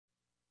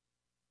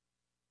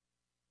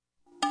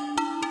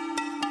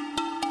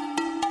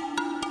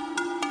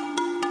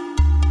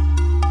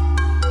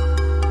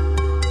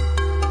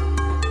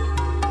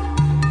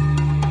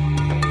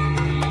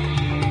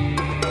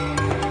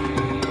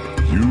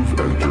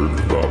heard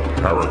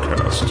the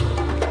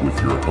Paracast with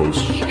your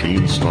hosts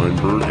Gene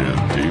Steinberg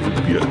and David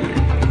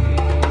Biedney.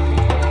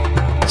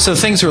 So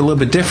things are a little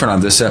bit different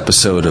on this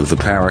episode of the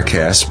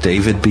Paracast.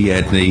 David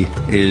Biedney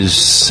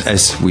is,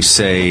 as we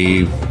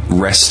say,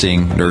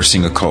 resting,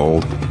 nursing a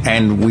cold.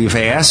 And we've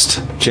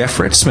asked Jeff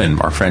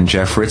Ritzmann, our friend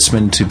Jeff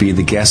Ritzmann, to be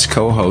the guest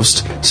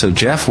co-host. So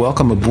Jeff,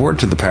 welcome aboard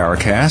to the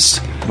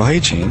Paracast. Well, hey,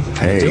 Gene.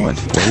 How you doing?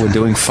 Well, we're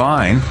doing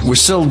fine. We're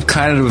still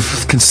kind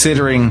of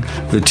considering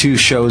the two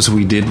shows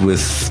we did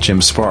with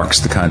Jim Sparks,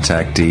 the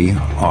contactee,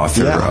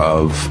 author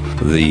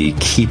of The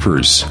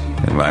Keepers.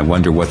 I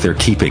wonder what they're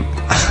keeping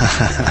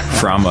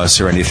from us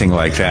or anything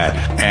like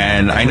that.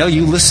 And I know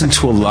you listened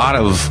to a lot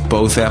of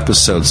both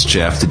episodes,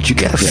 Jeff. Did you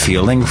get a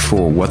feeling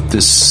for what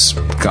this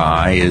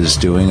guy is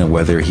doing and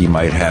whether he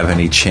might have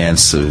any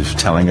chance of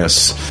telling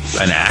us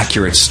an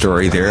accurate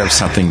story there of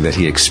something that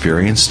he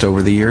experienced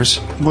over the years?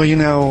 Well, you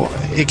know,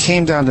 it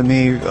came down to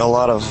me, a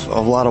lot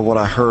of what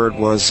I heard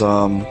was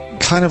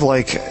kind of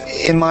like,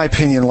 in my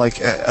opinion, like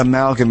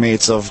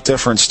amalgamates of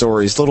different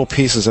stories, little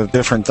pieces of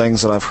different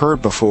things that I've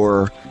heard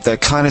before that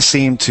kind of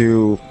seem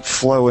to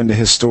flow into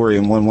his story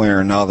in one way or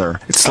another.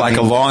 It's like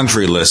a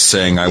laundry list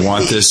saying, I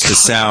want this to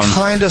sound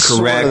kind of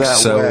correct.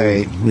 Sort of that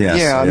way. Yes,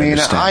 yeah, I mean,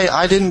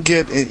 I didn't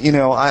get, you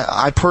know,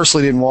 I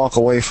personally didn't walk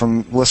away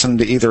from listening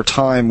to either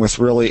time with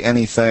really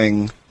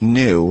anything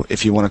new,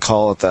 if you want to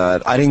call it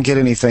that. I didn't get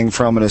anything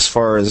from it as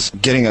far as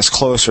getting us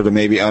closer to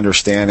maybe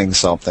understanding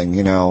something,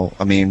 you know.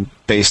 I mean,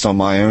 based on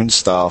my own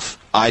stuff,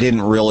 I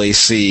didn't really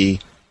see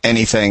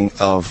anything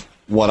of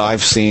what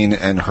I've seen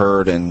and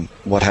heard and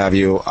what have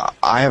you.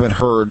 I haven't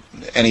heard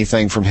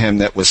anything from him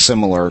that was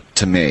similar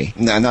to me.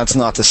 And that's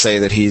not to say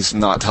that he's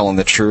not telling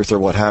the truth or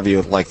what have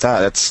you like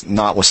that. That's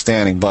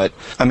notwithstanding. But,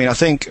 I mean, I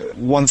think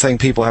one thing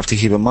people have to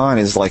keep in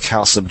mind is like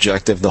how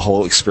subjective the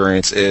whole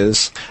experience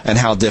is and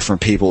how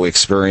different people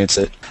experience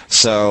it.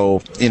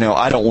 So, you know,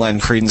 I don't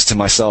lend credence to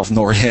myself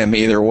nor him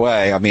either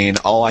way. I mean,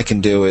 all I can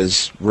do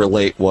is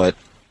relate what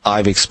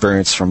I've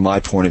experienced from my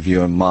point of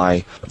view and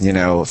my, you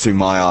know, through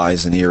my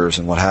eyes and ears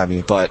and what have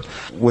you. But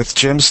with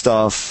Jim's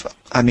stuff,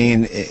 I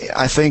mean,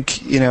 I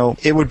think, you know,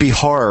 it would be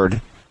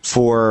hard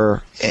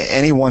for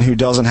anyone who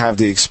doesn't have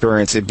the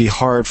experience. It'd be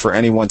hard for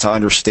anyone to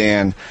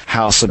understand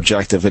how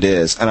subjective it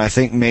is. And I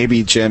think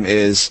maybe Jim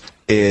is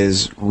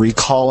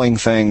recalling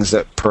things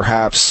that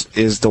perhaps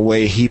is the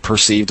way he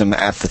perceived them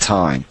at the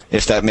time,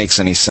 if that makes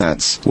any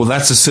sense. Well,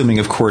 that's assuming,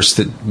 of course,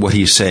 that what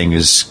he's saying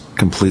is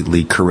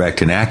completely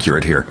correct and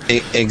accurate here.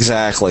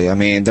 Exactly. I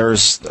mean,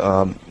 there's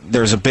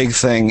a big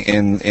thing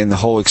in the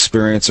whole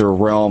experiencer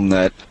realm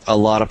that a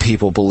lot of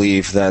people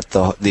believe that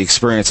the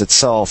experience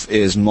itself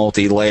is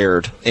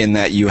multi-layered, in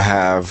that you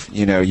have,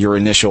 you know, your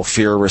initial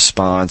fear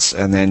response,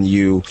 and then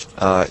you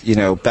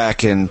know,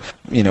 back in,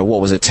 you know,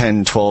 what was it,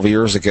 10, 12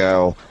 years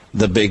ago,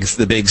 the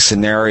big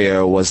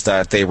scenario was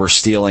that they were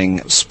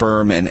stealing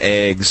sperm and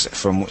eggs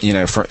from, you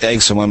know, from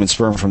eggs from women,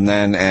 sperm from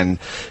men, and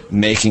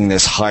making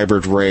this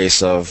hybrid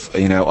race of,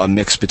 you know, a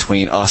mix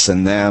between us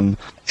and them.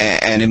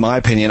 And in my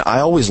opinion,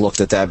 I always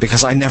looked at that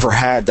because I never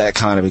had that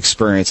kind of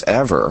experience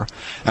ever.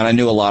 And I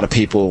knew a lot of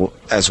people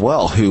as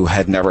well who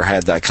had never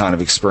had that kind of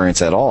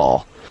experience at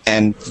all.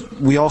 And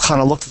we all kind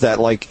of looked at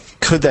that like,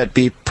 could that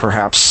be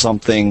perhaps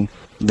something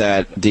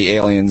that the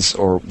aliens,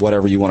 or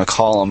whatever you want to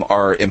call them,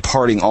 are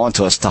imparting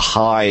onto us to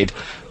hide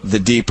the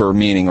deeper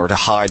meaning or to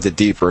hide the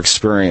deeper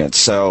experience?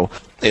 So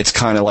it's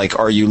kind of like,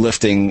 are you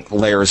lifting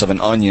layers of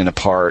an onion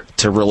apart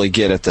to really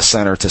get at the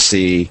center to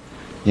see,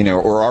 you know,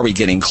 or are we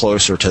getting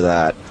closer to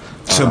that?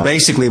 So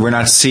basically, we're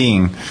not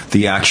seeing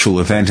the actual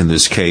event in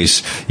this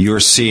case.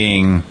 You're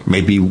seeing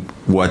maybe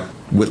what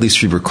at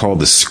least you recall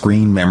the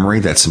screen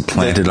memory that's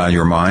implanted on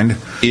your mind?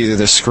 Either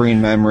the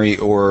screen memory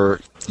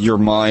or your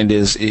mind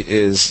is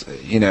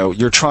you know,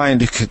 you're trying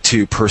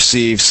to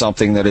perceive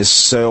something that is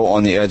so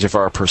on the edge of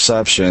our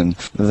perception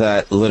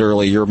that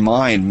literally your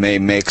mind may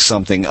make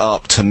something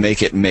up to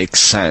make it make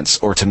sense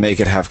or to make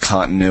it have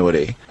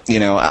continuity. You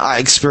know, I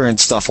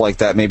experienced stuff like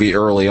that maybe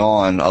early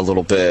on a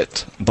little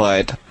bit,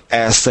 but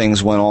as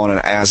things went on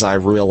and as I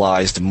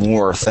realized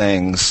more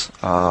things,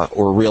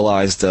 or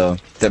realized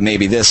that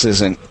maybe this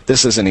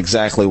isn't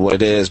exactly what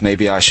it is,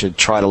 maybe I should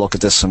try to look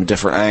at this from a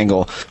different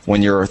angle.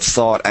 When your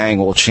thought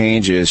angle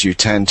changes, you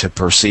tend to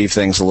perceive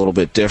things a little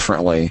bit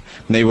differently,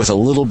 maybe with a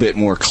little bit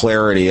more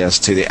clarity as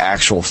to the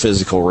actual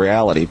physical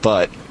reality.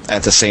 But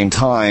at the same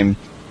time,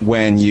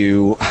 when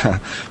you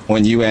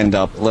end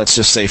up, let's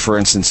just say, for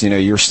instance, you know,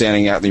 you're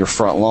standing out in your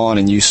front lawn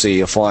and you see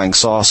a flying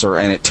saucer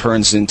and it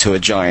turns into a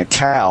giant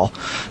cow,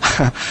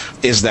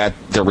 is that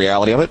the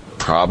reality of it?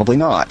 Probably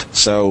not.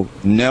 So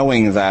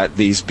knowing that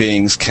these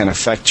beings can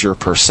affect your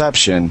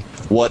perception,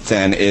 what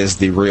then is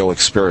the real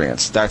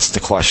experience? That's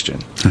the question.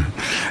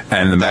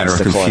 And the matter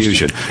of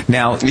confusion.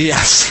 Now,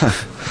 yes.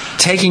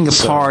 Taking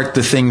apart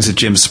the things that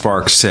Jim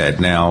Sparks said.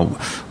 Now,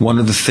 one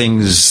of the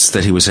things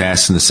that he was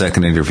asked in the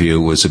second interview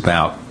was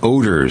about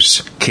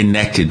odors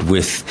connected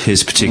with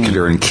his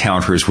particular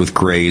encounters with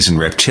greys and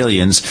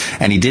reptilians.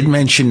 And he did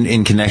mention,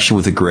 in connection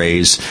with the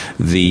greys,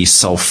 the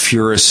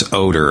sulfurous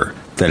odor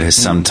that has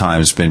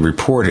sometimes been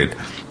reported.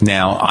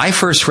 Now, I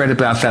first read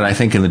about that, I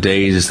think, in the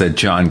days that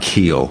John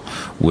Keel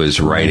was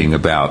writing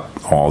about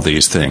all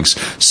these things.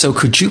 So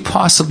could you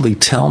possibly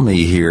tell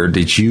me here,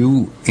 did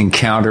you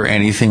encounter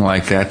anything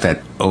like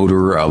that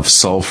odor of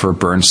sulfur,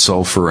 burnt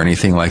sulfur, or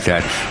anything like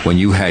that when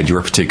you had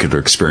your particular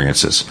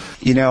experiences?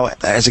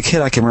 As a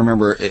kid, I can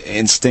remember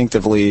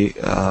instinctively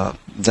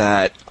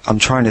that I'm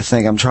trying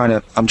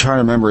to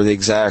remember the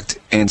exact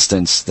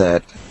instance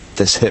that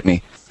this hit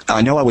me.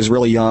 I know I was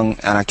really young,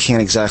 and I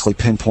can't exactly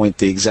pinpoint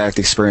the exact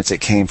experience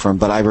it came from,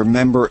 but I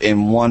remember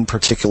in one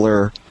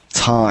particular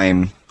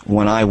time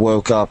when I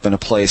woke up in a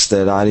place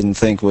that I didn't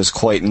think was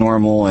quite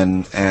normal,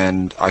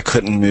 and I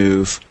couldn't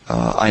move.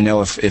 I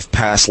know if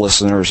past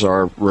listeners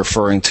are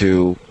referring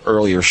to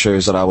earlier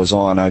shows that I was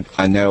on,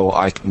 I know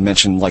I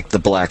mentioned like the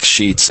black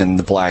sheets and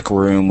the black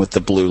room with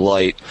the blue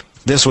light.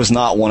 This was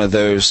not one of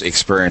those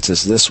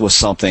experiences. This was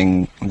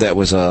something that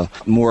was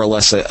more or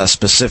less a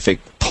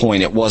specific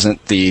point. It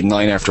wasn't the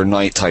night after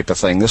night type of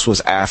thing. This was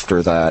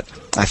after that.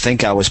 I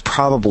think I was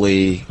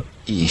probably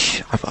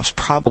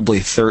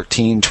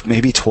 13,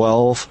 maybe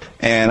 12,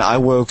 and I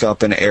woke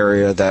up in an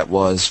area that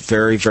was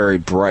very, very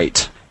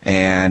bright,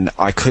 and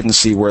I couldn't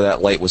see where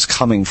that light was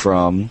coming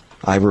from.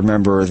 I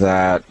remember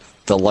that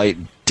the light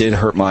did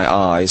hurt my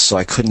eyes, so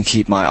I couldn't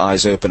keep my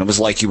eyes open. It was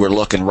like you were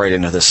looking right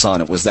into the sun.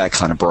 It was that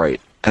kind of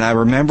bright. And I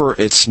remember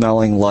it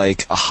smelling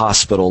like a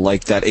hospital,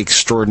 like that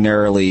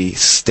extraordinarily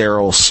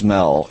sterile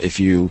smell, if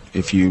you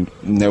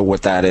know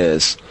what that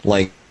is,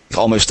 like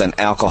almost an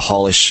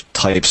alcoholish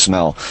type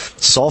smell.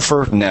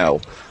 Sulfur,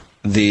 no.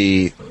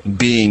 The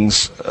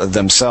beings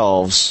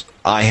themselves,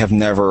 I have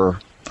never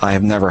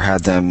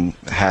had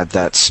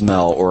that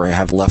smell or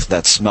have left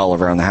that smell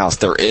around the house.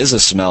 There is a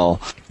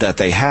smell that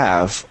they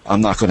have.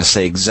 I'm not going to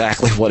say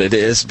exactly what it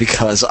is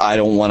because I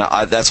don't want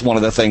to. That's one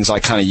of the things I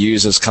kind of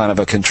use as kind of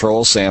a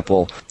control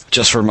sample,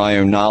 just for my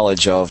own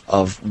knowledge of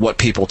what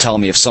people tell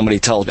me. If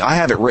somebody tells me, I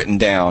have it written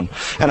down,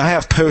 and I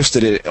have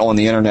posted it on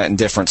the internet in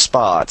different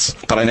spots,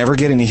 but I never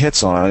get any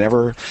hits on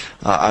it.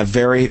 I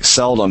very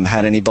seldom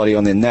had anybody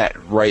on the net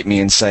write me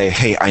and say,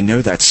 hey, I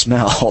know that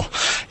smell.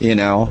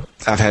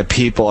 I've had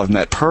people I've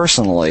met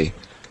personally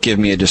give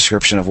me a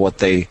description of what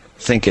they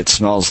think it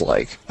smells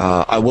like.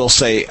 I will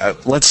say,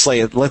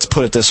 let's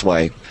put it this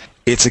way.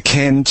 It's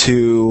akin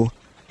to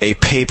a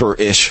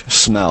paper-ish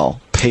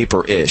smell.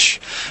 Paper-ish.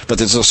 But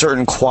there's a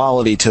certain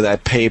quality to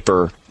that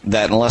paper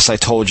that unless I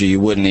told you, you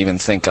wouldn't even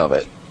think of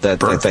it. That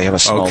they have a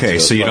smell to it. Okay,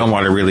 so you don't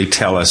want to really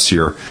tell us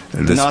the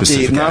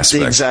specific not aspect.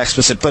 the exact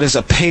specific, but it's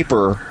a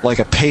paper, like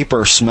a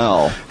paper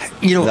smell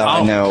that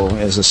I know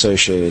is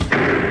associated.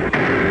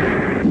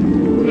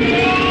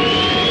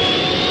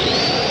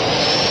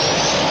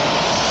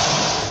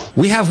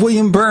 We have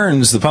William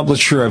Burns, the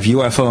publisher of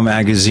UFO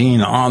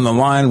Magazine, on the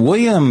line.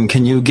 William,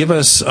 can you give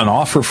us an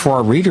offer for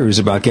our readers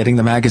about getting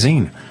the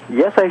magazine?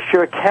 Yes, I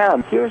sure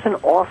can. Here's an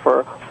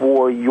offer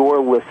for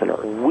your listener.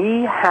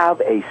 We have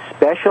a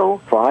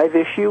special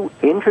 5-issue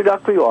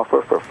introductory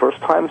offer for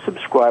first-time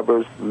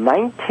subscribers,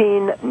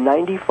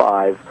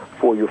 $19.95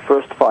 for your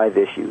first 5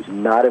 issues.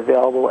 Not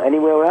available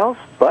anywhere else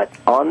but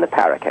on the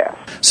Paracast.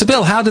 So,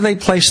 Bill, how do they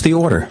place the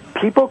order?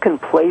 People can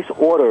place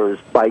orders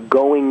by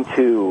going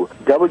to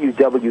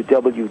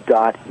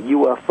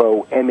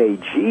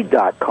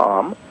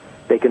www.ufomag.com.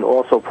 They can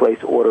also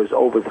place orders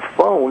over the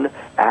phone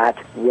at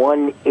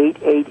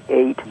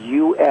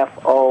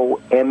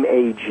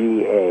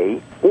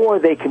 1-888-UFO-MAGA, or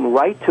they can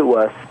write to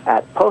us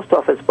at Post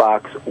Office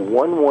Box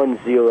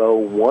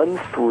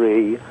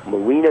 11013,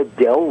 Marina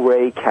Del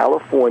Rey,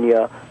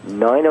 California,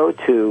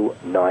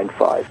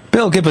 90295.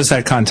 Bill, give us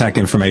that contact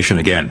information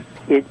again.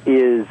 It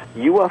is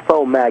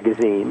UFO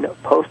Magazine,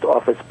 Post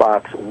Office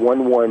Box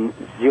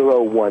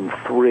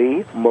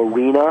 11013,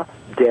 Marina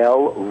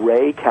Del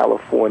Rey,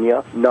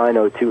 California,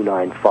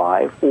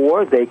 90295,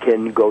 or they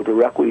can go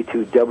directly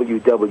to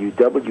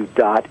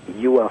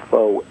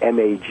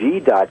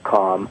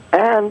www.ufomag.com,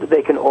 and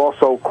they can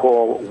also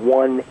call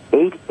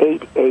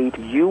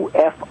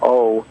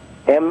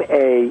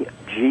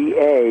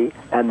 1-888-UFO-MAGA,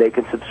 and they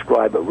can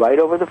subscribe right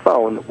over the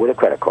phone with a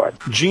credit card.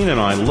 Gene and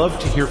I love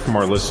to hear from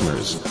our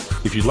listeners.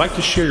 If you'd like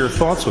to share your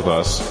thoughts with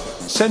us,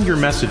 send your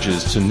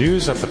messages to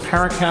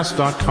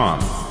news@theparacast.com.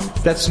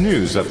 That's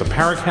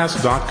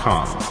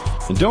news@theparacast.com.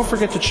 And don't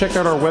forget to check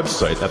out our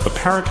website at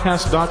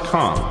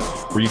theparacast.com,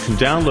 where you can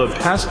download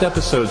past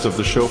episodes of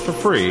the show for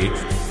free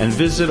and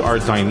visit our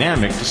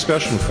dynamic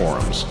discussion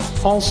forums.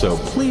 Also,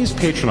 please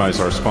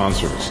patronize our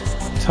sponsors.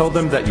 Tell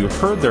them that you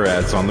heard their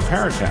ads on the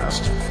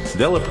Paracast.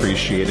 They'll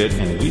appreciate it,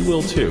 and we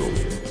will too.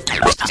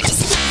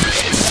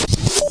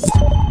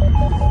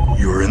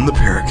 You're in the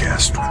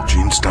Paracast with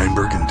Gene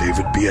Steinberg and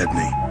David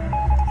Biedny.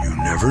 You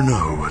never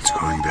know what's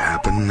going to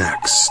happen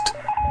next.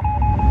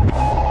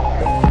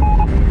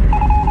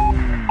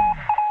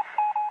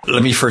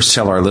 Let me first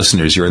tell our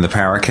listeners you're in the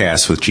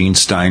Paracast with Gene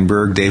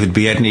Steinberg. David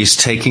Biedny's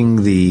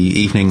taking the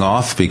evening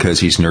off because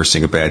he's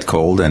nursing a bad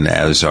cold, and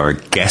as our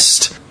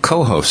guest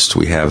co-host,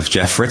 we have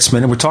Jeff Ritzmann,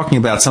 and we're talking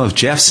about some of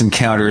Jeff's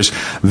encounters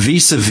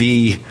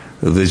vis-a-vis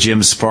the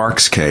Jim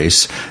Sparks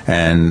case.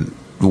 And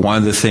one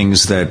of the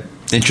things that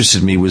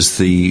interested me was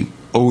the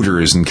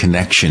odors in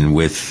connection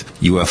with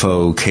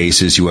UFO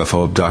cases,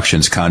 UFO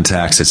abductions,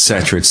 contacts,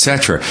 etc.,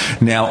 etc.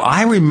 Now,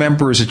 I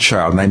remember as a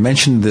child, and I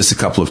mentioned this a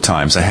couple of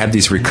times, I had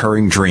these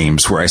recurring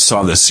dreams where I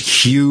saw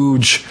this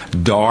huge,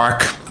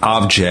 dark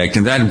object,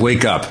 and then I'd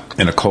wake up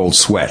in a cold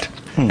sweat.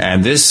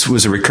 And this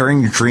was a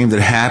recurring dream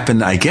that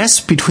happened, I guess,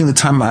 between the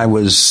time I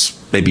was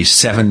maybe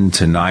 7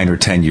 to 9 or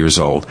 10 years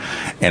old.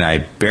 And I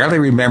barely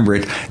remember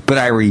it, but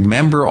I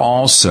remember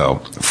also,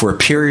 for a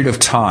period of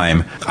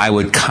time, I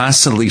would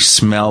constantly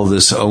smell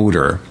this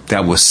odor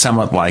that was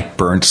somewhat like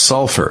burnt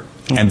sulfur.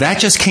 And that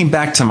just came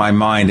back to my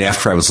mind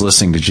after I was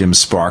listening to Jim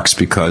Sparks,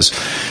 because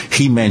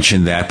he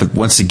mentioned that. But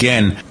once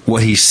again,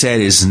 what he said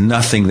is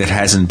nothing that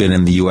hasn't been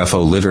in the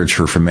UFO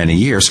literature for many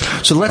years.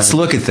 So let's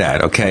look at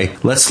that, okay?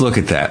 Let's look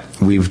at that.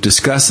 We've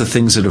discussed the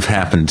things that have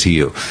happened to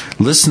you.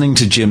 Listening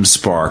to Jim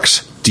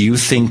Sparks, do you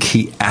think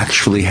he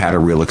actually had a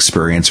real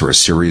experience or a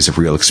series of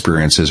real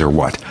experiences or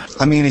what?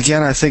 I mean,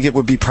 again, I think it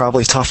would be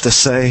probably tough to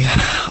say.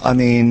 I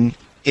mean,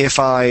 if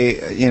I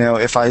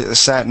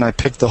sat and I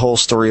picked the whole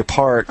story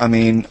apart, I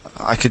mean,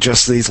 I could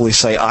just easily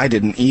say I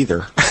didn't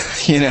either.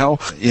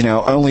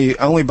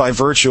 Only by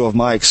virtue of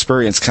my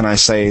experience can I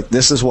say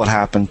this is what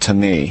happened to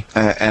me,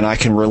 and I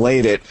can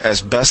relate it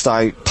as best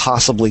I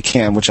possibly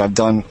can, which I've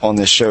done on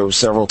this show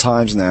several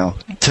times now,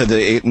 to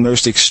the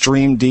most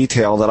extreme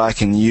detail that I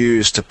can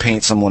use to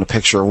paint someone a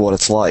picture of what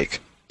it's like.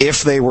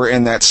 If they were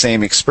in that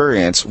same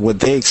experience, would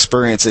they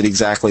experience it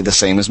exactly the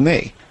same as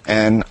me?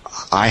 And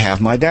I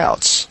have my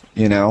doubts.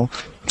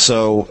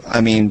 So,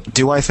 I mean,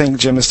 do I think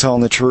Jim is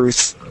telling the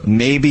truth?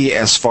 Maybe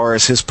as far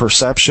as his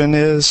perception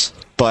is,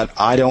 but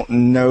I don't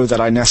know that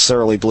I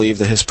necessarily believe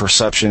that his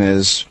perception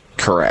is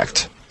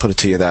correct. Put it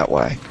to you that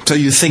way. So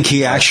you think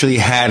he actually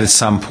had at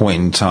some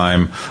point in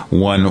time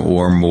one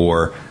or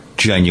more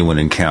genuine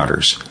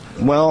encounters?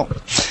 Well,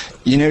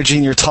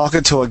 Gene, you're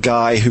talking to a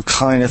guy who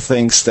kind of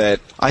thinks that,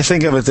 I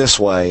think of it this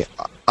way.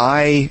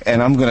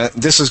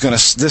 This is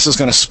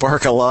gonna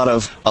spark a lot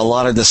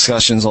of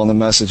discussions on the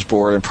message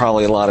board and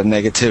probably a lot of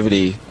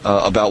negativity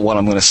about what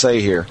I'm going to say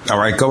here. All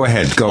right, go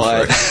ahead, go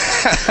for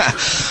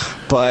it.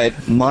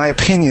 But my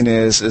opinion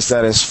is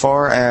that as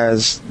far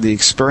as the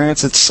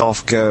experience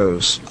itself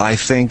goes, I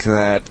think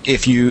that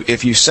if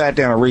you sat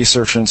down and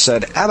researched and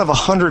said, out of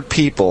 100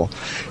 people,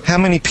 how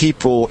many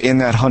people in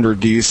that 100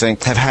 do you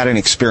think have had an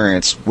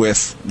experience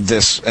with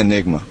this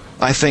enigma?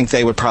 I think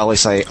they would probably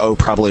say,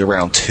 probably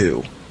around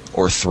 2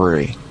 or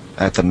 3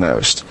 at the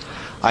most.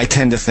 I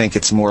tend to think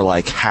it's more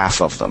like half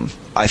of them.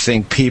 I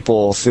think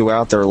people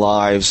throughout their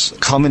lives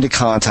come into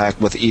contact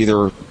with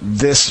either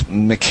this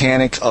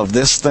mechanic of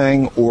this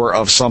thing or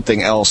of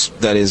something else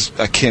that is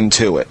akin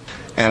to it.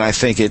 And I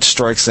think it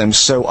strikes them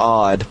so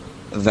odd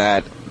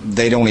that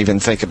they don't even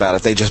think about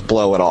it. They just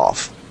blow it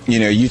off.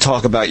 You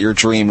talk about your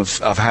dream of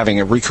having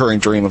a recurring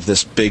dream of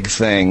this big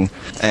thing,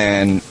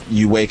 and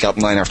you wake up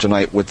night after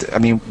night with,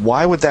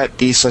 why would that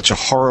be such a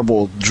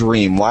horrible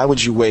dream? Why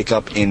would you wake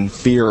up in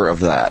fear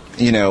of that?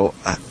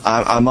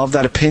 I'm of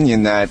that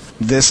opinion that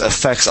this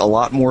affects a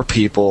lot more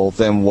people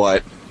than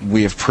what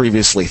we have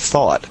previously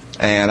thought.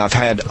 And I've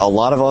had a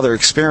lot of other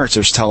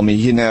experiencers tell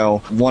me,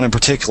 one in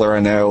particular I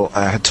know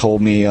had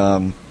told me,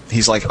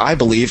 he's like, I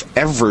believe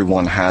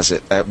everyone has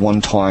it at one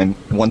time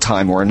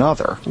or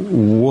another.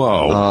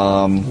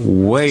 Whoa.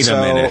 Wait a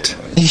minute.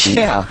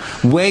 Yeah.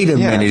 Wait a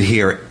minute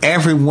here.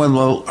 Everyone,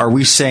 are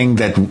we saying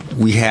that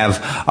we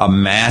have a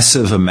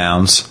massive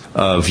amounts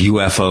of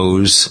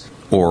UFOs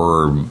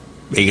or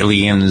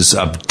aliens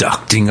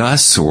abducting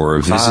us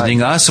or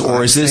visiting us?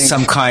 Or is this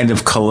some kind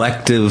of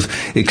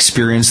collective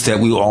experience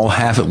that we all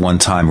have at one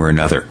time or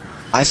another?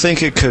 I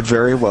think it could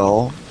very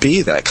well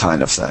be that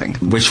kind of thing.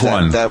 Which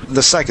one? That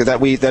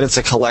it's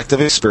a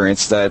collective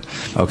experience that,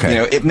 okay.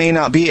 It may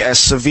not be as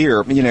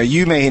severe.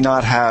 You may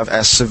not have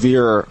as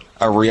severe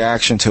a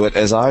reaction to it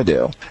as I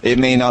do. It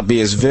may not be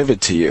as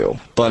vivid to you,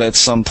 but at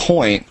some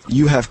point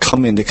you have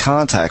come into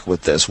contact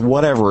with this,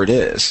 whatever it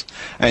is.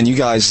 And you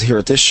guys here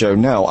at this show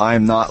know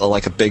I'm not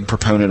like a big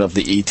proponent of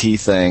the ET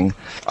thing.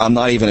 I'm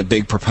not even a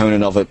big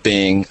proponent of it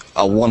being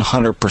a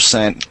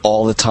 100%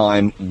 all the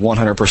time,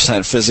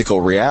 100% physical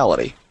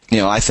reality.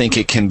 I think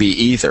it can be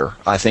either.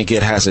 I think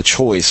it has a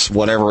choice,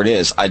 whatever it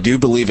is. I do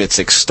believe it's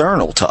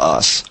external to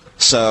us.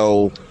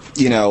 So,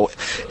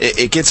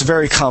 it gets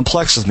very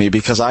complex with me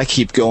because I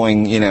keep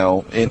going,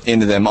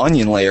 into them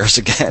onion layers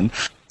again,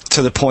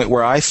 to the point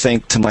where I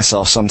think to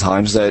myself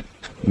sometimes that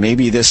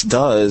maybe this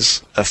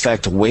does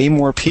affect way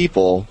more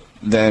people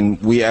than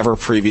we ever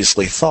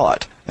previously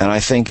thought. And I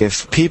think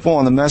if people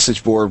on the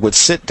message board would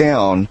sit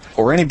down,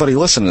 or anybody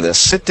listen to this,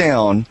 sit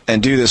down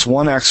and do this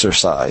one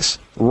exercise,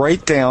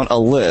 write down a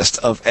list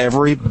of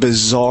every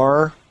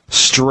bizarre,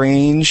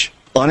 strange,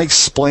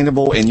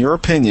 unexplainable, in your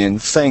opinion,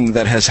 thing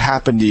that has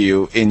happened to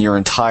you in your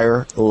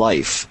entire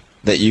life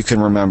that you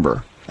can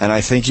remember. And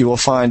I think you will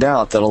find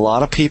out that a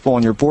lot of people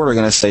on your board are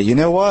going to say, you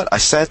know what, I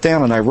sat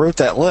down and I wrote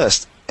that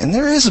list, and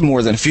there is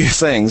more than a few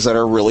things that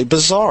are really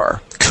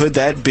bizarre. Could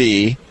that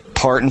be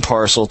part and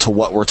parcel to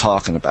what we're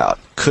talking about?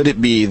 Could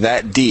it be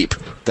that deep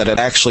that it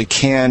actually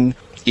can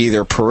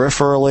either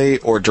peripherally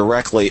or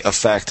directly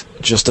affect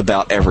just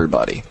about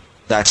everybody?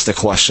 That's the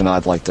question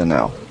I'd like to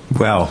know.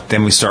 Well,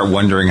 then we start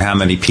wondering how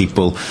many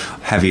people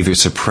have either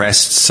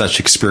suppressed such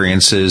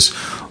experiences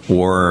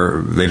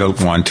or they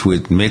don't want to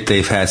admit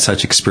they've had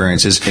such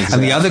experiences. Exactly.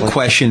 And the other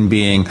question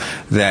being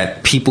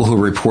that people who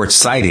report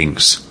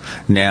sightings.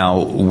 Now,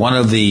 one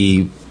of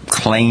the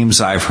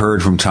claims I've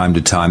heard from time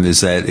to time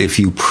is that if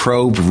you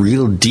probe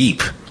real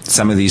deep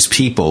some of these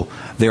people,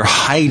 they're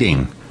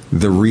hiding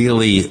the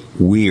really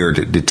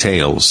weird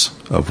details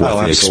of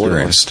what they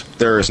experienced.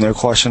 There is no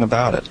question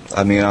about it.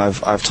 I mean,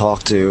 I've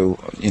talked to,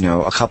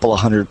 a couple of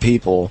hundred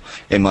people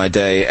in my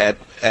day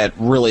at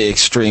really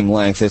extreme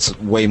length. It's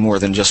way more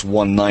than just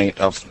one night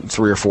of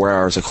 3 or 4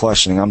 hours of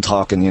questioning. I'm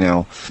talking,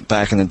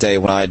 back in the day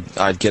when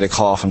I'd get a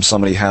call from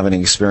somebody having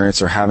an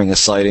experience or having a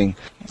sighting.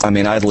 I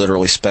mean, I'd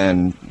literally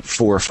spend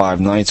 4 or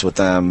 5 nights with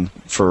them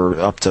for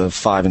up to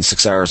 5 and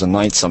 6 hours a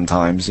night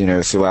sometimes,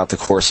 throughout the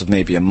course of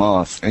maybe a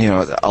month.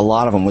 A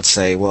lot of them would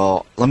say,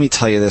 well, let me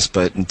tell you this,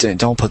 but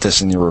don't put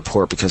this in your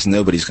report because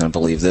nobody's going to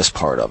believe this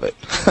part of it.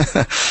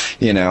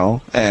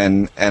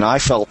 And I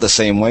felt the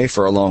same way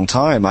for a long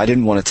time. I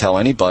didn't want to tell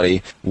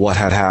anybody what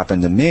had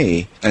happened to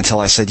me until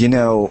I said,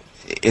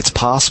 it's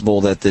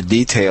possible that the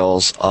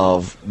details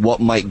of what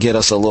might get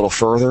us a little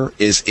further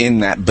is in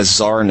that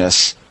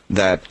bizarreness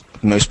that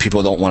most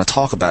people don't want to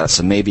talk about it,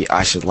 so maybe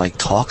I should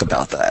talk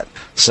about that.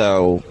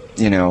 So,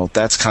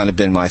 that's kind of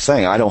been my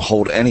thing. I don't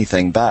hold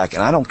anything back,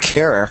 and I don't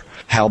care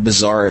how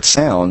bizarre it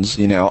sounds.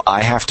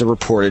 I have to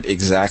report it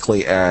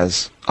exactly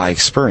as I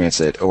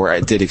experience it, or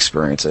I did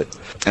experience it,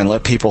 and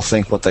let people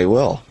think what they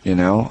will.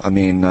 I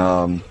mean,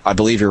 I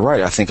believe you're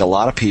right. I think a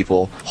lot of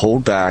people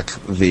hold back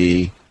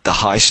the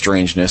high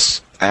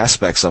strangeness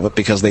aspects of it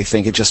because they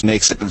think it just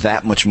makes it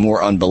that much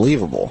more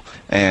unbelievable.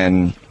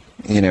 And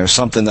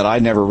something that I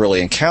never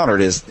really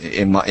encountered is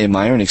in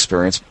my own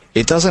experience.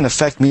 It doesn't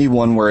affect me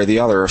one way or the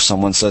other if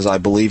someone says I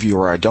believe you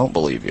or I don't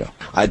believe you.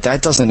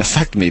 That doesn't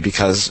affect me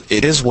because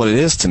it is what it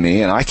is to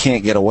me, and I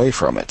can't get away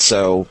from it.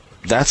 So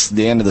that's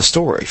the end of the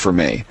story for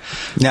me.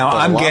 Now,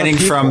 I'm getting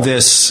from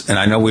this, and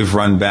I know we've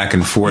run back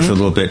and forth a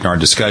little bit in our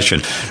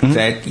discussion,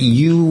 that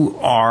you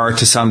are,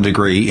 to some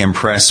degree,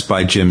 impressed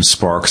by Jim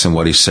Sparks and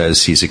what he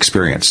says he's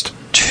experienced.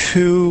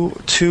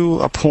 To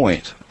a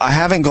point. I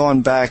haven't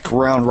gone back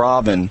round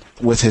robin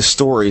with his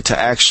story to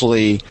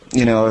actually,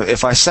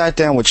 if I sat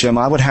down with Jim,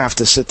 I would have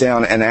to sit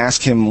down and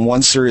ask him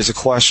one series of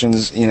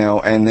questions,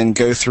 and then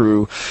go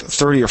through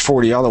 30 or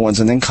 40 other ones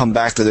and then come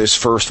back to those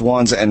first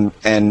ones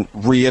and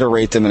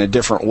reiterate them in a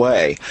different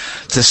way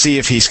to see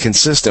if he's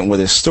consistent with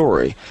his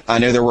story. I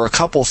know there were a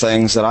couple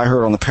things that I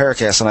heard on the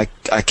Paracast, and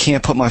I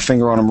can't put my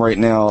finger on them right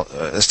now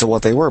as to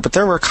what they were, but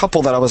there were a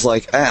couple that I was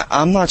like,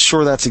 I'm not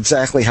sure that's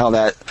exactly how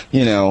that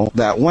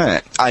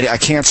went. I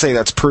can't say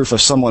that's proof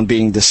of someone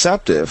being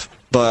deceptive,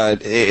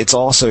 but it's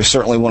also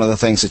certainly one of the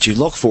things that you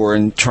look for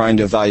in trying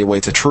to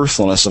evaluate the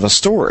truthfulness of a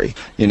story.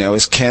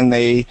 Is can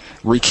they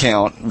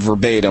recount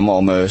verbatim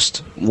almost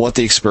what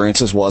the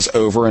experiences was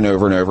over and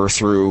over and over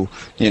through,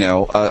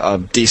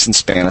 a decent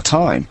span of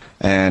time.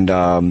 And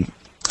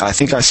I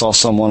think I saw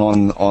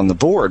someone on the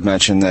board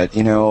mention that,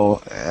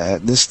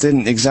 this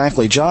didn't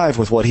exactly jive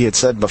with what he had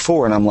said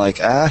before, and I'm like,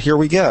 here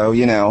we go,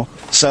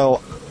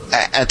 So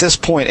at this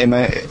point,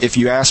 if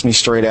you ask me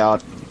straight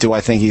out, do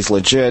I think he's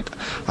legit?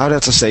 I would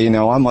have to say,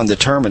 I'm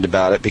undetermined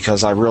about it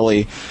because I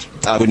would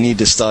need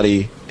to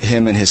study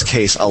him and his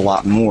case a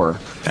lot more.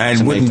 And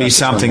it wouldn't be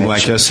something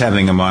like us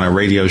having him on a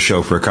radio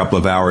show for a couple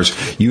of hours.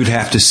 You'd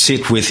have to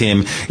sit with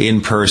him in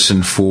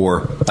person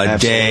for a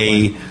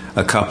day,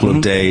 a couple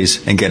of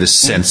days, and get a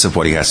sense of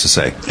what he has to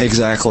say.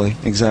 Exactly.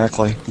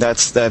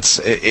 That's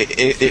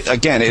it.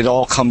 Again, it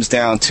all comes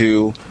down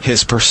to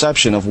his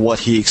perception of what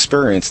he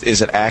experienced.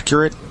 Is it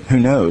accurate? Who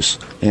knows?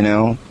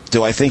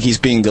 Do I think he's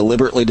being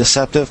deliberately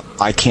deceptive?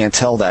 I can't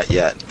tell that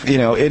yet.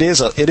 It is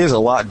a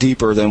lot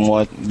deeper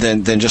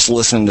than just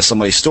listening to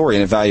somebody's story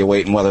and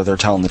evaluating whether they're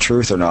telling the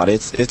truth or not.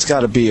 It's got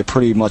to be a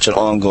pretty much an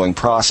ongoing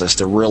process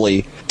to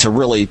really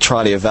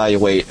try to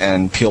evaluate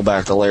and peel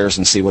back the layers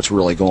and see what's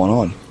really going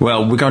on.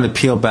 Well, we're going to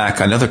peel back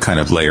another kind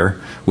of layer,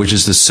 which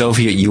is the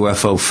Soviet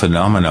UFO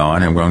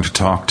Phenomenon, and we're going to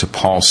talk to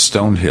Paul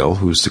Stonehill,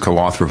 who's the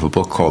co-author of a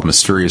book called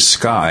Mysterious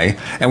Sky,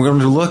 and we're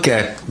going to look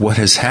at what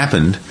has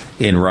happened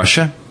in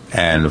Russia,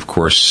 and, of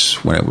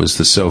course, when it was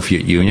the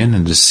Soviet Union,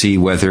 and to see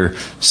whether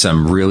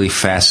some really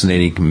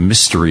fascinating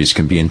mysteries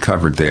can be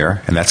uncovered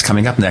there. And that's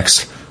coming up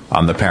next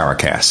on the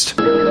Paracast.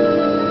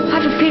 I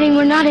have a feeling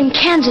we're not in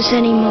Kansas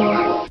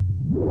anymore.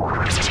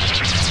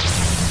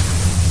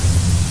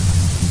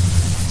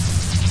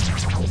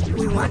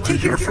 We want to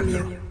hear from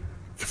you.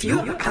 If you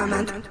have a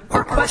comment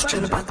or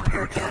question about the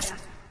Paracast,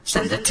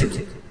 send it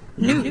to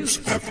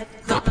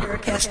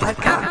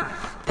news@theparacast.com.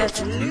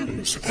 That's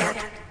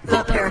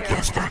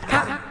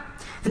news@theparacast.com.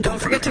 And don't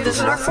forget to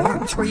visit our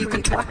forums where you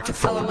can talk to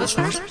fellow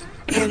listeners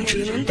and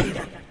Gene and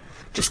Data.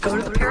 Just go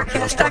to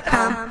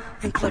theparacast.com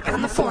and click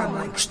on the forum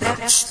links.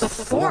 That's the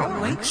forum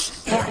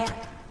links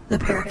at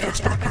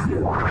theparacast.com.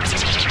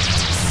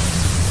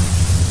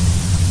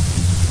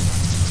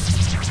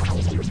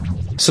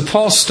 So,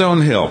 Paul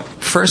Stonehill,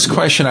 first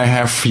question I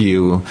have for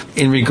you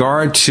in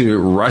regard to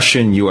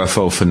Russian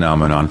UFO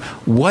phenomenon.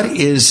 What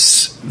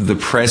is the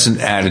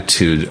present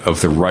attitude of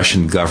the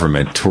Russian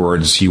government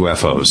towards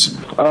UFOs?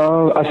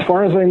 As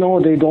far as I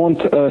know, they don't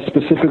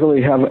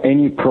specifically have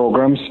any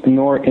programs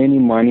nor any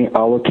money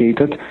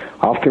allocated.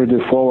 After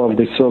the fall of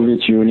the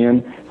Soviet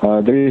Union,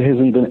 there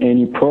hasn't been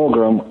any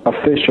program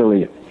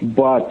officially.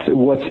 But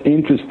what's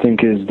interesting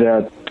is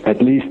that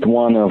at least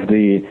one of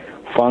the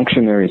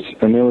functionaries,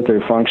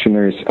 military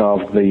functionaries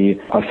of the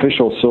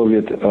official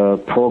Soviet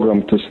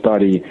program to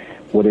study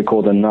what they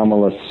call the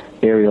anomalous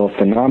aerial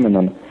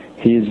phenomenon,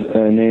 his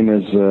name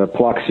is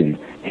Plaksin.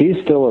 He's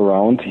still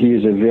around. He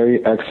is a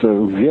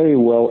very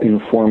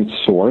well-informed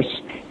source,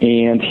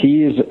 and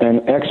he is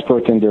an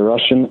expert in the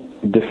Russian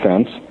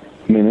Defense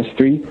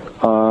Ministry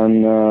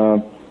on,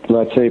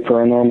 let's say,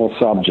 paranormal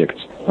subjects.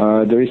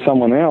 There is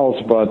someone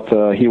else,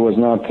 but he was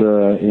not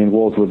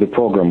involved with the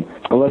program.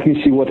 Let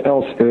me see what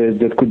else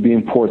that could be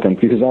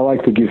important, because I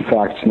like to give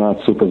facts,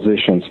 not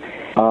suppositions.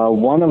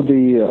 One of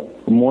the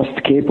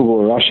most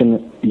capable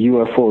Russian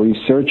UFO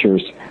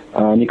researchers,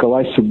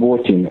 Nikolai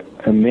Subbotin,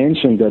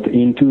 mentioned that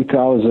in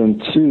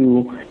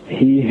 2002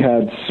 he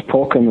had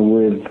spoken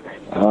with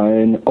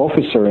an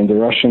officer in the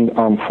Russian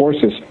armed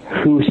forces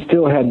who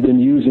still had been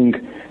using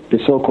the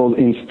so-called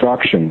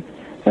instruction,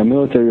 a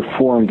military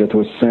form that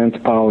was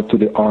sent out to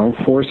the armed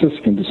forces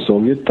in the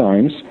Soviet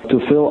times to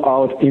fill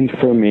out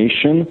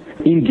information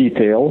in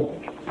detail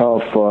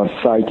of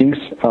sightings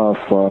of,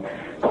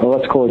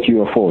 let's call it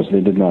UFOs.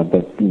 They did not,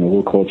 but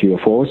we'll call it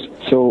UFOs.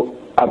 So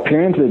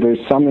apparently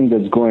there's something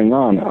that's going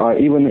on.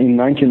 Even in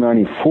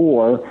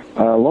 1994,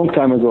 a long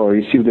time ago, I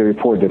received a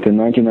report that in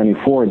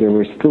 1994 they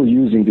were still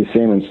using the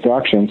same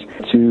instructions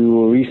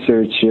to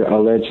research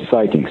alleged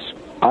sightings.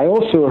 I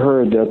also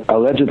heard that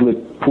allegedly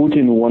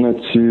Putin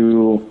wanted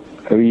to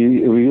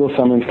reveal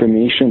some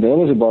information. That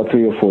was about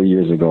 3 or 4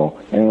 years ago.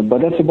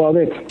 But that's about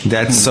it.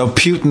 So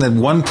Putin at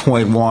one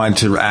point wanted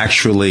to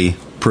actually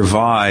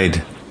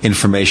provide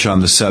information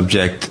on the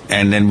subject,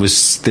 and then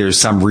was there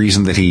some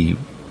reason that he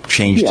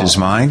changed his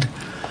mind?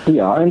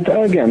 Yeah, and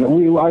again,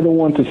 I don't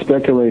want to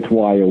speculate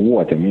why or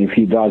what. I mean, if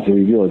he does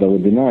reveal it, that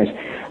would be nice.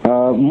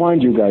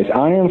 Mind you guys,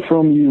 I am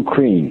from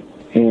Ukraine.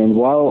 And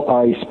while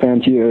I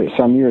spent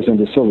some years in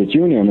the Soviet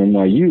Union in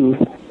my youth,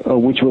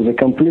 which was a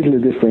completely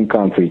different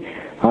country,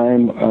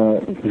 I'm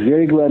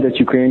very glad that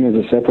Ukraine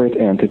is a separate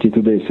entity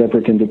today, a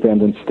separate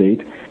independent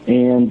state,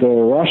 and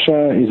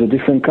Russia is a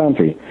different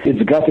country.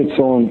 It's got its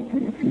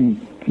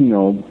own,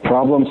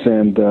 problems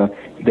and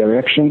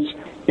directions,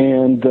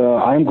 and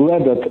I'm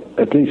glad that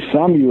at least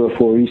some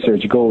UFO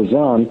research goes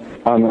on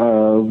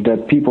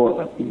that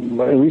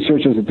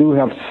researchers do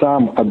have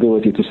some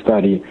ability to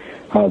study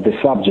the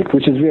subject,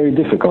 which is very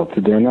difficult.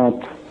 They're not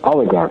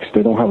oligarchs.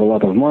 They don't have a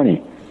lot of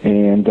money.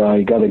 And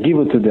I got to give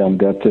it to them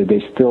that they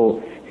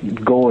still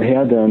go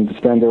ahead and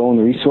spend their own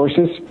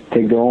resources,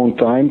 take their own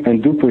time,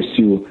 and do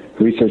pursue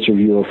research of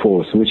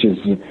UFOs, which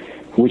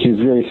is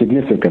very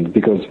significant,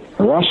 because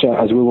Russia,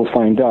 as we will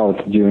find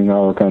out during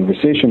our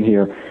conversation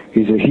here,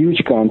 is a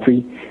huge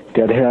country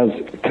that has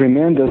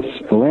tremendous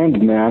land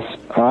mass.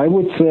 I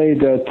would say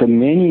that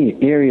many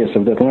areas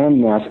of that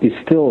land mass is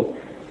still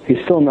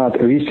not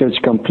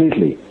researched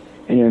completely,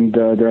 and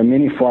there are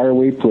many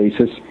faraway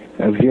places,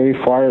 very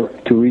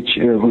hard to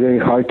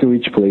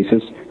reach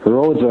places.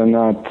 Roads are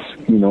not,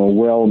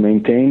 well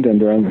maintained,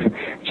 and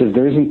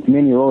there isn't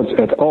many roads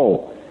at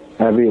all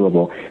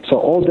available. So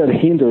all that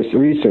hinders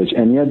research,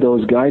 and yet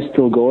those guys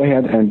still go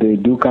ahead and they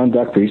do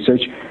conduct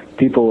research.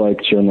 People like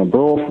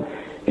Chernobyl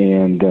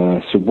and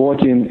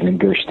Subbotin and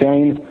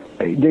Gerstein,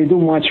 they do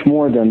much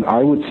more than,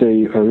 I would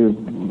say,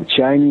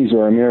 Chinese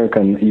or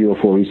American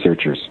UFO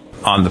researchers.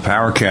 On the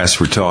Powercast,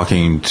 we're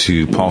talking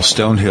to Paul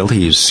Stonehill.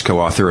 He's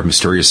co-author of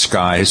Mysterious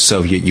Skies,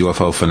 Soviet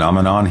UFO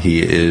Phenomenon.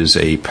 He is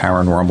a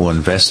paranormal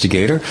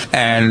investigator.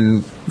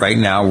 And right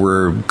now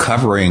we're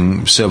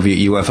covering Soviet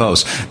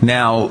UFOs.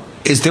 Now,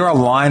 is there a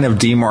line of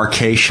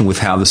demarcation with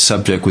how the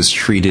subject was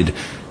treated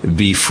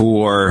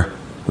before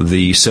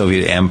the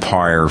Soviet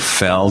Empire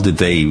fell? Did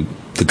the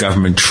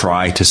government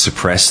try to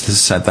suppress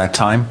this at that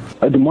time?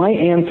 My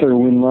answer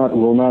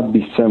will not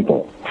be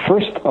simple.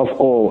 First of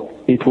all,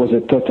 it was a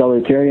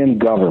totalitarian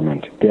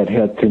government that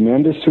had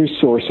tremendous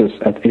resources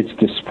at its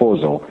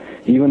disposal.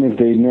 Even if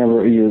they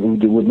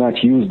would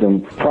not use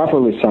them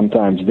properly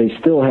sometimes, they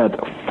still had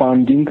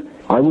funding.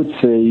 I would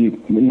say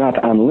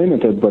not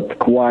unlimited, but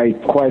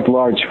quite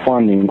large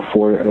funding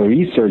for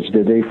research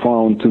that they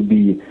found to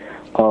be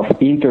of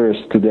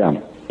interest to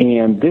them.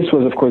 And this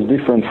was, of course,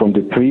 different from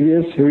the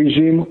previous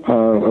regime,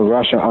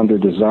 Russia under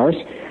the Tsars,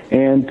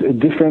 and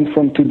different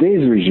from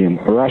today's regime,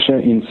 Russia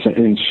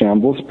in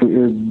shambles,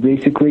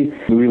 basically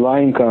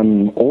relying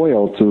on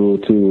oil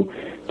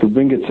to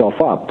bring itself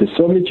up. The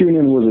Soviet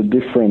Union was a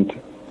different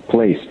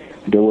place.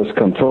 There was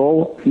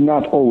control,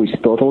 not always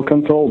total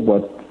control,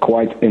 but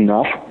quite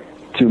enough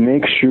to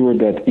make sure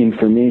that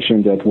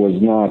information that was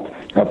not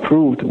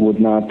approved would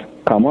not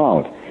come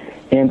out.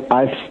 And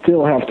I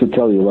still have to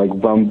tell you, like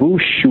bamboo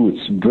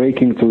shoots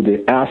breaking through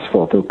the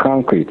asphalt or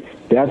concrete,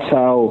 that's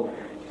how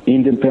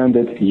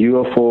independent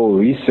UFO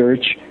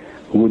research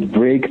would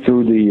break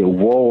through the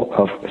wall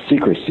of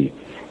secrecy.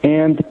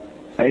 And,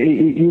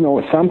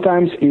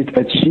 sometimes it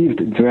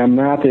achieved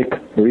dramatic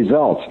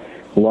results,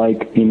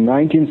 like in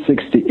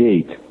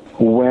 1968,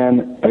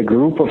 when a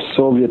group of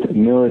Soviet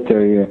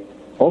military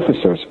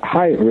officers,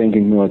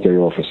 high-ranking military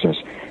officers,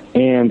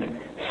 and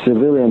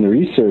civilian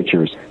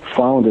researchers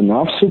found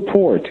enough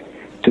support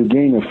to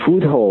gain a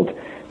foothold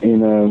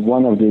in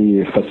one of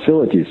the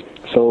facilities,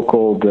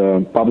 so-called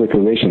public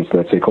relations,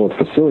 let's say, called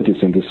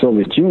facilities in the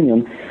Soviet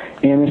Union,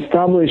 and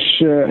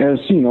establish,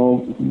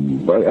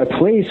 a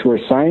place where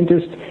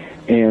scientists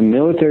and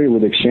military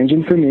would exchange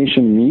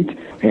information, meet,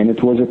 and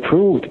it was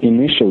approved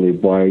initially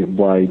by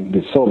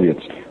the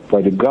Soviets,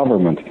 by the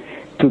government,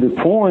 to the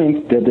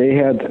point that they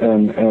had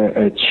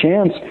a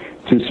chance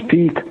to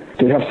speak,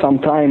 to have some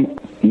time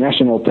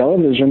national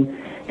television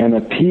and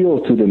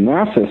appeal to the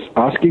masses,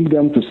 asking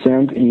them to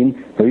send in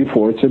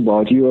reports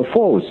about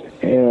UFOs.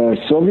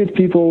 Soviet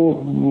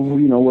people,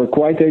 were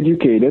quite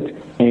educated,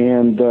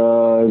 and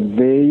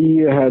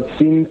they had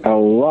seen a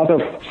lot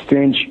of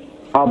strange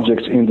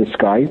objects in the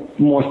sky,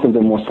 most of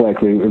them most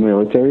likely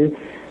military,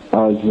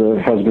 as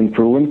has been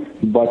proven,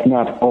 but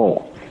not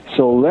all.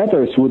 So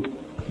letters would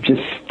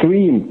just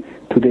stream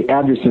to the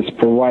addresses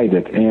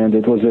provided, and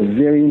it was a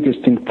very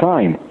interesting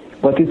time.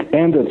 But it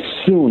ended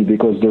soon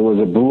because there was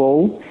a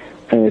blow,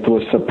 and it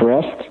was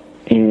suppressed,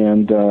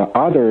 and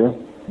other,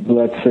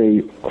 let's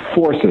say,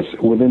 forces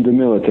within the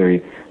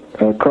military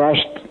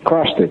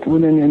crushed it.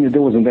 And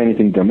there wasn't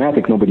anything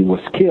dramatic, nobody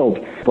was killed,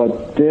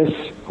 but this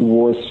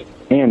was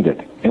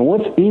ended. And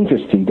what's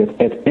interesting,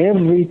 that at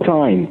every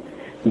time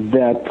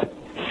that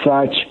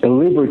such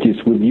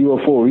liberties with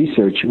UFO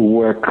research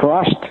were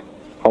crushed,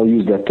 I'll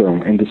use that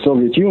term, in the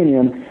Soviet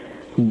Union,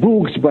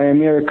 books by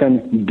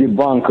American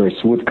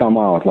debunkers would come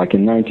out. Like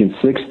in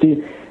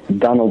 1960,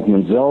 Donald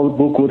Menzel's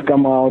book would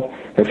come out.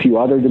 A few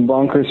other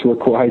debunkers were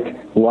quite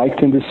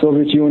liked in the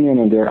Soviet Union,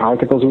 and their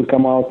articles would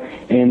come out.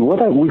 And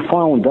what we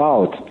found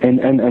out,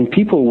 and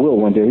people will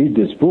when they read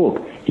this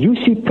book, you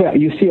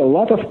see a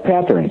lot of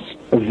patterns,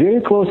 a very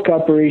close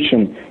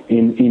cooperation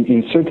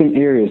in certain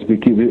areas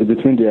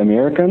between the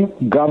American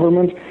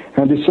government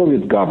and the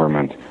Soviet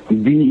government,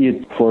 be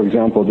it, for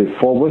example, the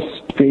Phobos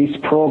space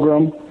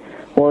program,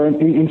 or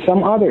in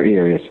some other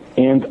areas.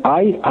 And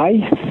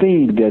I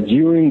think that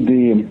during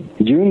the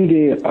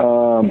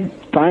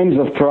times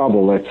of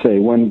trouble, let's say,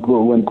 when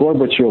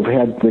Gorbachev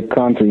had the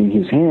country in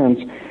his hands,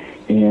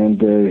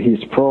 and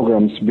his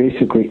programs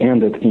basically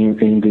ended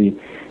in the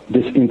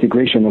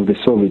disintegration of the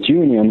Soviet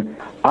Union,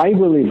 I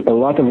believe a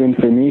lot of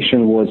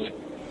information was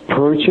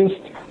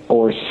purchased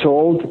or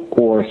sold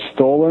or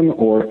stolen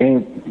or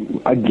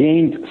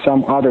gained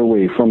some other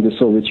way from the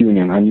Soviet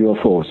Union on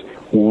UFOs.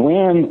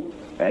 When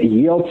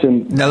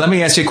Yeltsin... Now, let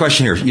me ask you a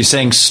question here. You're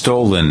saying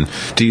stolen.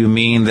 Do you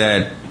mean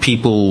that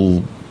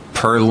people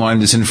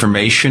purloined this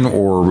information,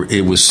 or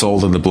it was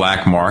sold in the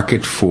black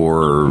market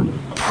for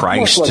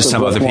price to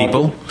some other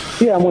people?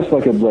 Yeah, almost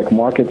like a black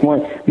market.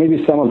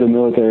 Maybe some of the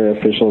military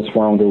officials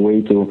found a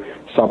way to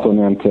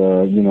supplement,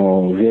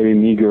 very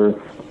meager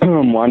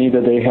money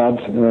that they had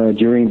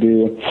during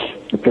the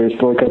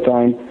perestroika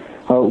time.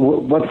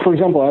 But for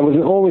example, I was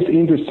always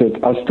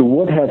interested as to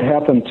what had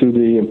happened to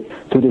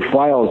the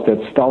files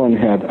that Stalin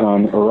had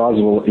on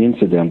Roswell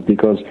incident,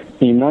 because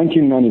in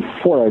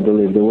 1994, I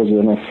believe, there was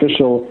an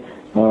official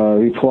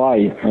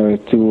reply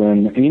to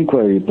an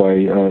inquiry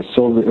by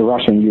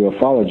Russian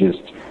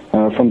ufologists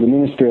from the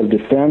Ministry of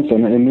Defense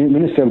and the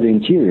Ministry of the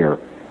Interior,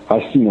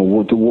 as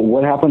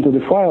what happened to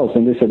the files,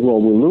 and they said, well,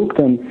 we looked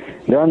and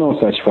there are no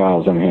such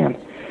files on hand.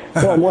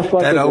 Well, most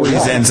likely that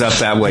always ends up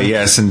that way,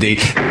 yes, indeed.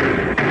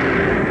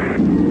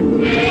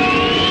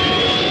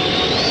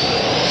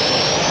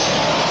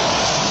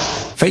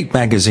 Fate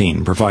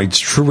magazine provides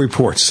true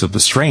reports of the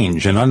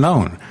strange and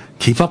unknown.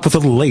 Keep up with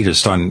the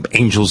latest on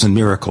angels and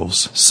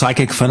miracles,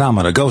 psychic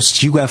phenomena,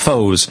 ghosts,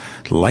 UFOs,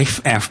 life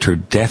after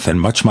death,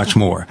 and much, much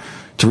more.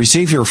 To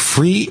receive your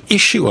free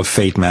issue of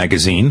Fate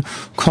magazine,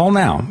 call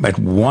now at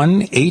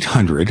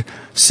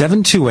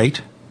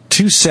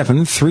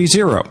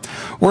 1-800-728-2730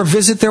 or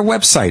visit their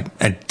website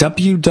at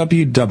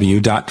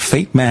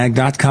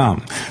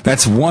www.fatemag.com.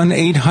 That's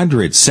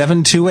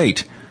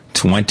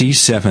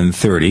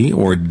 1-800-728-2730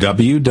 or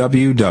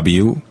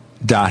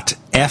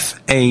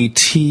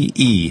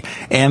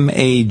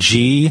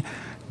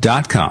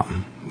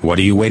www.fatemag.com. What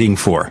are you waiting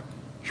for?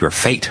 Your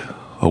fate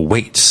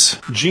awaits.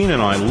 Gene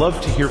and I love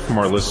to hear from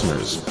our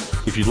listeners.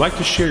 If you'd like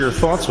to share your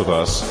thoughts with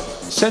us,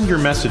 send your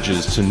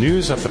messages to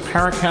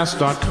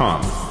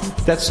news@theparacast.com.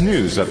 That's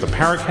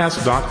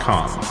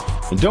news@theparacast.com.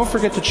 And don't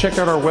forget to check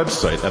out our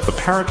website at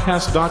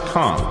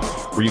theparacast.com,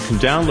 where you can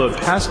download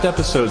past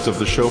episodes of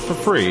the show for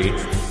free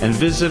and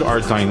visit our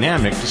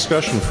dynamic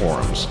discussion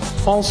forums.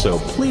 Also,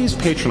 please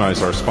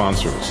patronize our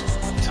sponsors.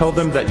 Tell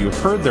them that you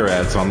heard their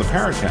ads on the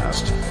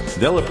Paracast.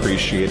 They'll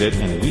appreciate it,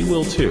 and we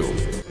will too.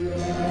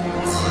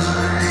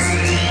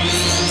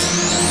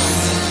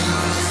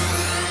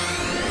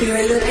 You're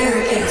in the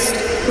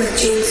Paracast with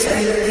Gene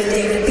Steinberg and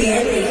David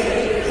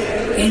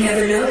Biedney. You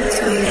never know what's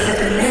going to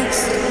happen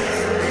next.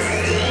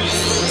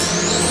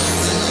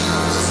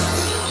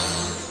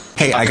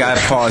 Hey, I got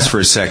to pause for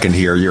a second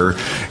here. You're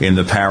in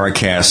the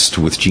Paracast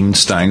with Gene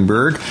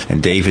Steinberg,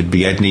 and David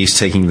Biedney's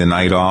taking the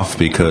night off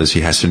because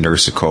he has to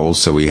nurse a cold.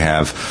 So we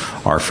have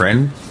our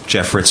friend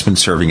Jeff Ritzmann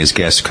serving as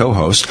guest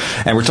co-host.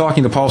 And we're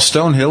talking to Paul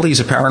Stonehill.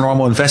 He's a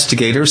paranormal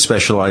investigator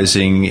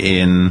specializing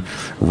in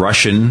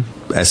Russian,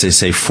 as they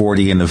say,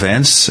 40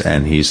 events.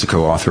 And he's the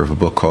co-author of a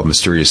book called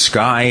Mysterious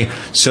Sky,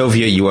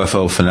 Soviet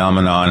UFO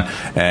Phenomenon.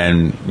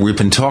 And we've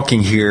been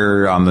talking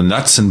here on the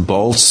nuts and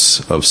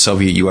bolts of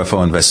Soviet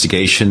UFO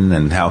investigation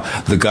and how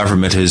the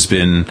government has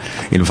been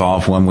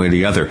involved one way or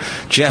the other.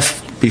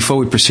 Jeff, before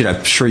we proceed,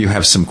 I'm sure you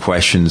have some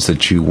questions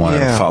that you want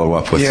to follow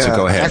up with, so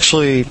go ahead.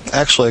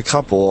 Actually, a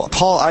couple.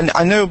 Paul,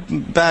 I know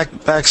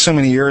back so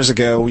many years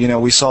ago,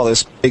 we saw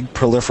this big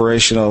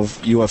proliferation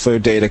of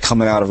UFO data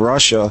coming out of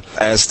Russia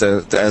as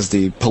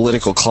the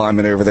political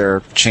climate over there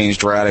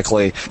changed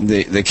radically.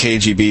 The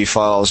KGB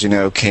files,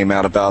 came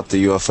out about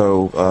the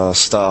UFO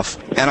stuff.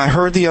 And I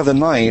heard the other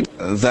night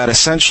that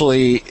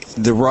essentially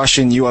the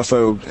Russian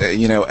UFO,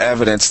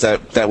 evidence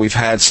that we've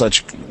had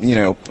such,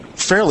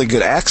 fairly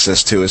good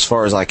access to, as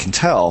far as I can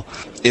tell,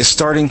 is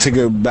starting to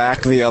go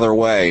back the other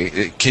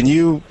way. Can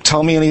you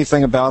tell me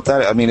anything about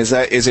that? I mean, is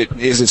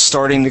it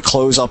starting to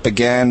close up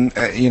again?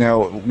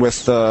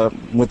 With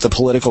the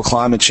political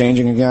climate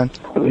changing again?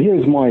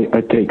 Here's my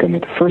take on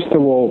it. First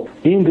of all,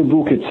 in the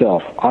book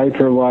itself, I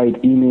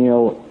provide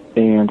email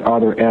and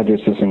other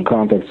addresses and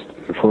contacts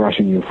for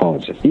Russian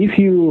ufologists. If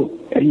you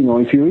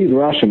read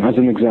Russian, as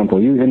an example,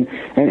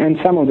 and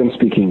some of them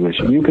speak English,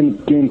 you can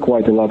gain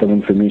quite a lot of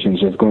information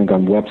just going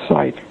on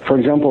website. For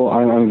example,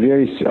 I'm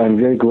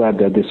very glad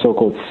that the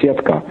so-called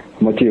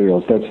Setka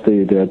materials, that's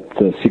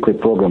the secret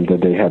program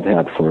that they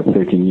had for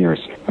 13 years,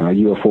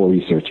 UFO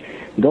research.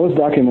 Those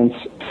documents,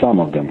 some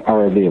of them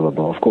are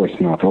available, of course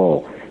not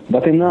all,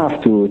 but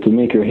enough to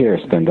make your hair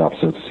stand up,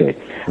 so to say.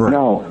 Right.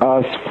 Now,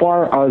 as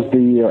far as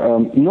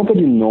the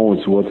nobody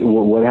knows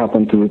what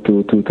happened to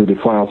the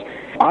files.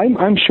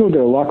 I'm sure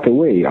they're locked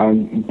away.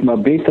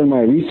 Based on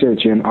my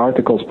research and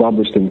articles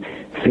published in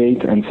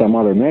Fate and some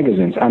other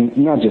magazines, and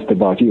not just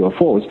about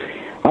UFOs,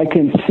 I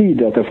can see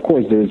that, of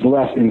course, there's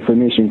less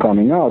information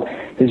coming out.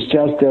 It's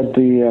just that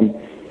the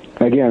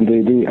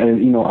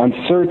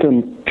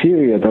uncertain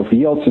period of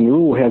Yeltsin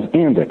rule has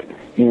ended.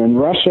 In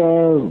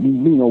Russia,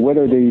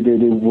 whether they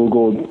will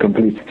go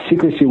complete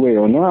secrecy way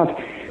or not,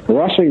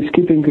 Russia is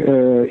keeping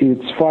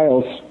its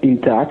files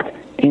intact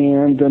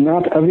and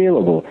not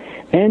available.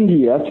 And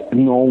yet,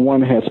 no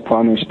one has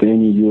punished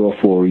any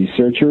UFO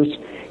researchers.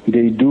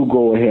 They do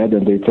go ahead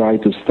and they try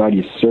to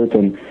study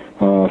certain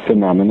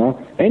phenomena,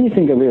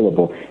 anything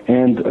available.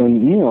 And,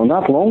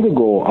 not long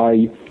ago,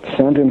 I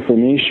sent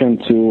information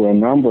to a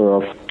number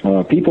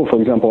of people, for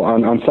example,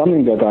 on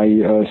something that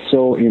I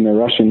saw in a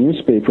Russian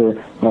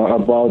newspaper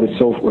about the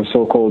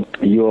so-called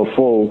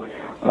UFO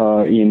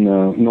in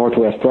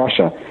northwest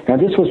Russia. And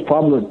this was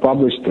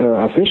published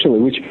officially,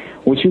 which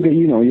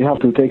you have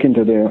to take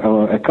into the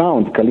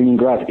account.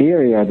 Kaliningrad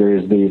area, there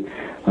is the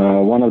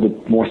one of the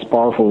most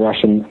powerful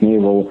Russian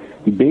naval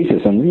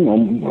bases,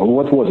 and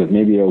what was it?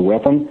 Maybe a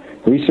weapon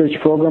research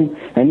program,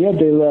 and yet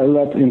they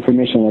let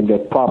information like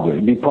that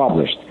be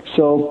published.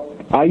 So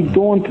I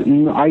don't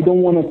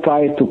want to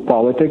tie it to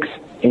politics.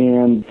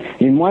 And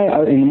in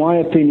my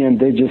opinion,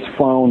 they just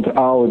found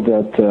out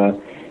that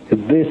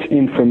this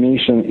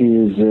information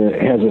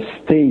has a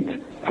state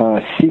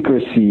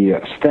secrecy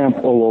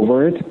stamp all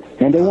over it,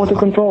 and they want to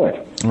control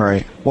it.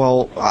 Right.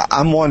 Well,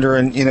 I'm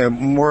wondering,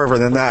 moreover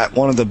than that,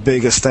 one of the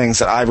biggest things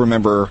that I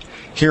remember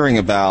hearing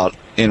about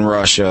in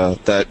Russia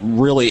that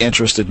really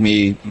interested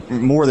me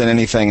more than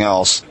anything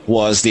else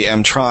was the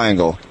M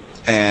Triangle,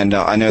 and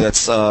I know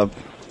that's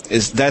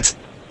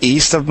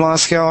east of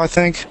Moscow, I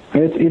think.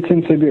 It's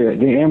in Siberia.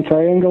 The M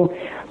Triangle.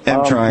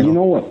 M Triangle. You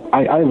know what?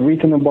 I've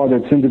written about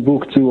it. It's in the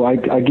book too. I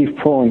give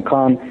pro and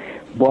con.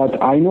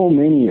 But I know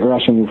many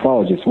Russian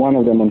ufologists, one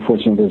of them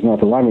unfortunately is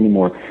not alive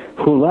anymore,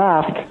 who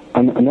laughed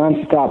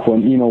non-stop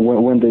when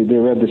they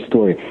read the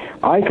story.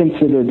 I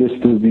consider this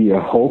to be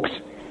a hoax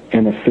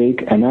and a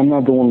fake, and I'm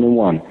not the only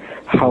one.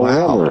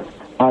 However,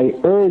 I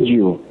urge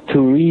you to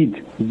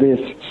read this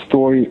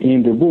story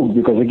in the book,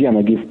 because again,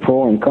 I give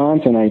pro and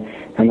cons, and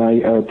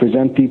I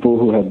present people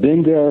who have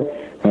been there,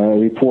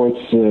 reports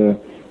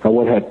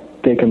what had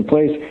taken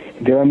place.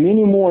 There are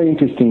many more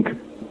interesting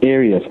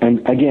areas,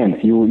 and again,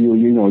 you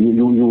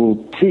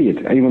will see it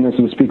even as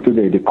we speak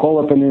today. The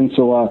Kola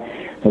Peninsula,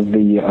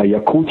 the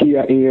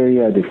Yakutia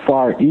area, the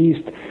Far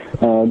East,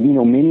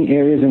 many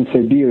areas in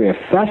Siberia,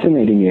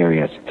 fascinating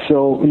areas.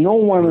 So no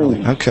one is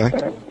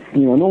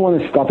no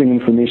one is stopping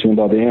information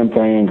about the M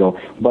Triangle,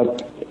 but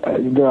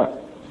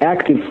the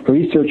active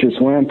researchers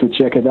went to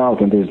check it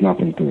out, and there's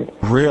nothing to it.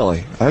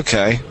 Really?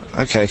 Okay.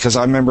 Because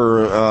I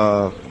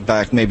remember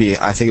back maybe,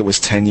 I think it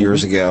was 10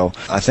 years ago,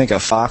 I think a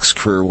Fox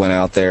crew went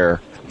out there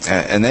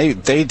and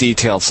they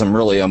detailed some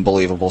really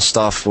unbelievable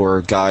stuff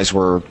where guys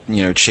were,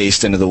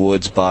 chased into the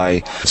woods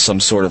by some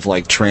sort of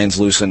like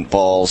translucent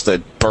balls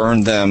that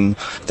burned them.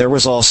 There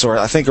was also,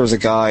 I think there was a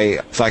guy,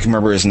 if I can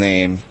remember his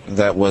name,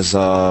 that was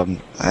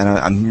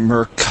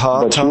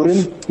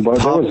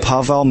Murkatov,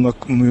 Pavel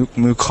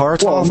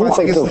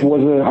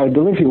Mukartov. I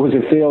believe he was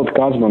a failed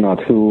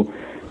cosmonaut who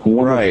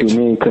wanted to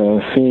make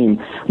fame.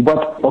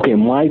 But okay,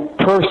 my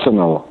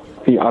personal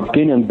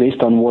opinion,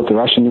 based on what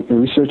Russian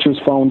researchers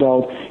found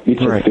out,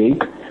 it's a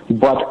fake.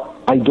 But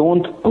I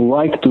don't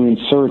like to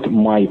insert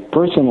my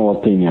personal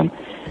opinion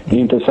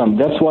into some.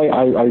 That's why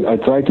I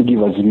try to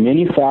give as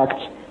many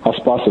facts as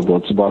possible.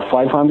 It's about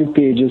 500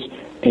 pages,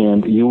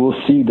 and you will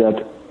see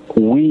that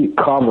we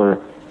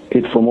cover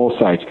it from all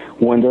sides.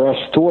 When there are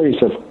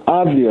stories of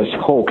obvious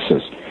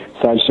hoaxes,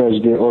 such as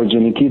the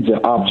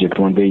Orджоникидзе object,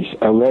 when they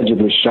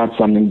allegedly shot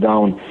something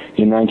down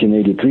in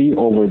 1983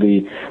 over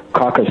the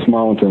Caucasus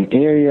Mountain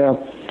area,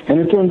 and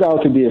it turned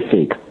out to be a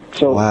fake.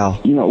 So,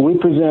 we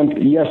present,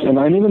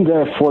 and even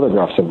there are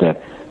photographs of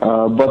that.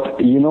 But,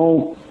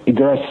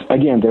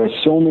 there are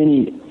so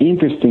many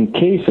interesting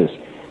cases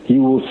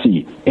you will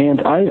see.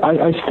 And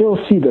I still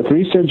see that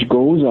research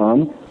goes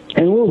on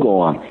and will go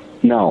on.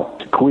 Now,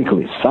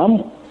 quickly,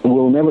 some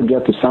will never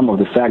get to some of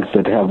the facts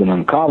that have been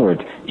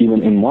uncovered,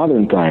 even in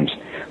modern times.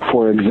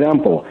 For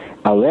example,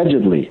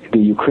 allegedly, the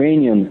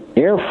Ukrainian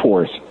Air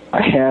Force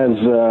has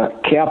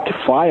kept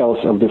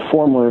files of the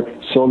former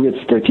Soviet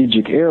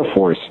Strategic Air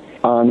Force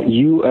on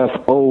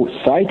UFO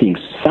sightings,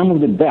 some of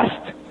the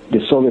best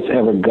the Soviets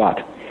ever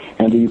got.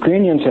 And the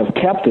Ukrainians have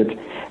kept it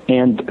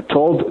and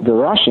told the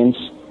Russians,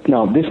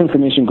 now this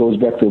information goes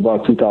back to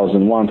about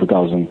 2001,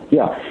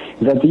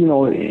 that,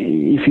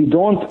 if you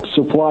don't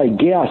supply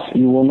gas,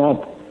 you will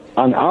not,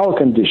 on our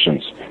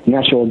conditions,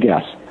 natural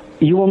gas,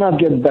 you will not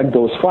get back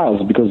those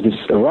files, because these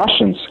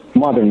Russians,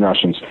 modern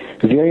Russians,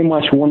 very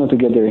much wanted to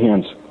get their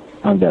hands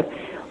on that.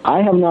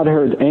 I have not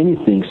heard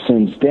anything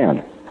since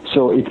then.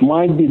 So it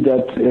might be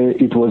that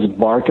it was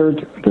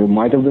bartered. There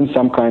might have been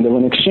some kind of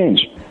an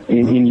exchange.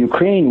 In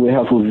Ukraine, we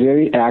have a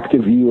very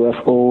active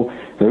UFO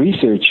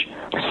research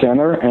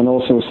center, and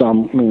also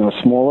some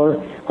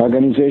smaller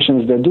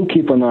organizations that do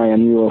keep an eye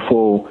on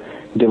UFO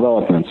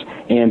developments.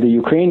 And the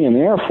Ukrainian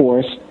Air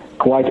Force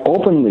quite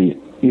openly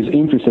is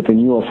interested in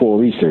UFO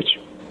research.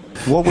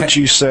 What would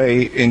you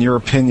say, in your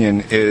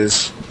opinion,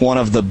 is one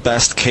of the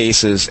best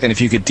cases, and if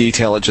you could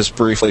detail it just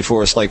briefly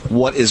for us, like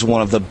what is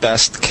one of the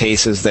best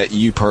cases that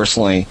you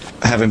personally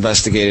have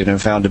investigated and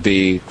found to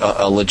be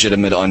a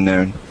legitimate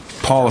unknown?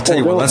 Paul, I'll tell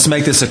you what, let's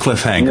make this a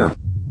cliffhanger.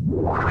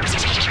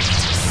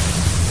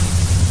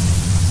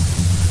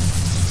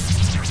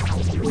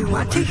 We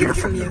want to hear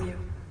from you.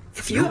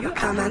 If you have a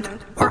comment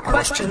or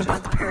question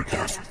about the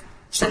Paracast,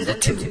 send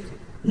it to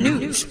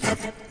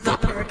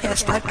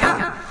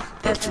news@theparacast.com.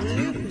 That's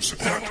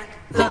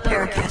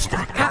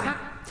news@theparacast.com.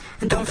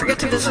 And don't forget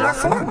to visit our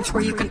forums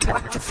where you can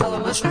talk to fellow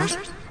listeners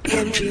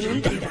and Gene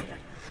and Data.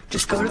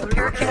 Just go to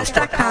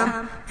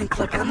theparacast.com and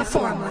click on the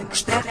forum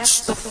links. That's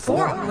the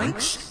forum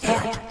links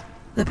at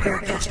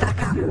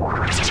theparacast.com.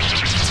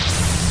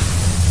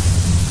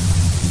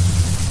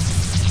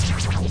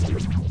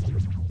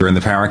 We're in the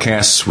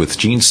Paracast with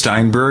Gene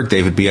Steinberg.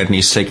 David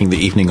Biedny's taking the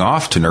evening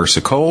off to nurse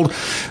a cold.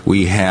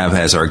 We have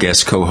as our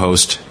guest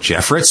co-host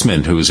Jeff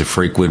Ritzmann, who is a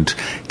frequent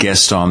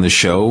guest on the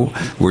show.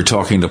 We're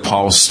talking to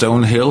Paul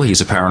Stonehill. He's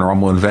a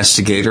paranormal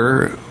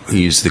investigator.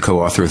 He's the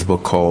co-author of the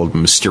book called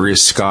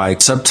Mysterious Sky,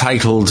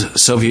 subtitled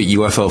Soviet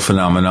UFO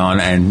Phenomenon.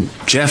 And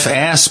Jeff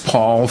asked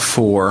Paul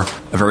for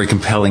a very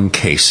compelling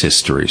case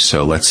history.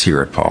 So let's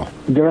hear it, Paul.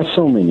 There are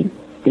so many.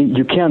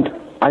 You can't.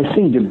 I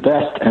think the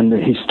best and the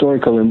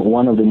historical and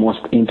one of the most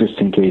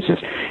interesting cases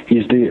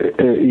is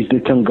the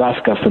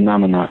Tunguska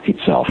phenomena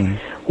itself,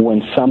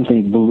 when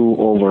something blew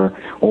over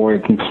or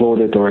it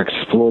imploded or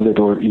exploded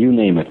or you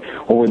name it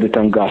over the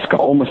Tunguska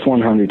almost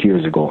 100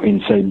 years ago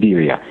in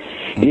Siberia.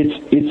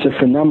 It's a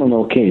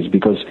phenomenal case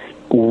because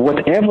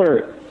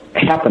whatever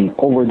happened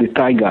over the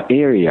taiga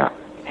area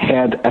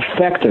had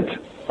affected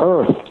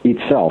Earth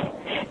itself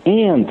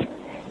and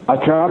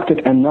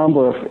attracted a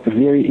number of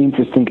very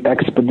interesting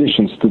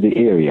expeditions to the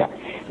area.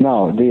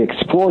 Now, the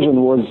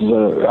explosion was,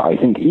 I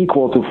think,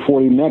 equal to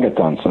 40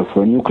 megatons of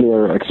a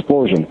nuclear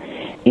explosion,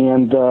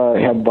 and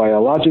had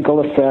biological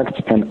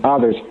effects and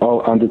others all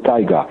on the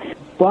taiga.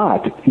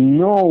 But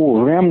no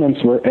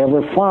remnants were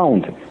ever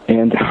found,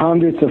 and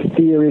hundreds of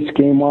theories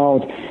came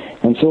out,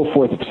 and so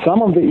forth.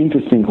 Some of the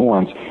interesting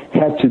ones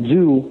had to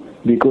do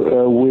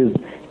with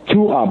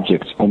two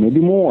objects, or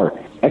maybe more,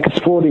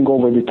 exploding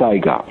over the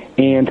taiga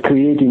and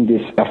creating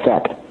this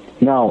effect.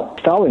 Now,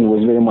 Stalin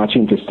was very much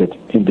interested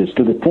in this,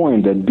 to the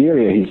point that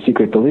Beria, his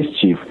secret police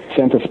chief,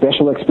 sent a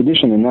special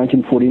expedition in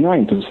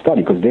 1949 to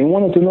study, because they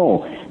wanted to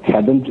know,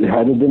 had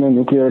it been a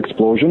nuclear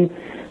explosion?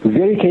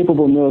 Very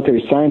capable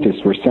military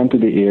scientists were sent to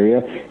the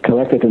area,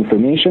 collected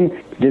information,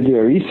 did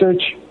their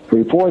research,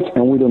 reports,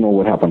 and we don't know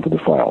what happened to the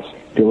files.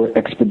 There were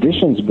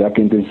expeditions back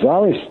in the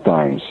Tsarist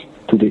times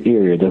to the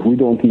area that we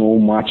don't know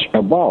much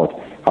about.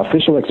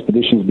 Official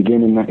expeditions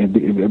began in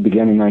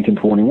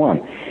 1921.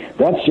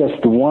 That's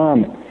just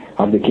one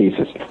of the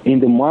cases. In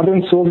the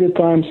modern Soviet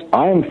times,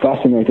 I am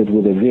fascinated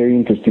with a very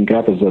interesting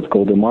episode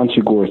called the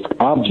Monchegorsk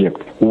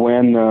object,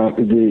 when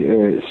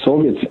the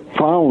Soviets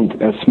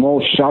found a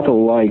small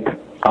shuttle-like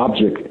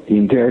object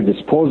in their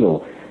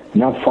disposal,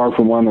 not far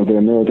from one of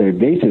their military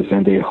bases,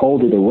 and they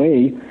hauled it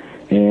away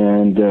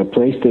and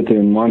placed it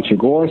in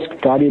Monchegorsk,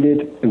 studied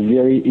it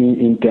very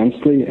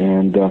intensely,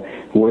 and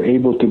were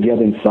able to get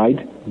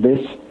inside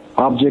this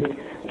object,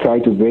 try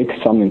to break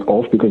something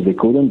off because they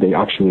couldn't. They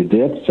actually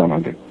did, some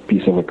of the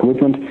piece of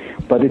equipment,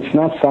 but it's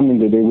not something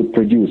that they would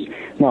produce.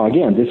 Now,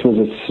 again, this was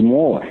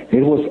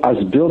it was as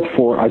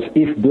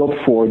if built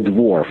for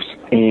dwarfs,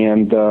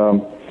 and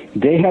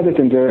they had it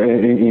in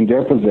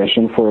their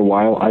possession for a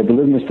while. I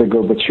believe Mr.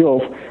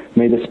 Gorbachev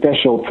made a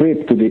special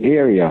trip to the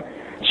area,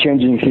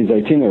 changing his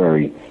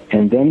itinerary,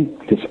 and then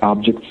this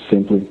object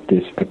simply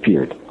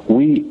disappeared.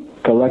 We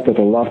collected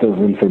a lot of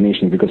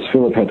information because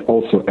Philip had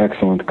also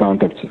excellent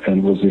contacts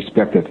and was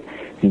respected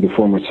in the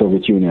former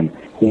Soviet Union.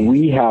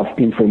 We have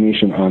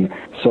information on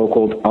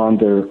so-called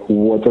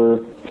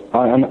underwater,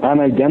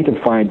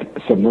 unidentified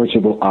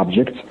submersible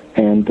objects,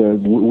 and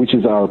which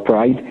is our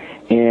pride,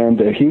 and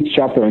a huge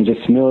chapter on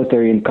just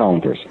military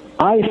encounters.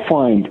 I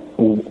found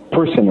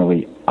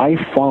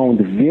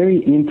very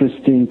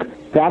interesting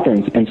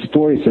patterns and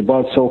stories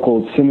about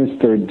so-called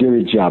sinister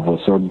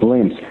dirigibles or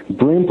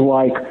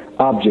blimp-like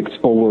objects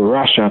over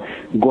Russia,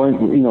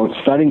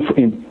 starting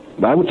in,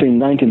 I would say,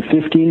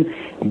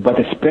 1915, but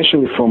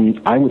especially from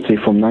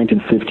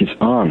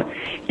 1950s on.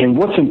 And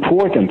what's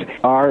important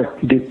are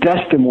the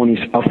testimonies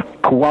of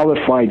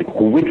qualified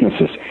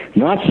witnesses,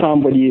 not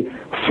somebody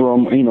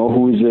from,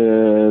 who is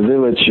a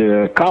village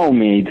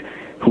cowmaid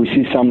who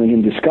sees something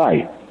in the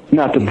sky.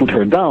 Not to put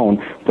her down,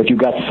 but you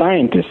got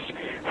scientists.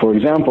 For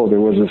example, there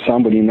was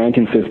somebody in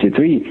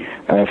 1953,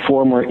 a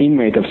former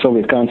inmate of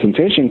Soviet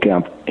concentration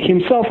camp,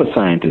 himself a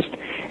scientist,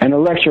 and a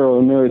lecturer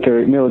of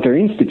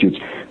military institutes,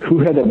 who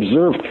had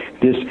observed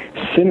this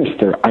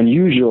sinister,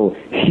 unusual,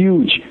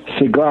 huge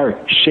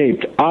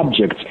cigar-shaped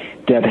objects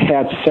that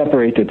had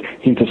separated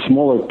into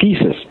smaller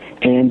pieces,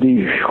 and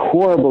the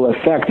horrible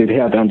effect it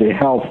had on the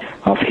health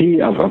of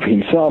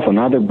himself and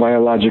other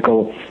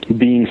biological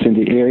beings in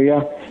the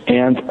area.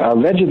 And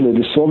allegedly,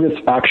 the Soviets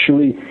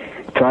actually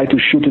tried to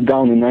shoot it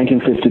down in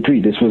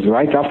 1953. This was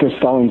right after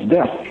Stalin's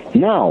death.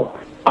 Now,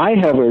 I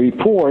have a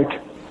report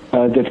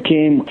that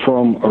came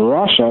from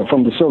Russia,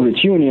 from the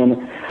Soviet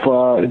Union,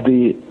 for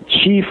the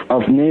chief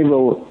of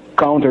naval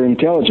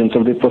counterintelligence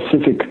of the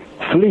Pacific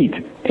Fleet,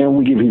 and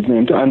we give his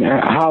name to, and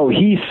how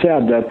he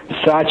said that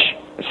such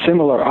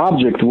similar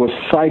object was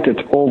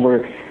sighted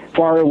over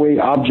faraway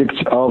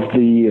objects of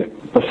the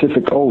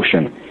Pacific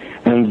Ocean.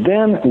 And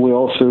then we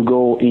also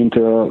go into,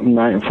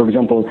 for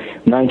example,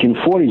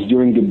 1940s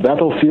during the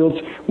battlefields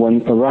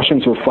when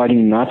Russians were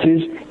fighting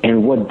Nazis,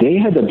 and what they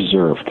had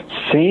observed,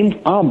 same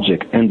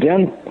object. And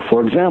then,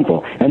 for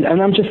example, and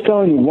I'm just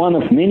telling you one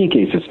of many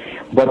cases,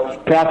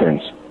 but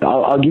patterns.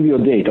 I'll give you a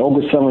date,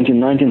 August 17,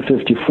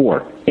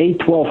 1954,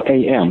 8:12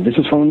 a.m. This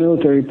is from a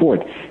military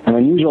report. An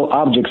unusual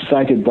object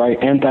sighted by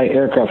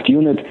anti-aircraft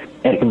unit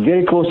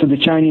very close to the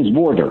Chinese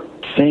border.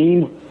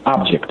 Same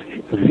object,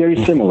 very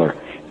similar.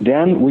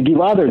 Then we give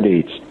other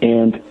dates,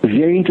 and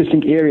very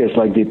interesting areas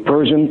like the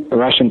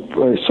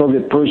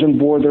Soviet-Persian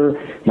border,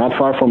 not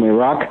far from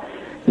Iraq,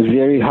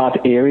 very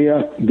hot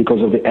area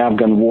because of the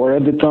Afghan war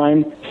at the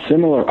time,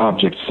 similar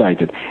objects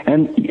sighted.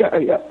 And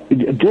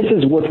this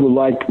is what we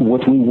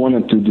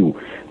wanted to do,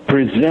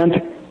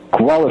 present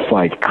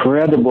qualified,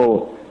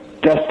 credible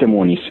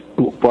testimonies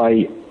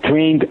by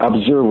trained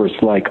observers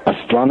like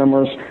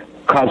astronomers,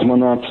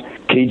 cosmonauts,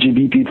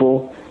 KGB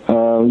people.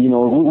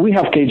 We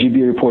have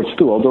KGB reports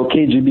too, although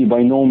KGB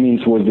by no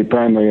means was the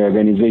primary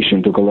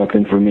organization to collect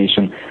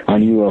information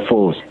on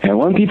UFOs. And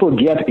when people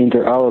get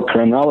into our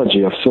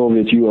chronology of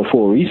Soviet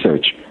UFO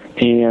research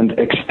and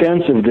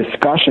extensive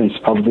discussions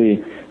of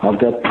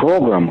that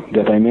program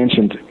that I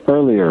mentioned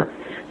earlier,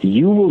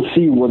 you will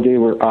see what they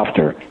were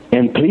after.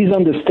 And please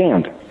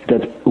understand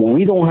that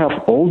we don't have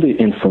all the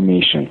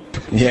information,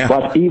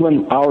 but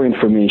even our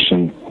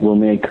information will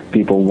make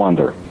people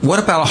wonder.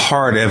 What about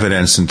hard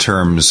evidence in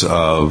terms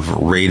of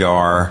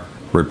radar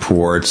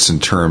reports, in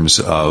terms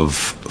of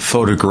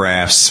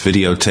photographs,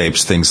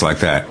 videotapes, things like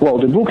that? Well,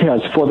 the book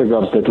has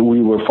photographs that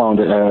we were found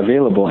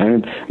available,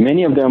 and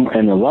many of them,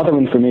 and a lot of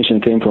information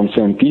came from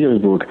St.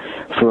 Petersburg,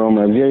 from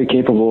a very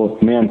capable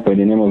man by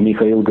the name of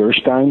Mikhail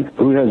Gerstein,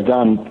 who has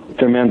done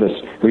tremendous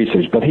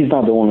research, but he's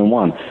not the only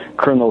one.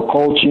 Colonel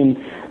Kolchin,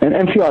 and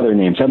a few other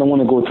names. I don't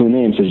want to go through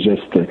names. It's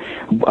just,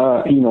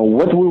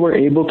 what we were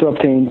able to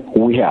obtain,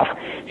 we have.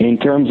 In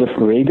terms of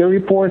radar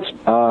reports,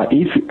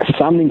 if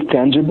something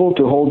tangible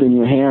to hold in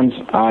your hands,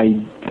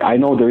 I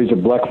know there is a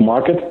black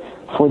market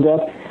for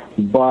that,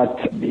 but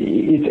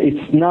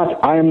it's not.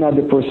 I am not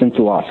the person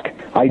to ask.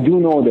 I do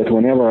know that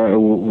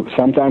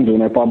sometimes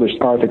when I publish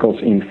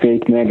articles in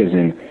fake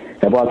magazine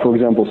about, for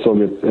example,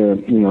 Soviet,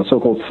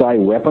 so-called psi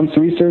weapons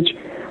research,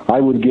 I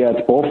would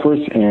get offers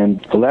and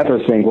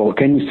letters saying, well,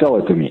 can you sell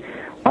it to me?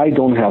 I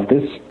don't have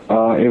this.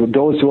 If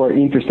those who are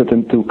interested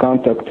to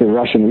contact the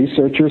Russian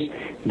researchers,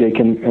 they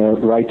can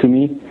write to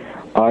me.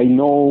 I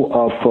know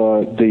of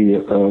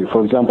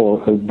for example,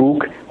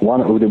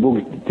 one of the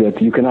books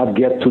that you cannot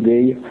get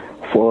today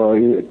for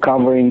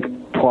covering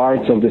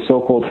parts of the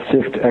so-called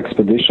fifth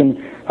expedition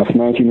of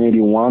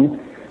 1981,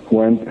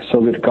 when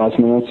Soviet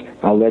cosmonauts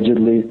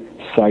allegedly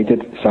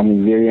sighted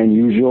something very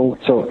unusual.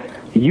 So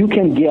you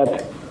can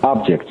get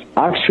objects.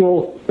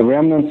 Actual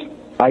remnants,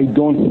 I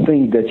don't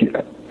think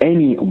that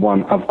any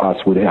one of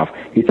us would have.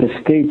 It's a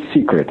state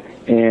secret,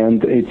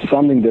 and it's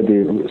something that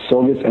the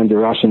Soviets and the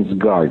Russians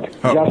guard,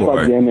 just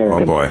like the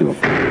Americans do.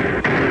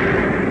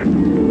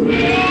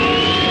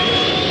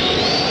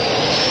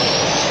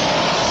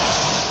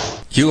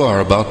 You are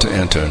about to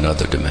enter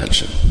another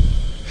dimension.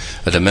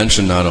 A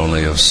dimension not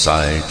only of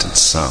sight and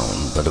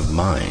sound, but of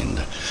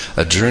mind.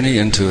 A journey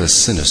into a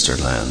sinister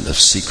land of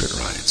secret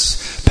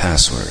rites,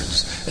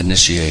 passwords,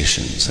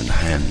 initiations, and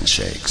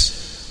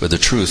handshakes, where the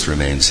truth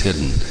remains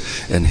hidden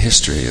and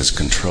history is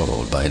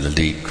controlled by an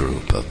elite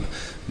group of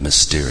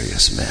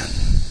mysterious men.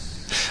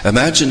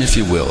 Imagine, if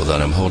you will,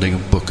 that I'm holding a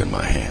book in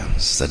my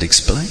hands that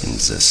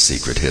explains this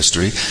secret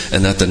history,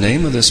 and that the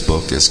name of this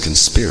book is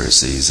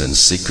Conspiracies and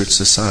Secret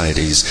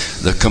Societies,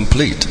 the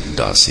Complete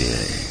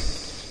Dossier.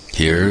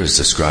 Here is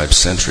described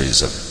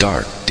centuries of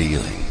dark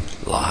dealing,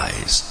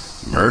 lies,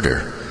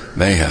 murder,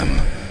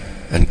 mayhem,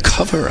 and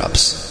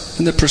cover-ups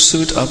in the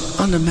pursuit of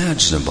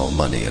unimaginable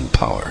money and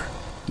power.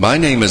 My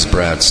name is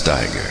Brad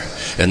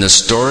Steiger, and the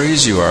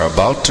stories you are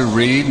about to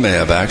read may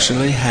have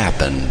actually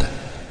happened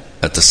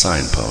at the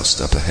signpost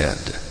up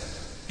ahead.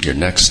 Your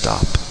next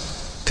stop,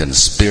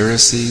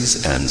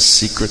 Conspiracies and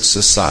Secret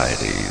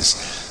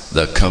Societies,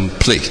 the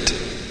Complete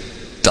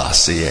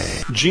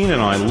Dossier. Gene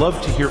and I love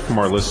to hear from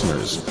our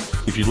listeners.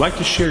 If you'd like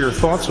to share your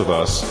thoughts with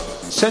us,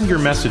 send your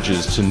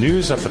messages to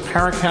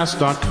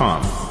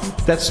news@theparacast.com.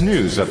 That's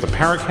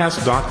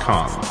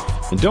news@theparacast.com.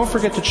 And don't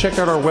forget to check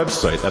out our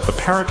website at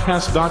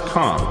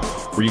theparacast.com,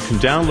 where you can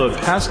download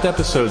past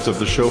episodes of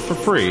the show for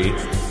free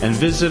and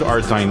visit our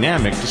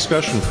dynamic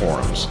discussion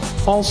forums.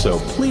 Also,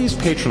 please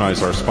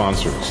patronize our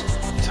sponsors.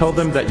 Tell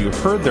them that you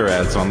heard their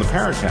ads on the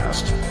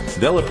Paracast.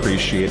 They'll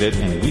appreciate it,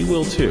 and we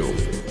will too.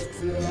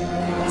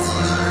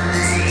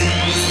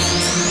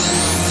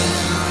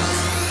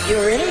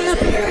 You're in the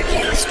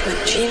Paracast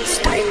with Gene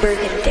Steinberg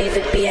and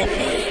David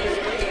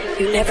Biedny.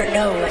 You never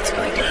know what's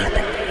going to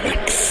happen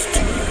next.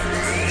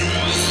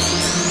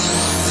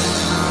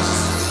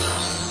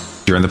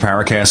 You're in the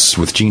Paracast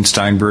with Gene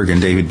Steinberg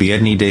and David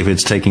Biedny.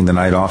 David's taking the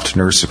night off to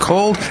nurse a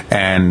cold,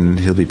 and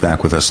he'll be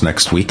back with us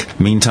next week.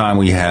 Meantime,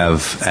 we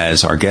have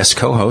as our guest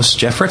co-host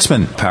Jeff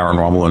Ritzmann,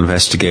 paranormal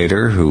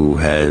investigator who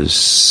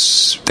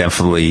has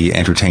definitely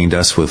entertained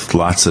us with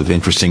lots of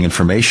interesting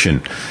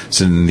information.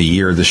 So in the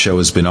year the show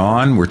has been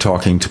on, we're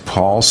talking to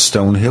Paul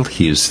Stonehill.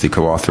 He is the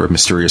co-author of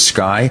Mysterious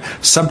Sky,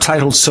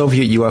 subtitled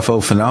Soviet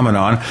UFO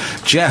Phenomenon.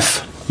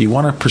 Jeff, you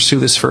want to pursue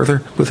this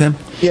further with him?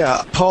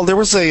 Yeah, Paul, there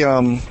was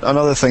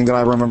another thing that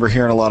I remember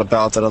hearing a lot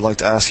about that I'd like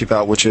to ask you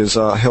about, which is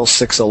Hill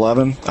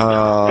 611.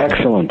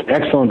 Excellent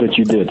that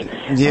you did.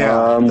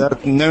 Yeah,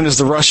 known as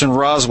the Russian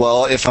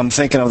Roswell, if I'm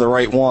thinking of the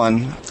right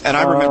one. And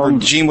I remember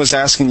Gene was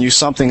asking you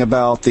something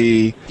about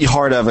the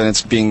hard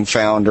evidence being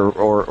found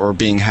or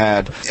being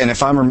had. And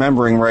if I'm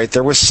remembering right,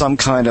 there was some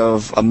kind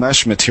of a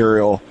mesh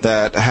material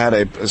that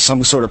had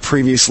some sort of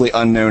previously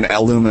unknown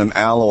aluminum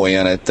alloy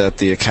in it that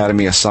the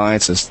Academy of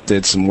Sciences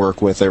did some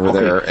work with over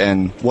there.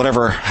 And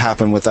whatever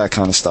happened with that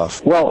kind of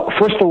stuff? Well,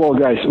 first of all,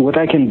 guys, what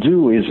I can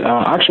do is,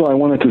 actually I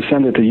wanted to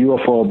send it to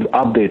UFO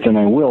updates, and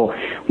I will,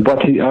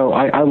 but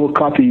I will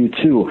copy you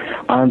too.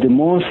 The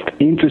most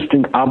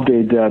interesting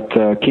update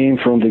that came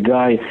from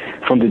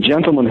the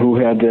gentleman who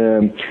had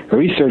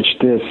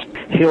researched this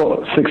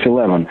Hill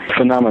 611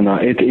 phenomena.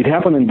 It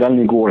happened in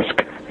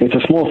Dalnygorsk. It's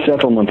a small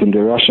settlement in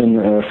the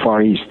Russian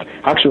Far East.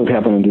 Actually, it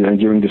happened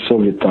during the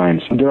Soviet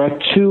times. There are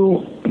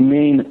two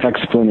main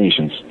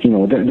explanations.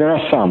 There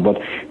are some,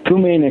 but two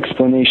main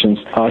explanations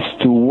as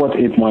to what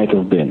it might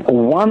have been.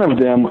 One of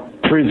them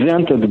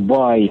presented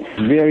by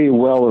very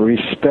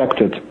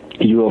well-respected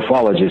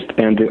ufologist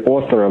and the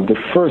author of the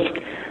first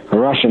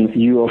Russian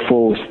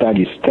UFO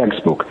studies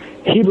textbook.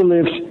 He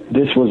believes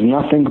this was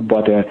nothing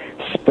but a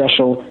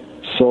special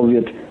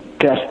Soviet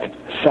test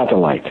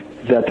satellite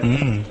that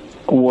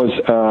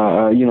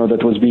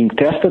was being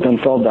tested and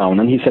fell down.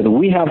 And he said,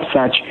 we have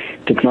such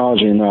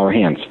technology in our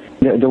hands.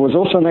 There was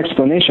also an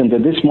explanation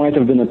that this might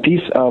have been a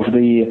piece of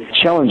the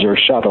Challenger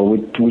shuttle,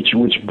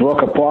 which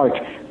broke apart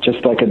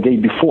just like a day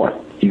before.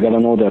 You got to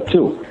know that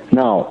too.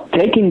 Now,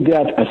 taking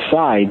that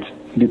aside,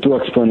 the two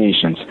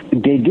explanations.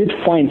 They did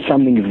find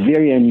something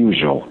very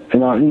unusual.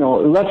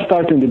 Let's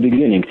start in the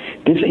beginning.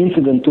 This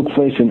incident took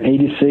place in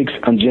 '86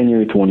 on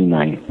January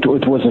 29.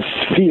 It was a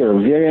sphere,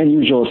 very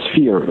unusual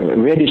sphere, a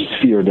reddish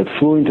sphere that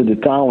flew into the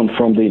town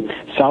from the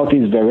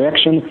southeast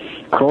direction,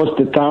 crossed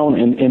the town,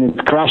 and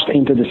it crashed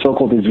into the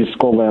so-called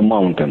Izviskova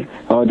mountain.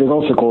 They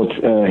also call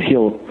it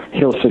Hill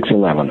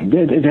 611.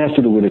 It has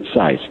to do with its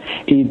size.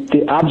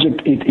 The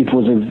object,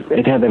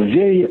 it had a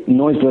very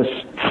noiseless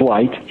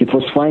flight. It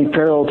was flying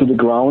parallel to the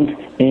ground,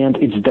 and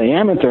its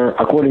diameter,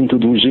 according to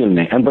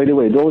Dvuzhilny, and by the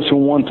way, those who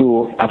want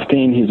to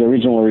obtain his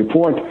original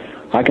report,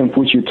 I can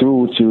put you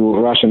through to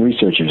Russian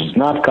researchers,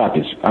 not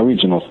copies,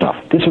 original stuff.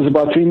 This was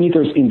about 3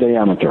 meters in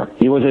diameter.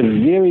 It was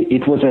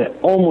a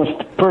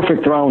almost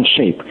perfect round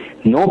shape.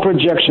 No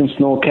projections,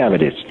 no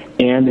cavities.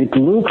 And it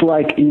looked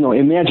like,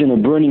 imagine a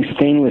burning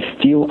stainless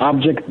steel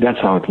object. That's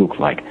how it looked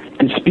like.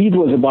 The speed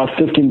was about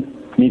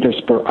 15 meters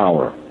per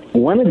hour.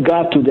 When it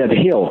got to that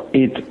hill,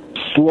 it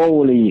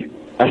slowly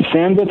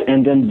ascended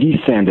and then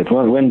descended,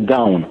 went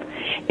down.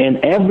 And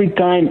every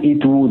time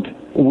it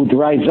would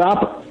rise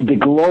up, the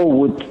glow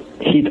would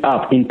heat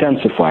up,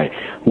 intensify,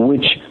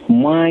 which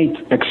might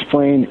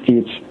explain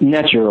its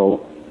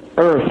natural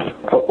Earth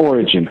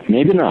origin.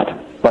 Maybe not.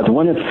 But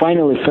when it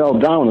finally fell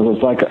down, it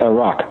was like a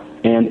rock.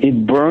 And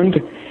it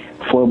burned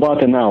for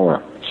about an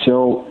hour.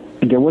 So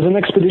there was an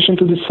expedition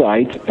to the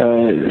site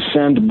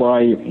sent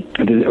by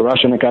the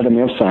Russian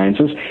Academy of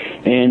Sciences,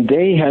 and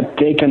they had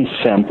taken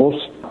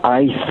samples.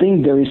 I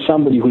think there is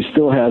somebody who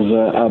still has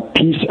a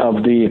piece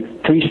of the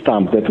tree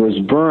stump that was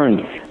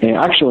burned,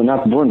 actually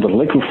not burned, but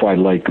liquefied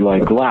like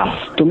glass.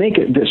 To make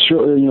it,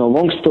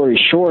 long story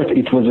short,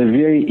 it was a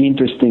very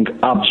interesting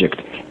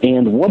object.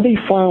 And what they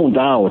found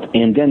out,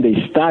 and then they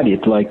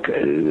studied, like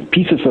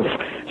pieces of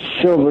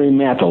silvery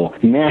metal,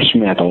 mesh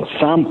metal,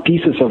 some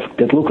pieces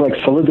that look like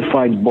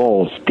solidified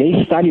balls.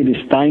 They studied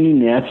these tiny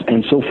nets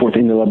and so forth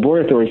in the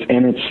laboratories,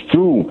 and it's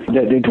true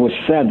that it was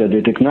said that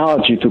the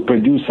technology to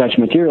produce such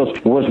materials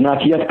was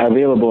not yet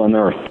available on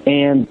Earth.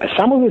 And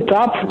some of the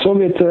top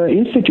Soviet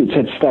institutes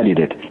had studied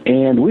it.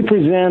 And we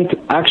present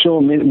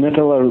actual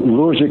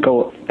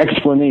metallurgical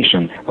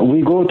explanation.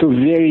 We go to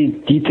very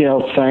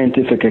detailed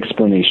scientific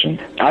explanation.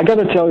 I got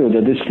to tell you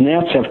that these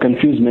nets have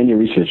confused many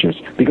researchers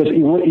because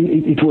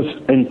it was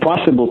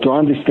impossible to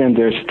understand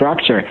their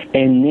structure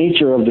and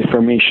nature of the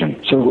formation.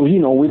 So,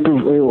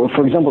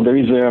 for example, there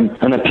is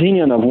an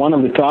opinion of one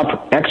of the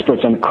top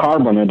experts on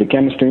carbon at the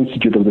Chemistry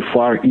Institute of the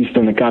Far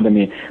Eastern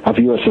Academy of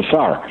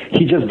USSR.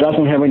 He just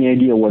doesn't have any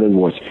idea what it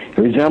was. It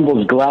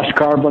resembles glass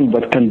carbon,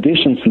 but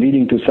conditions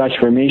leading to such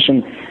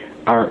formation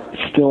are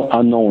still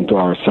unknown to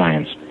our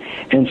science,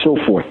 and so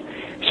forth.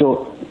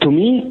 So, to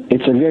me,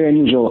 it's a very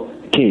unusual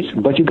case.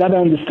 But you got to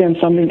understand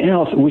something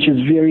else, which is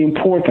very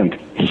important.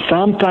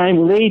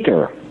 Sometime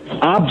later,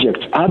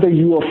 other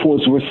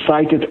UFOs were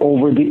sighted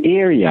over the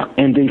area,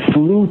 and they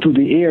flew to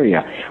the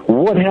area.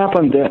 What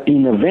happened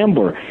in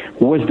November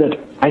was that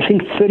I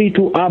think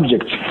 32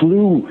 objects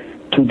flew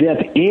to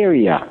that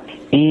area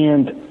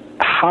and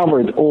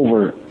hovered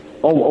over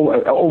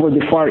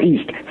the Far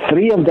East.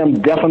 3 of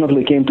them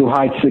definitely came to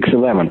height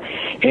 611.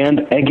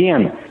 And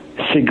again,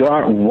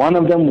 one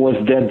of them was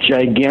that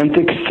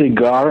gigantic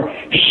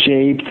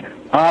cigar-shaped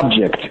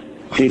object.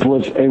 It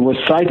was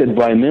sighted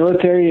by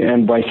military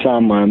and by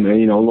some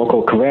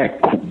local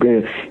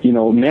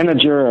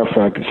manager of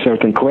a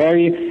certain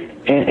quarry,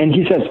 and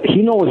he says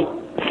he knows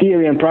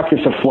theory and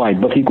practice of flight,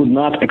 but he could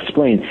not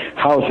explain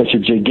how such a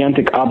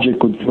gigantic object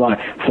could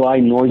fly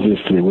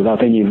noiselessly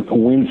without any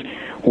winds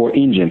or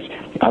engines.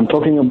 I'm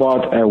talking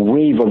about a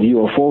wave of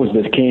UFOs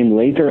that came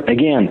later,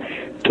 again,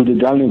 to the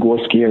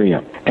Dalnygorsk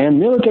area. And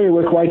military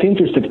were quite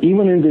interested,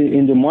 even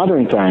in the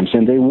modern times,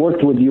 and they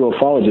worked with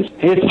ufologists.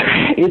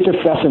 It's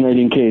a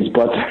fascinating case,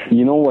 but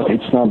you know what?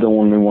 It's not the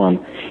only one.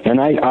 And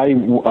I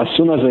as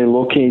soon as I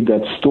locate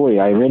that story,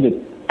 I read it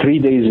 3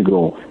 days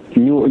ago,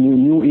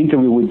 new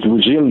interview with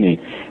Dvuzhilny,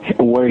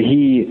 where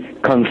he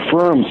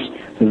confirms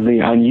the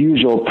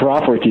unusual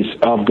properties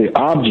of the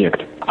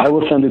object. I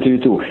will send it to you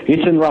too.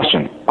 It's in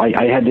Russian.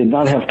 I did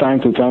not have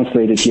time to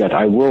translate it yet.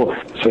 I will,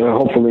 so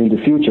hopefully in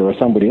the future, or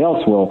somebody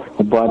else will.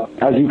 But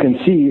as you can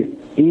see,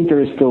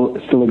 interest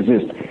still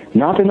exists.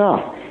 Not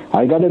enough.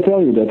 I got to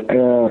tell you that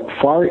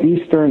Far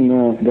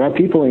Eastern, there are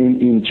people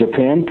in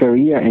Japan,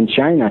 Korea, and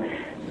China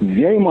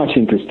very much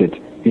interested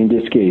in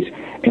this case.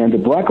 And the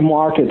black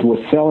market was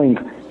selling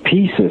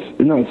pieces,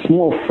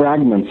 small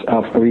fragments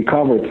of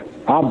recovered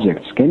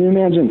objects. Can you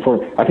imagine?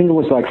 I think it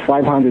was like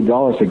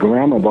 $500 a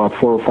gram about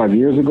 4 or 5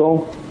 years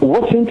ago.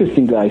 What's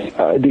interesting, guys,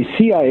 the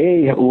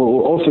CIA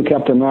also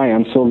kept an eye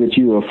on Soviet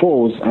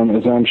UFOs, and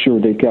as I'm sure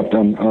they kept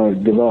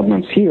on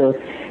developments here,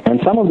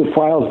 and some of the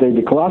files they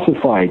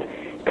declassified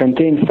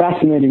contained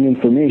fascinating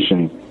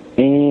information,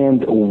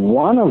 and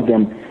one of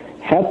them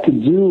had to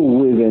do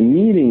with a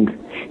meeting.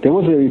 There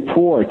was a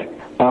report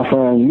of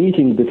a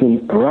meeting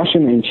between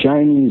Russian and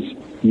Chinese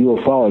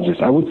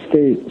ufologists, I would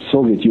say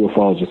Soviet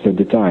ufologists at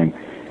the time,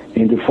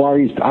 in the Far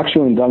East,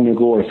 actually in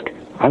Dalnygorsk.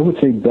 I would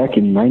say back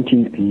in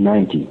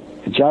 1990.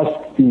 Just,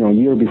 a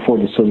year before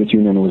the Soviet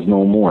Union was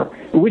no more,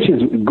 which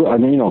is good. I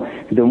mean,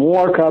 the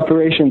more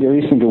cooperation there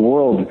is in the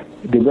world,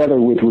 the better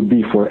it would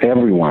be for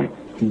everyone.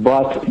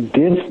 But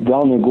this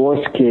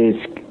Dalnegorsk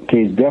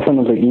case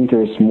definitely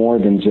interests more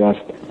than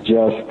just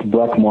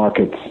black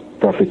market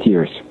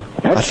profiteers.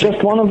 That's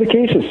just one of the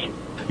cases.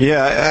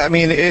 Yeah, I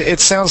mean, it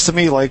sounds to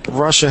me like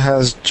Russia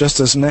has just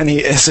as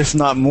many, as if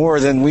not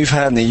more, than we've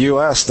had in the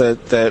U.S.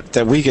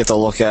 that we get to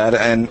look at.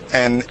 And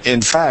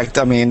in fact,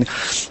 I mean,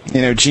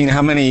 Gene,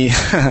 how many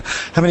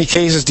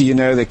cases do you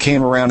know that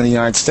came around in the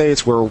United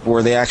States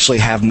where they actually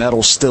have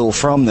metal still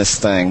from this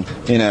thing?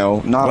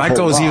 Not well, that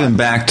goes lot. Even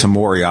back to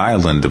Maury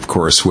Island, of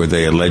course, where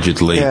they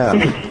allegedly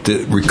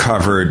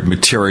recovered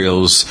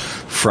materials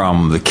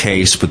from the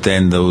case, but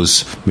then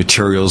those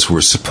materials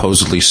were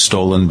supposedly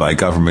stolen by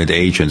government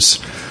agents.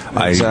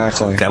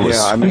 Exactly. That was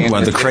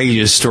one of the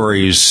craziest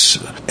stories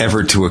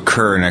ever to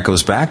occur, and that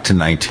goes back to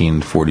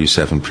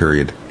 1947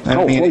 period.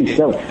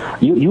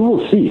 You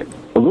will see.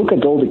 Look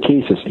at all the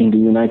cases in the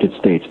United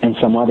States and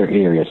some other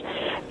areas,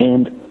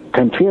 and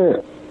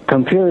compare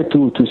it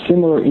to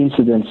similar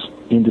incidents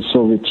in the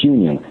Soviet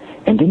Union.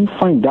 And then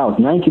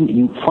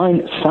you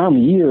find some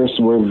years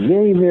were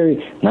very, very,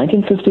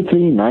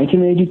 1953,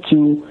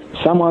 1982,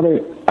 some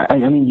other,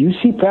 you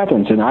see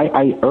patterns, and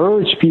I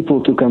urge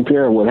people to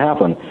compare what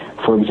happened.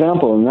 For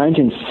example, in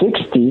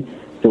 1960,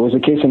 there was a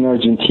case in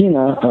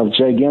Argentina of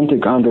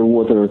gigantic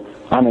underwater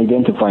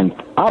unidentified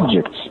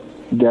objects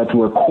that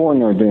were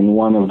cornered in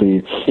one of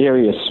the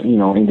areas, in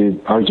the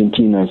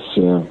Argentina's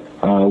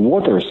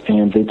waters,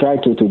 and they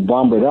tried to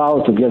bomb it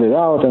out, to get it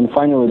out, and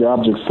finally the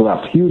objects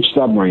left, huge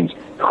submarines.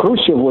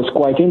 Khrushchev was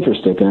quite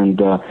interested and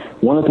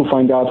wanted to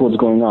find out what's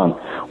going on.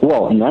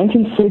 Well,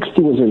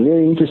 1960 was a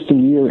very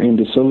interesting year in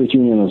the Soviet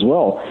Union as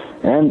well,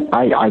 and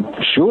I'm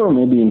sure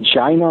maybe in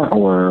China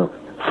or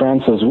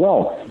France as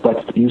well,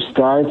 but you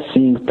start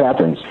seeing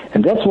patterns.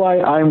 And that's why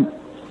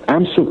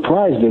I'm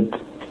surprised that,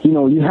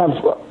 you have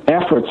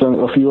efforts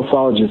of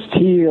ufologists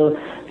here,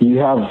 you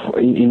have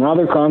in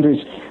other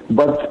countries,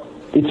 but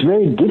it's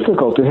very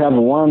difficult to have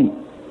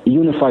one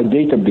unified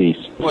database.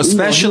 Well,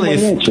 especially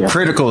if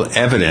critical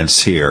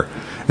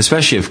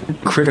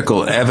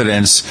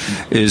evidence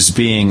is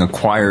being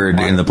acquired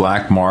in the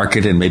black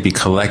market, and maybe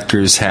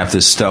collectors have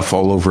this stuff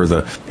all over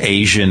the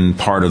Asian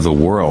part of the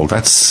world.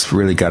 That's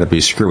really got to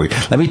be screwy.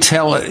 Let me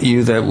tell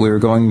you that we're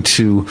going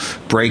to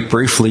break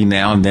briefly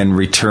now and then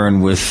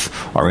return with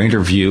our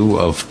interview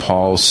of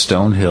Paul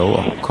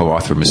Stonehill,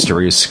 co-author of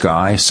Mysterious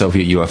Sky,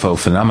 Soviet UFO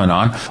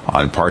Phenomenon,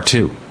 on part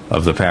 2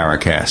 of the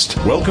Paracast.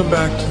 Welcome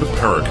back to the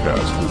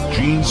Paracast with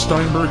Gene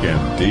Steinberg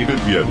and David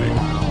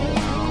Biedny.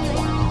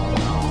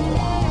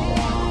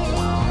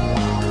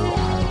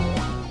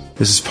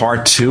 This is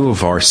part 2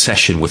 of our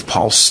session with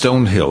Paul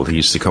Stonehill.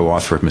 He's the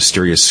co-author of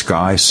Mysterious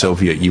Sky,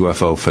 Soviet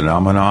UFO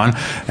Phenomenon,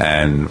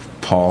 and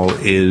Paul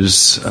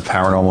is a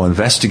paranormal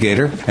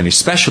investigator, and he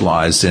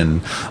specialized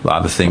in a lot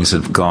of the things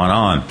that have gone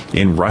on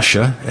in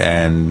Russia.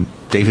 And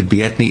David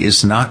Biedny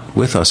is not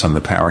with us on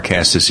the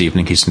Paracast this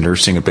evening. He's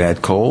nursing a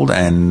bad cold,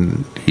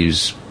 and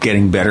he's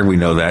getting better. We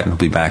know that, and he'll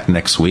be back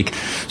next week.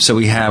 So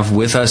we have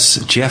with us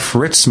Jeff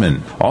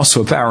Ritzmann,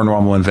 also a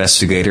paranormal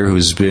investigator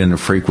who's been a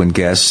frequent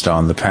guest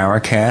on the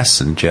Paracast,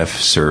 and Jeff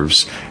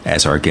serves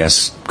as our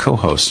guest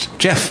co-host.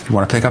 Jeff, you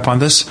want to pick up on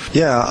this?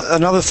 Yeah,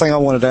 another thing I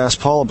wanted to ask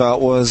Paul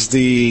about was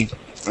the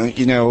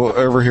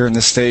over here in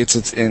the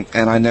States, and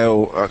I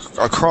know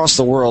across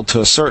the world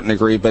to a certain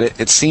degree, but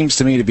it seems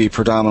to me to be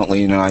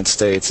predominantly in the United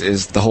States,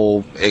 is the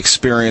whole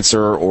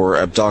experiencer or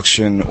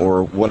abduction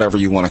or whatever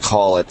you want to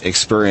call it,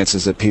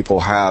 experiences that people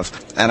have.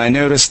 And I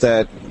noticed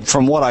that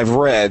from what I've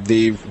read,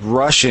 the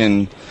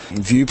Russian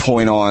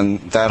viewpoint on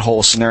that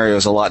whole scenario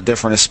is a lot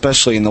different,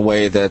 especially in the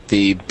way that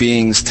the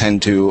beings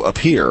tend to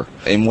appear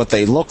and what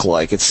they look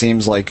like. It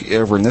seems like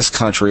over in this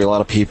country, a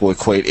lot of people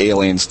equate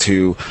aliens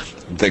to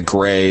the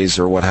Greys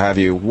or what have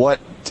you.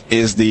 What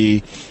is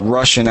the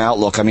Russian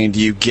outlook? I mean, do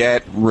you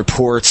get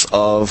reports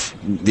of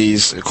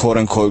these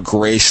quote-unquote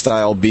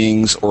Grey-style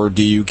beings, or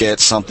do you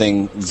get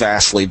something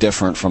vastly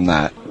different from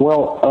that?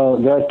 Well,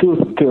 there are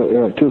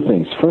two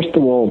things. First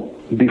of all,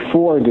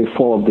 before the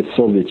fall of the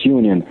Soviet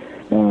Union,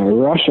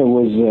 Russia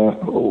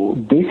was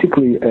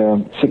basically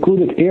a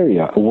secluded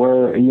area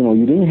where,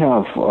 you didn't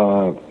have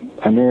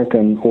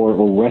American or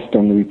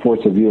Western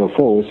reports of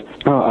UFOs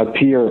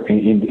appear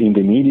in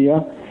the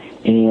media.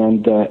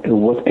 And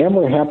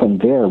whatever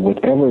happened there,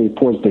 whatever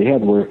reports they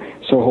had were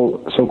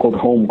so-called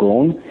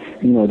homegrown.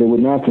 They would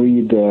not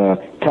read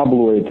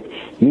tabloid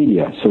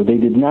media, so they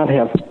did not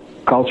have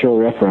cultural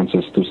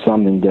references to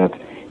something that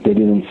they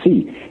didn't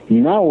see.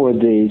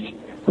 Nowadays,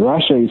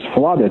 Russia is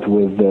flooded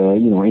with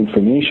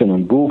information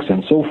and books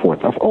and so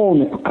forth of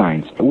all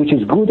kinds, which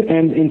is good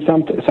and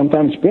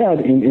sometimes bad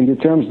in the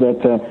terms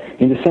that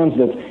in the sense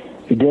that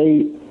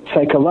they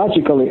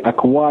psychologically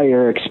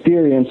acquire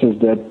experiences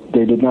that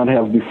they did not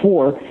have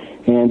before,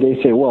 and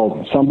they say,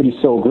 well, somebody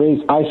saw Greys,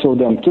 I saw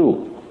them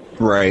too.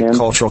 Right, and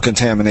cultural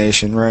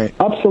contamination, right.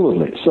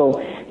 Absolutely.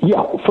 So,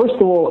 yeah, first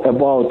of all,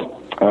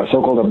 about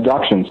so-called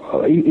abductions.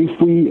 If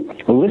we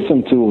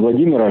listen to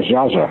Vladimir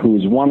Zhaja, who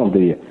is one of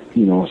the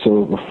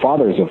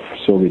fathers of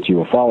Soviet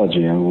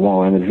ufology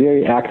and a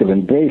very active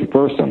and brave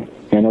person,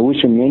 and I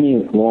wish him many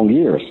long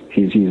years.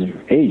 He's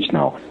aged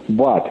now.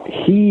 But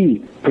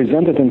he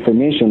presented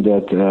information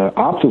that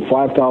up to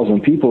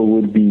 5,000 people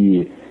would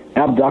be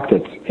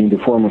abducted in the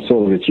former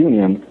Soviet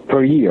Union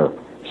per year.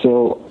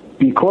 So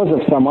because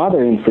of some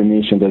other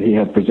information that he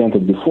had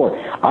presented before,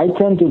 I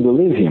tend to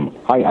believe him.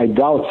 I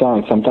doubt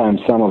sometimes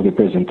some of the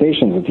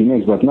presentations that he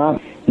makes, but not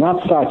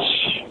such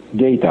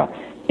data.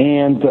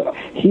 And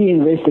he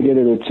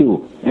investigated it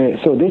too.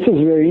 So this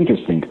is very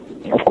interesting.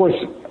 Of course,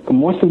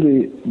 most of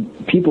the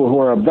people who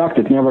are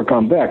abducted never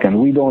come back, and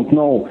we don't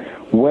know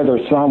whether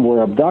some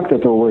were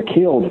abducted or were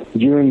killed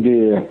during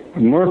the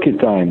murky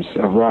times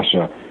of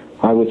Russia,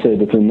 I would say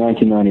between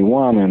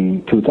 1991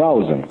 and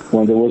 2000,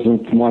 when there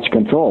wasn't much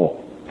control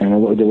and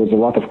there was a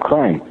lot of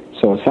crime.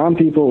 So some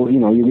people,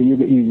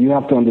 you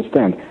have to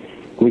understand,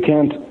 we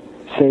can't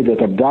say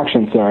that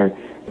abductions are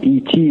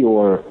ET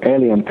or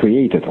alien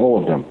created, all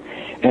of them.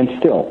 And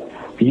still,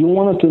 you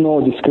wanted to know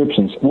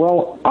descriptions.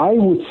 Well, I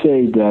would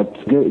say that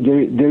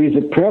there is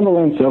a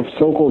prevalence of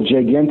so-called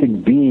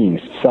gigantic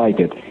beings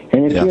sighted.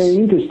 And it's very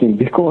interesting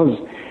because,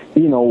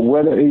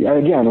 whether,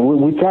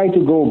 again, we try to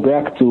go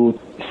back to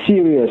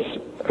serious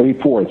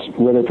reports,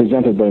 whether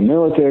presented by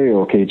military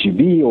or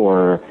KGB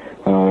or,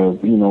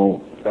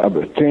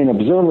 trained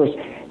observers,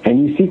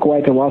 and you see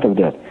quite a lot of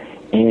that.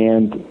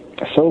 And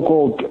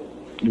so-called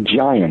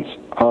giants,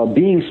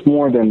 beings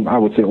more than, I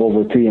would say,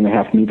 over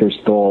 3.5 meters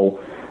tall,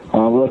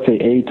 let's say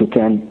 8 to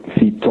 10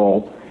 feet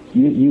tall.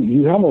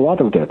 You have a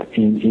lot of that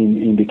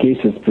in the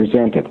cases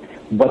presented.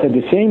 But at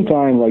the same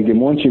time, like the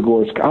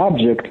Monchegorsk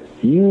object,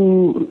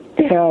 you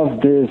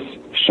have this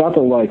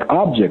shuttle-like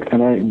object,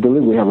 and I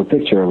believe we have a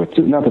picture of it,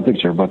 not a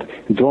picture, but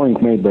a drawing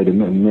made by the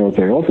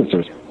military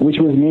officers, which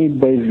was made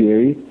by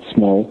very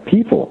small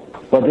people.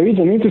 But there is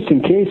an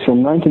interesting case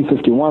from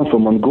 1951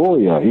 from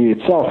Mongolia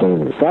itself,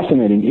 a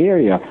fascinating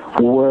area,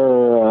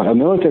 where a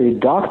military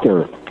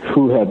doctor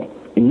who had,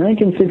 in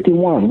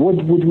 1951, what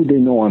would they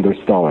know under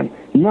Stalin?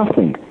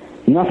 Nothing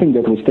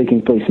that was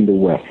taking place in the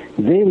West.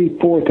 They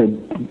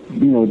reported,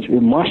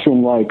 a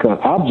mushroom-like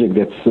object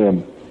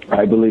that's,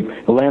 I believe,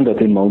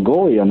 landed in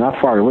Mongolia, not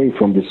far away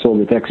from the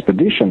Soviet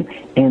expedition,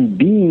 and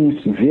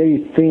beings,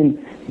 very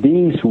thin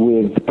beings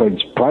with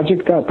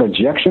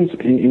projections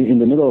in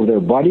the middle of their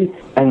body.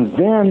 And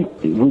then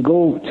we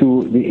go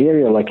to the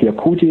area like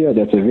Yakutia,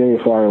 that's a very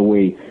far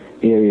away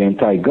area in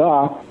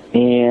Taiga,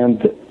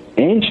 and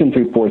ancient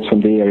reports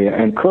from the area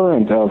and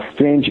current of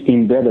strange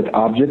embedded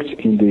objects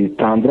in the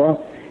tundra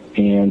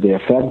and the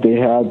effect they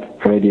had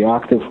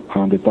radioactive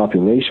on the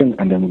population,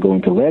 and then we go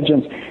into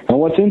legends. And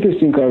what's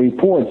interesting are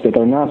reports that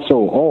are not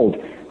so old,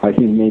 I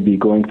think maybe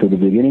going to the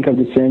beginning of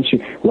the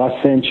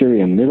last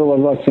century and middle of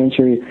last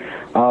century,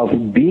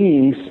 of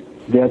beings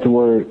that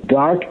were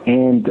dark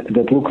and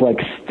that look like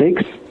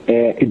sticks,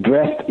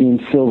 dressed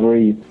in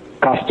silvery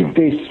costume,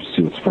 face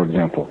suits, for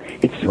example.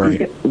 It's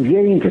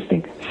very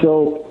interesting.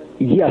 So,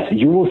 yes,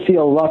 you will see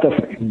a lot of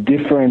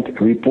different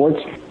reports,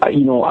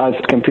 as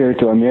compared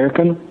to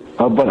American,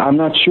 but I'm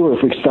not sure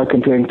if we start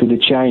comparing to the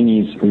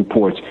Chinese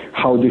reports,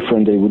 how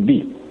different they would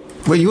be.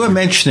 Well, you were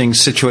mentioning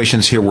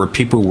situations here where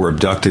people were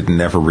abducted and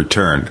never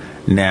returned.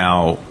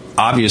 Now,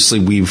 obviously,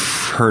 we've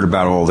heard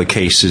about all the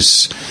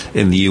cases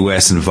in the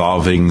U.S.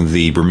 involving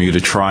the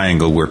Bermuda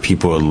Triangle where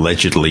people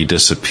allegedly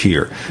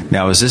disappear.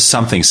 Now, is this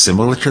something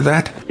similar to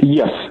that?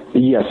 Yes.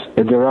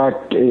 There are,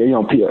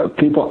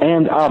 people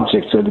and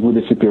objects that would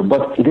disappear.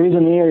 But there is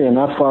an area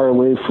not far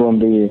away from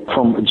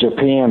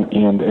Japan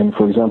and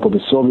for example,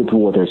 the Soviet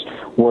waters,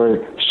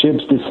 where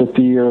ships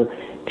disappear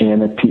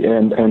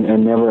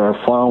and never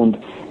are found.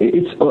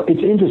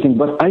 It's interesting,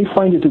 but I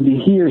find it to be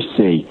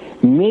hearsay.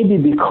 Maybe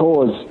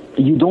because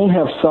you don't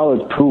have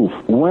solid proof.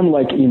 When,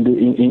 like in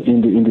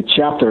the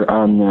chapter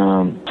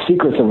on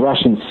secrets of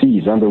Russian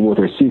seas,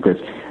 underwater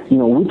secrets,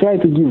 we try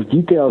to give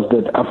details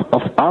that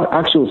of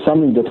actually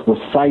something that was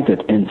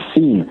sighted and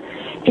seen.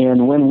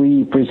 And when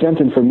we present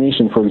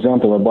information, for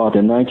example, about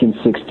a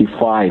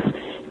 1965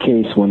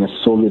 case when a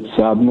Soviet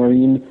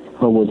submarine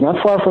was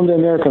not far from the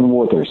American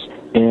waters,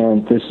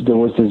 and there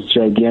was this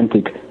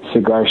gigantic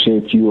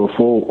cigar-shaped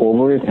UFO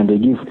over it, and they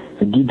give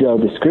a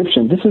detailed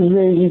description. This is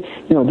very,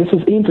 this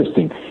is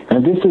interesting,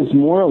 and this is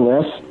more or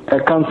less a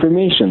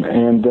confirmation.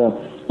 And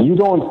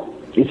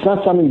it's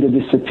not something that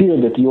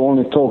disappeared that you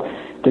only talk,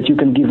 that you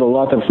can give a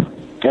lot of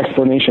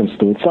explanations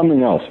to. It's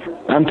something else.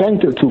 I'm trying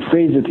to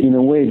phrase it in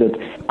a way that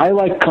I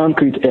like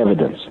concrete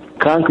evidence.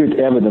 Concrete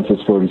evidence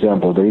is, for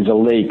example, there is a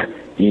lake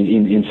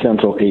in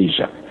Central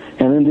Asia,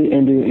 and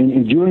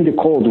during the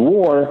Cold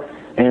War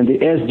and the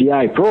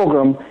SDI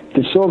program,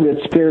 the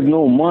Soviets spared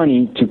no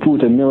money to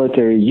put a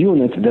military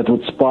unit that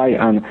would spy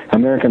on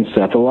American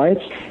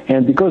satellites.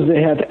 And because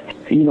they had,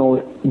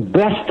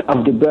 best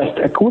of the best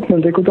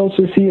equipment, they could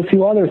also see a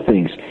few other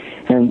things.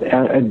 And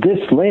at this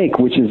lake,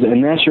 which is a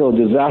natural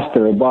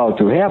disaster about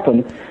to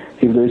happen,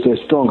 if there's a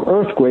strong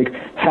earthquake,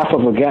 half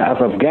of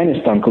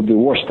Afghanistan could be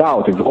washed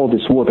out if all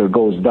this water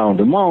goes down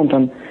the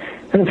mountain,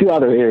 and a few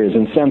other areas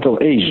in Central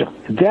Asia.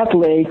 That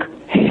lake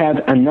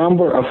had a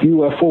number of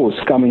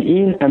UFOs coming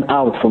in and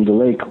out from the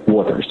lake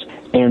waters.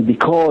 And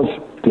because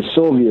the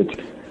Soviets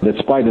that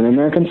spied on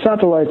American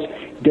satellites,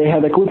 they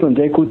had equipment,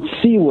 they could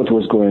see what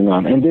was going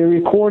on, and they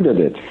recorded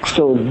it.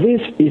 So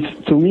this is,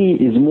 to me,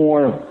 is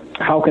more,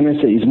 how can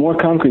I say, is more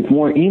concrete,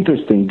 more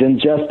interesting than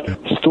just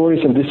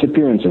stories of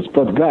disappearances.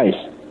 But guys,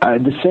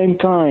 at the same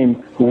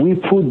time, we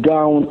put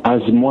down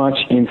as much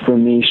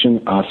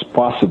information as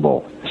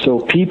possible, so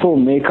people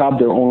make up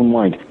their own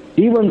mind.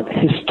 Even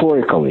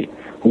historically,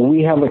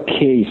 we have a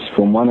case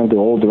from one of the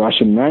old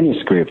Russian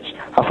manuscripts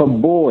of a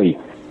boy,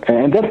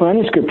 and that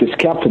manuscript is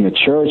kept in a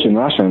church in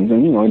Russia, and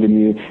in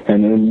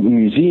the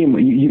museum.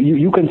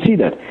 You can see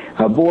that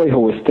a boy who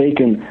was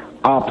taken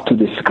up to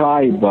the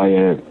sky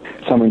by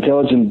some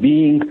intelligent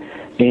being,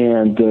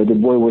 and the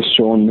boy was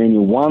shown many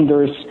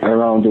wonders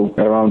around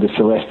the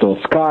celestial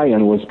sky,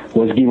 and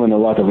was given a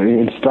lot of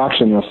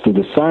instruction as to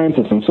the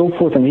sciences and so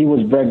forth, and he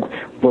was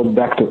brought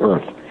back to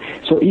Earth.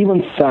 So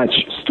even such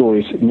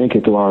stories make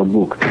it to our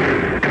book.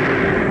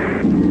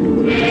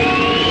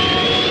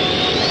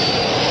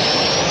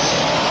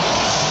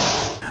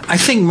 I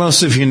think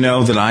most of you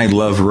know that I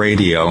love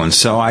radio, and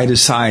so I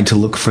decided to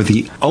look for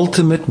the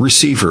ultimate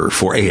receiver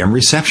for AM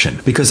reception,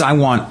 because I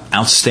want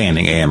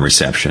outstanding AM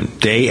reception,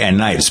 day and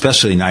night,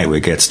 especially night where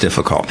it gets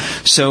difficult.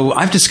 So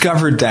I've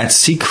discovered that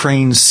C.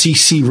 Crane's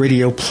CC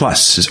Radio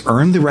Plus has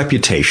earned the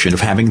reputation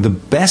of having the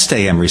best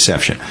AM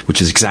reception, which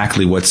is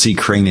exactly what C.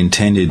 Crane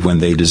intended when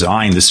they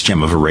designed this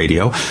gem of a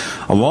radio.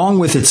 Along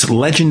with its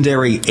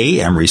legendary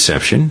AM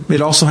reception,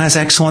 it also has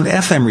excellent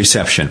FM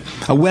reception,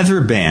 a weather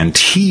band,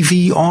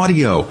 TV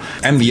audio,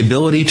 and the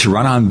ability to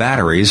run on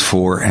batteries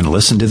for, and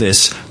listen to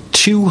this,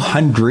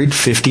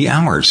 250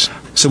 hours.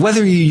 So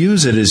whether you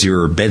use it as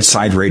your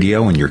bedside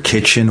radio in your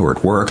kitchen or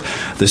at work,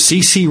 the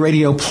CC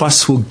Radio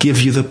Plus will give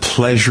you the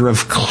pleasure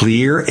of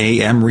clear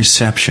AM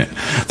reception.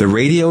 The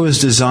radio is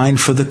designed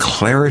for the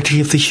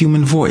clarity of the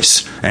human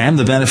voice and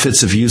the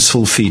benefits of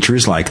useful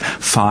features like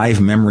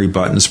 5 memory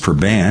buttons per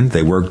band.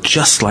 They work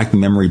just like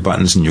memory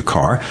buttons in your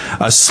car,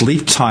 a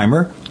sleep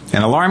timer,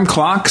 an alarm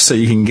clock so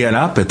you can get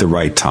up at the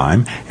right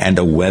time, and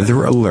a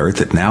weather alert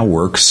that now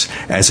works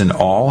as an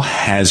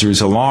all-hazards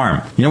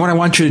alarm. You know what I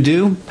want you to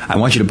do? I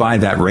want you to buy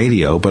that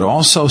radio, but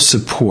also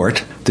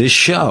support this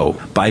show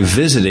by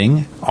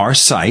visiting our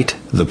site,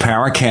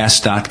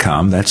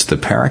 theparacast.com. That's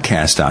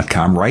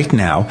theparacast.com right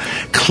now.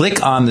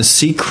 Click on the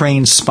C.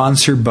 Crane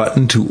sponsor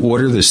button to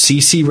order the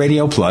CC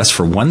Radio Plus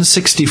for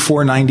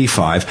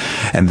 $164.95,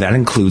 and that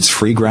includes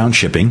free ground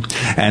shipping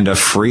and a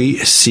free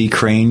C.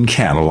 Crane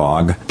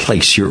catalog.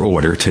 Place your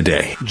order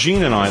today.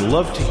 Gene and I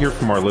love to hear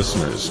from our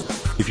listeners.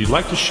 If you'd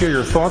like to share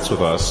your thoughts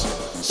with us,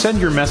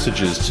 send your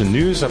messages to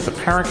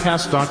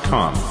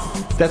news@theparacast.com.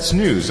 That's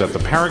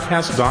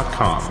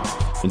news@theparacast.com.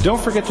 And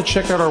don't forget to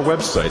check out our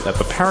website at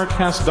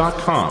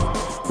theparacast.com,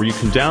 where you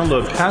can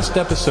download past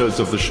episodes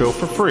of the show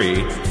for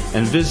free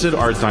and visit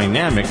our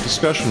dynamic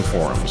discussion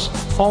forums.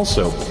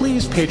 Also,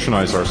 please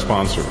patronize our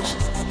sponsors.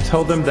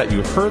 Tell them that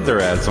you heard their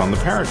ads on the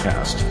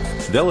Paracast.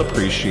 They'll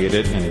appreciate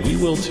it, and we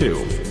will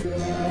too.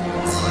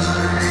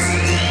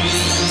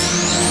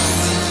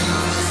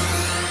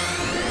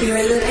 You're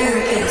in the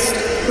Paracast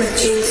with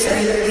Gene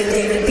Steinberg and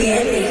David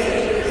Biedny.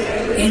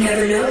 You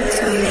never know what's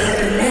going to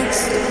happen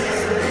next.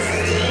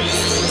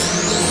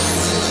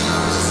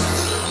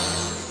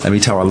 Let me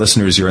tell our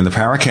listeners you're in the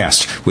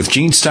Paracast with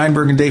Gene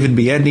Steinberg and David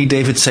Biedny.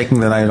 David's taking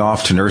the night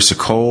off to nurse a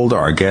cold.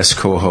 Our guest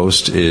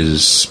co-host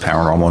is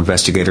paranormal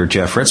investigator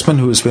Jeff Ritzmann,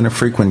 who has been a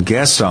frequent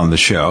guest on the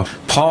show.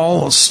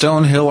 Paul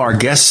Stonehill, our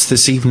guest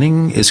this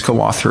evening, is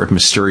co-author of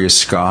Mysterious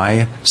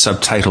Sky,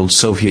 subtitled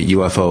Soviet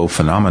UFO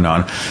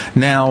Phenomenon.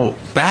 Now,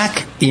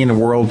 back in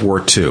World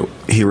War II,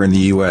 here in the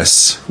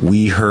U.S.,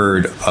 we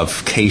heard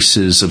of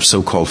cases of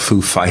so-called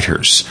Foo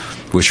Fighters,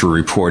 which were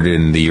reported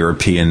in the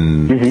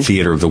European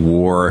theater of the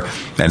war,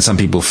 and some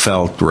people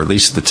felt, or at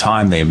least at the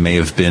time, they may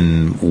have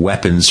been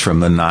weapons from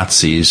the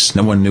Nazis.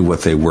 No one knew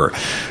what they were.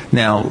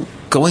 Now,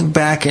 going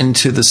back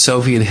into the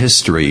Soviet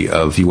history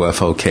of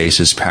UFO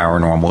cases,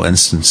 paranormal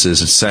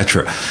instances,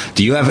 etc.,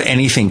 do you have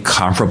anything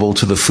comparable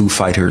to the Foo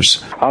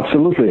Fighters?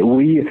 Absolutely.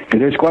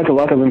 There's quite a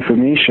lot of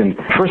information.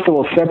 First of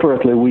all,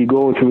 separately, we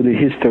go through the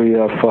history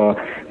of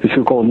the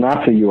so-called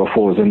Nazi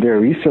UFOs and their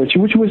research,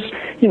 which was,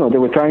 they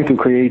were trying to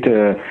create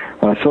a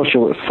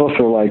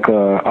social-like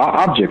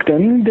object,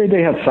 and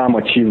they had some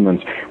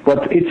achievements,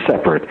 but it's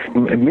separate.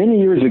 Many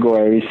years ago,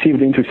 I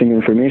received interesting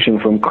information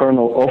from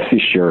Colonel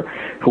Officer,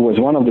 who was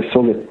one of the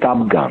Soviet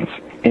top guns,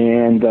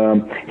 and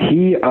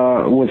he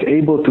was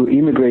able to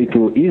immigrate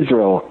to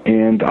Israel,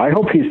 and I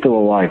hope he's still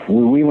alive.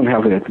 We even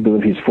have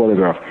his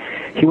photograph.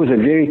 He was a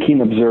very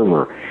keen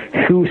observer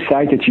who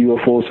sighted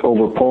UFOs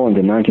over Poland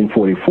in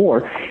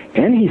 1944,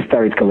 and he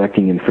started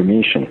collecting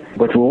information.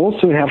 But we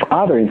also have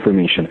other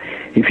information.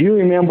 If you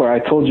remember, I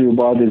told you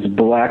about this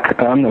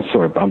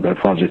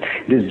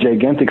this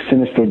gigantic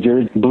sinister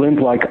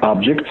blimp-like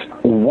objects.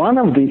 One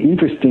of the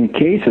interesting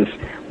cases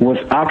was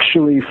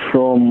actually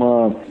from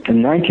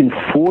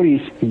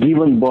 1940s,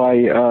 given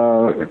by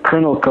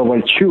Colonel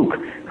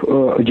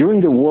Kovalchuk.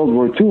 During the World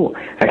War II,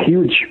 a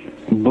huge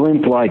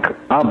blimp-like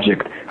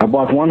object,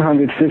 about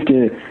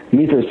 150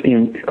 meters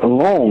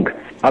long,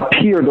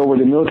 appeared over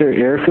the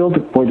military airfield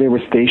where they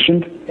were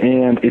stationed,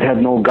 and it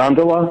had no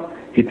gondola.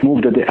 It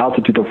moved at the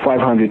altitude of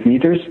 500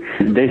 meters.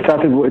 They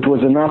thought it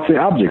was a Nazi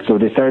object, so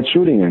they started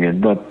shooting at it,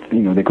 but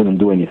they couldn't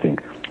do anything.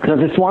 So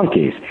that's one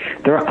case.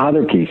 There are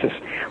other cases.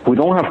 We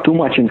don't have too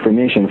much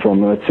information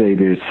from, let's say,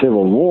 the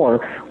Civil War,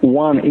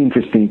 one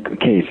interesting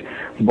case.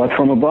 But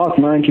from about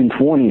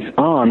 1920s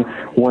on,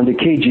 when the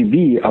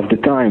KGB of the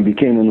time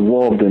became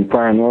involved in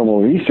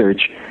paranormal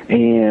research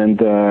and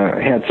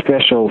had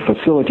special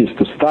facilities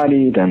to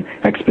study it and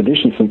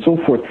expeditions and so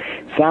forth,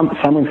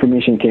 some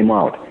information came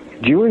out.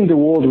 During the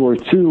World War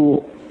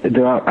II,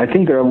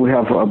 we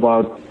have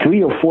about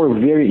 3 or 4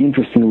 very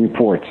interesting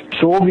reports.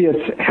 Soviets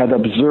had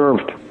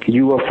observed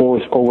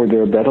UFOs over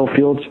their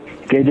battlefields.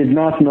 They did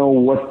not know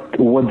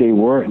what they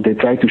were. They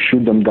tried to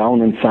shoot them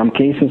down. In some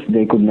cases,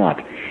 they could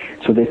not.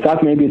 So they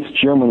thought maybe it's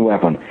German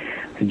weapon.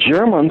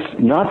 Germans,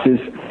 Nazis,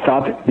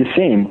 thought the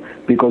same,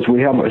 because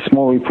we have a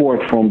small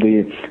report from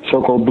the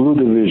so-called Blue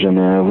Division,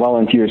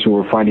 volunteers who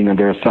were fighting on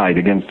their side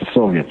against the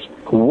Soviets.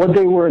 What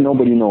they were,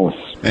 nobody knows.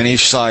 And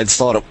each side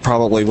thought it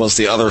probably was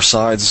the other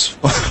side's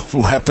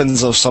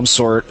weapons of some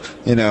sort,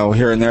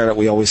 here and there that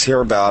we always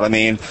hear about. I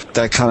mean,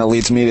 that kind of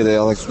leads me to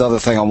the other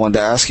thing I wanted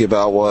to ask you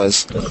about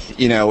was,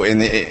 in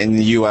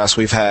the U.S.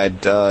 we've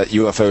had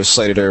UFOs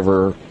sighted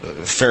over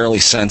fairly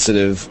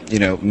sensitive,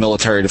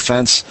 military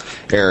defense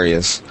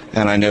areas.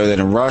 And I know that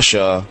in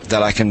Russia,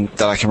 that I can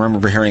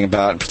remember hearing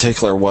about in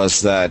particular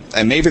was that,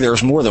 and maybe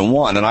there's more than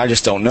one, and I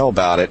just don't know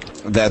about it,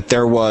 that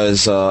there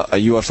was a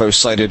UFO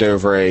sighted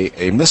over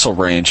a missile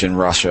range in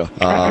Russia.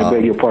 I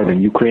beg your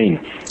pardon,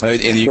 Ukraine.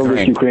 In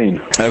Ukraine.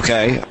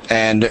 Okay.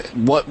 And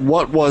what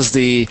was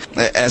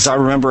as I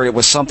remember, it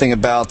was something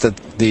about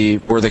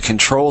were the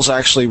controls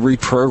actually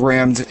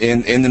reprogrammed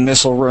in the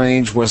missile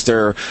range? Was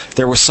there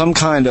was some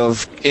kind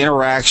of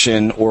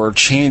interaction or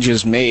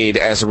changes made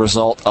as a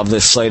result of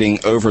this sighting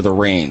over the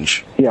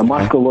range? Yeah,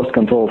 Moscow lost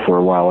control for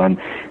a while, and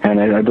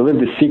I believe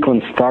the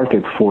sequence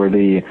started for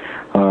the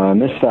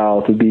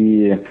missile to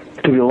be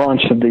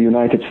launched in the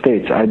United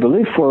States. I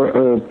believe for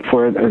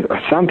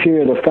some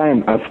period of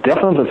time,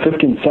 definitely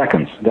 15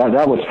 seconds.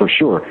 That was for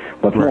sure,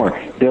 but right. More.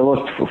 They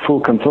lost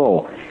full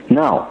control.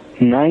 Now,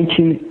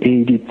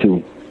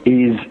 1982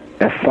 is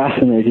a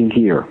fascinating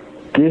year.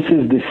 This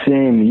is the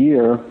same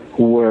year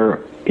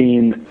where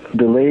in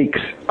the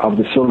lakes of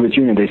the Soviet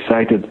Union they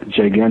sighted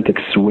gigantic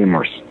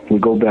swimmers. We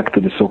go back to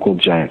the so-called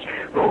giants.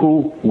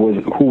 Who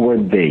were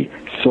they?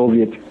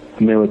 Soviet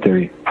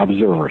military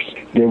observers.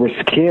 They were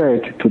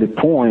scared to the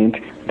point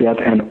that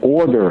an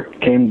order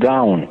came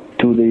down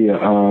to the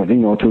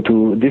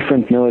to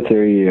different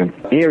military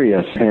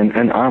areas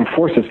and armed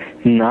forces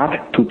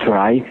not to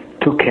try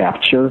to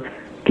capture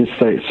these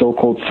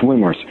so-called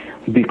swimmers,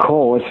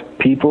 because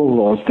people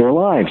lost their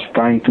lives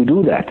trying to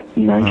do that.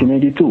 In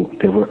 1982,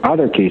 there were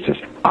other cases.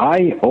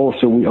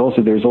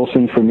 There's also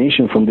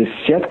information from the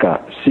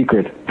Setka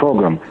secret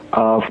program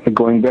of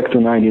going back to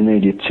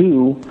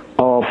 1982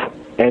 of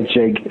a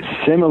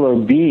similar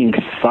being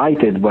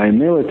sighted by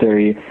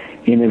military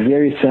in a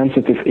very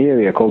sensitive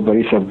area called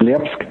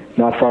Borisovglebsk,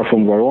 not far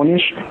from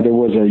Voronezh. There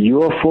was a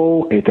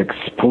UFO. It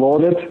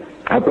exploded.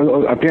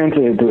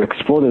 Apparently it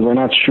exploded, we're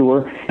not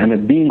sure, and a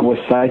being was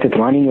sighted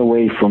running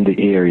away from the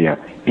area.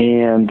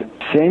 And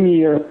same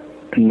year,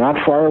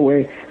 not far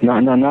away,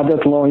 not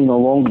that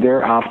long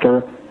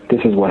thereafter,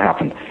 this is what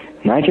happened.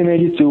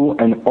 1982,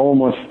 and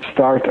almost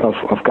start of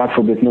God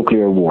forbid,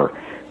 nuclear war.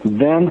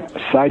 Then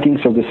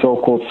sightings of the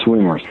so-called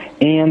swimmers,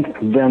 and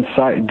then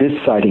this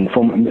sighting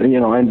from,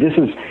 and this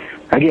is,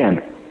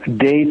 again,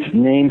 dates,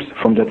 names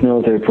from that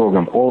military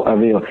program, all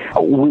available.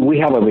 We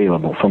have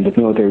available from that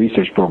military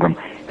research program.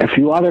 A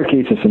few other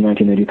cases in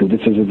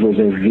 1982. It was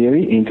a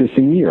very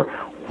interesting year.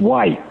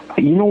 Why?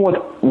 You know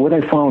what I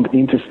found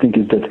interesting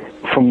is that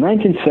from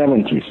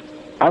 1970s,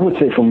 I would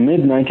say from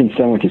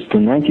mid-1970s to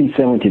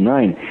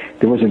 1979,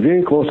 there was a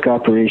very close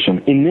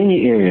cooperation in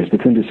many areas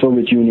between the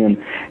Soviet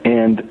Union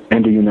and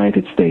the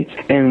United States.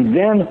 And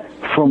then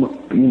from,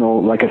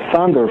 like a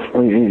thunder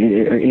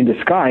in the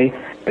sky,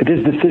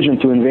 this decision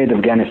to invade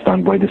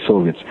Afghanistan by the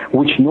Soviets,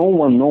 which no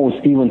one knows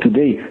even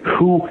today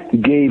who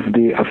gave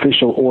the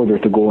official order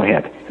to go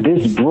ahead.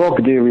 This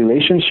broke their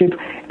relationship,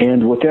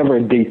 and whatever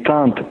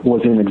détente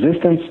was in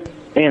existence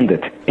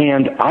ended.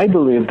 And I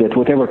believe that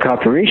whatever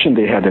cooperation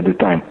they had at the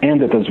time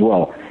ended as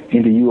well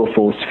in the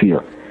UFO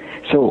sphere.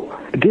 So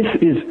this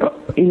is,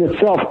 in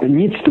itself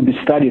needs to be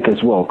studied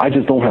as well. I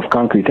just don't have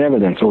concrete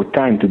evidence or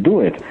time to do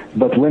it.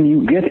 But when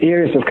you get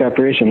areas of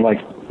cooperation, like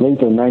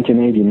later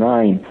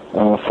 1989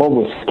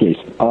 Phobos case,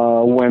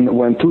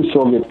 when two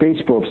Soviet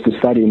space probes to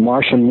study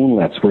Martian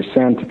moonlets were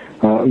sent,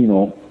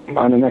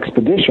 on an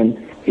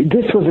expedition,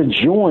 this was a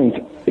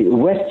joint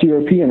West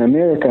European,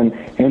 American,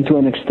 and to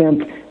an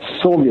extent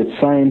Soviet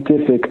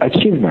scientific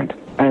achievement.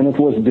 And it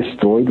was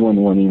destroyed when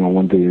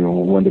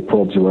the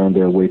probes were on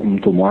their way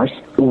to Mars.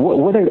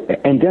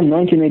 And then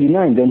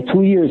 1989, then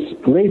 2 years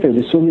later,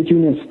 the Soviet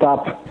Union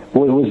stopped.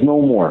 Was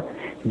no more.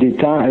 The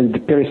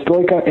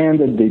perestroika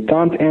ended,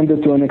 detente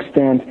ended to an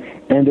extent,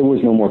 and there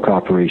was no more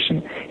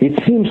cooperation. It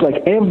seems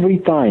like every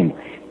time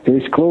there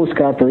is close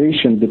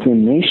cooperation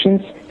between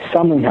nations,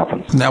 something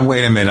happens. Now,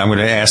 wait a minute. I'm going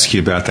to ask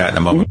you about that in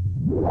a moment.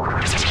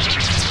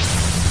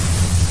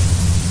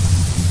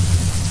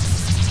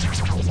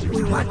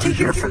 We want to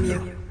hear from you.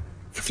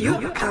 If you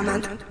have a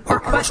comment or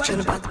question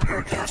about the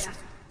Paracast,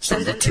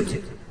 send it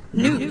to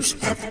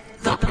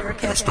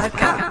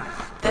news@theparacast.com.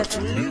 That's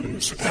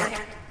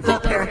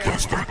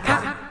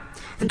news@theparacast.com.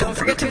 And don't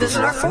forget to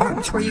visit our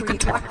forums where you can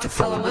talk to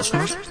fellow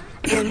listeners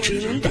and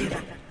Gene and Data.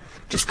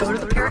 Just go to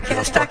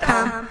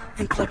theparacast.com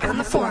and click on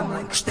the forum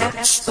links.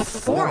 That's the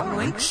forum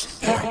links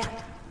at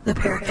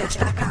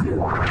theparacast.com.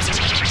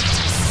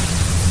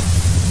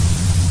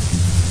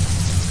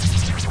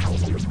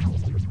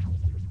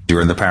 You're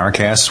in the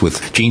Paracast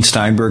with Gene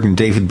Steinberg and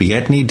David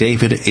Biedny.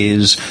 David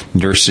is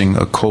nursing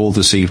a cold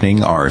this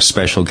evening. Our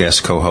special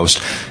guest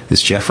co-host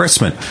is Jeff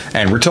Ritzmann.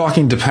 And we're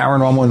talking to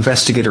paranormal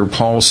investigator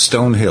Paul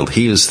Stonehill.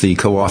 He is the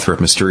co-author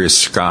of Mysterious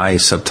Sky,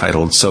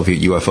 subtitled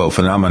Soviet UFO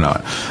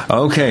Phenomenon.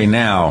 Okay,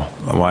 now,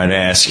 I wanted to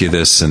ask you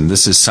this, and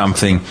this is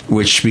something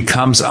which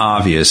becomes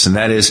obvious, and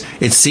that is,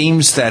 it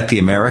seems that the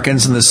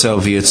Americans and the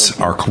Soviets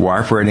are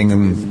cooperating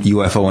in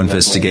UFO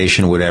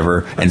investigation,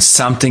 whatever, and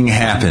something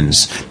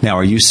happens. Now,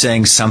 are you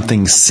saying something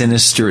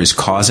sinister is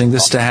causing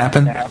this to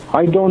happen?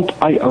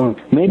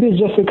 Maybe it's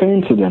just a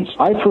coincidence.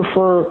 I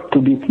prefer to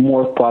be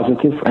more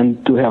positive and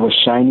to have a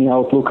shiny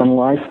outlook on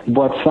life,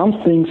 but some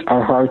things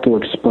are hard to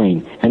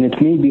explain, and it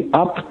may be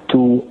up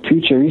to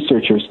future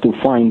researchers to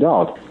find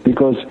out,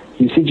 because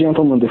you see,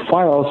 gentlemen,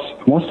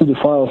 most of the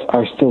files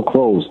are still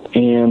closed,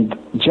 and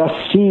just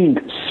seeing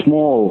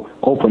small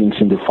openings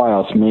in the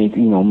files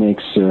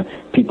makes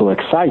people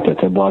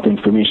excited about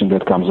information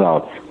that comes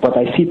out. But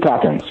I see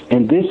patterns,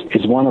 and this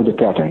is one of the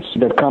patterns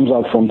that comes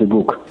out from the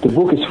book. The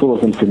book is full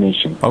of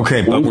information.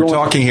 Okay, but we're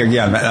talking here,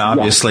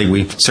 obviously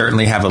we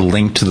certainly have a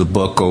link to the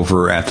book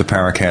over at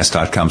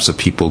theparacast.com so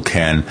people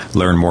can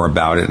learn more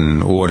about it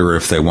and order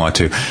if they want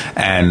to.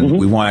 And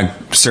we want to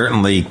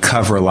certainly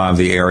cover a lot of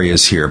the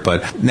areas here.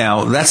 But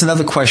now, that's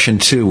another question,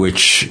 too,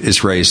 which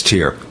is raised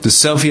here. The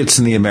Soviets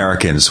and the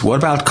Americans, what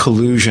about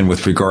collusion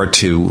with regard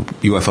to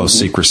UFO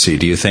secrecy?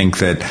 Do you think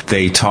that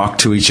they talk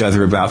to each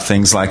other about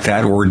things like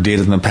that, or did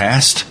in the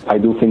past? I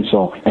do think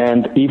so.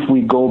 And if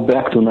we go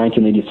back to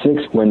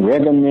 1986, when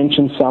Reagan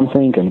mentioned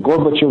something and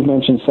Gorbachev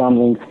mentioned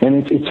something,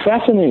 and it's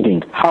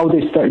fascinating how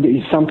they start.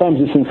 Sometimes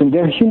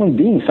they're human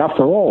beings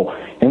after all,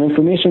 and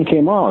information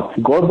came out.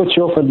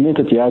 Gorbachev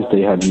admitted, yes,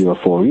 they had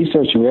UFO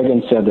research.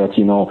 Reagan said that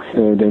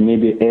there may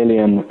be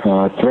alien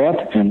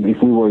threat, and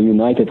if we were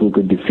united, we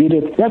could defeat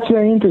it. That's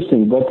very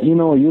interesting. But you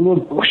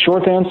look.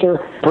 Short answer.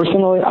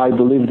 Personally, I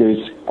believe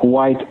there's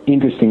quite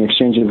interesting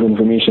exchange of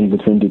information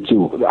between the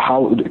two.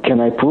 How can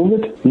I prove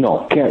it?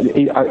 No.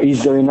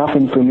 Is there enough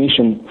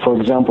information, for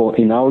example,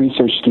 in our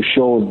research to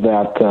show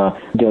that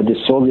the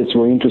Soviets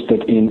were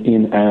interested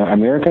in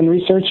American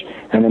research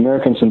and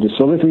Americans in the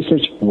Soviet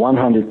research?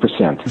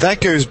 100%.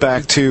 That goes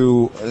back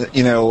to,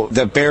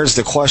 that bears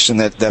the question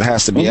that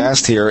has to be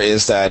asked here,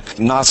 is that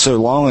not so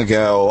long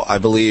ago, I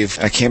believe,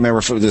 I can't remember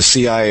if it was the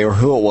CIA or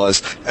who it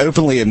was,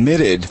 openly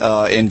admitted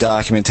in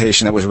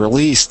documentation that was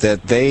released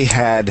that they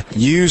had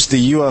used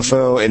the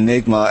UFO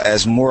Enigma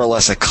as more or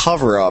less a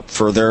cover-up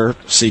for their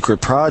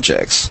secret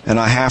projects. And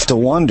I have to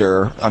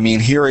wonder,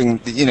 hearing,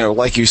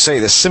 like you say,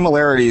 the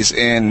similarities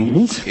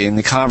in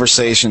the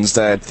conversations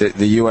that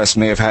the U.S.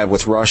 may have had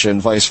with Russia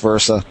and vice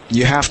versa,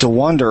 you have to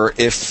wonder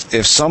if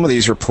some of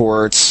these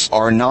reports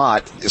are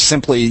not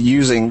simply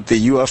using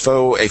the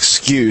UFO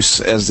excuse,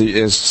 as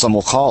some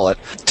will call it,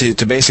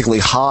 to basically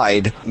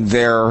hide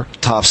their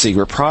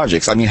top-secret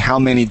projects. How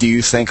many do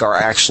you think are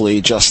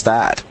actually just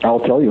that? I'll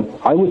tell you.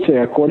 I would say,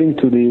 according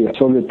to the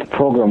Soviet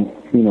program,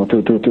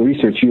 to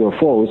research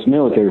UFOs,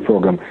 military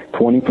program,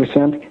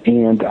 20%,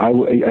 and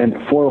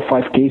 4 or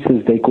 5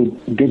 cases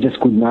they just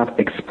could not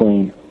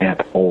explain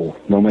at all,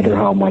 no matter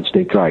how much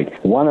they tried.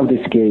 One of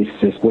these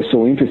cases was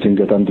so interesting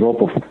that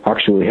Andropov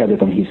actually had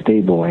it on his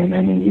table,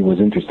 and he was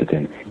interested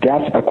in.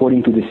 That's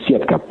according to the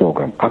Setka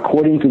program.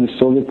 According to the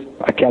Soviet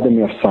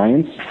Academy of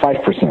Science,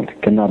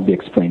 5% cannot be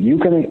explained.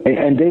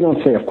 And they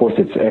don't say, of course,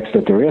 it's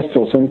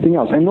extraterrestrials or anything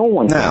else, and no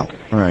one can.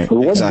 Right.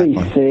 What they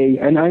say,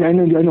 and I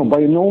know,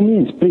 by no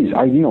means, please,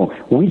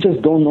 we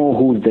just don't know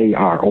who they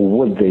are or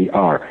what they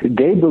are.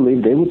 They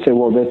would say,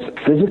 well, that's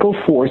physical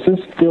forces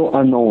still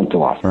unknown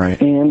to us. Right.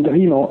 And,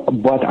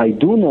 but I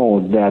do know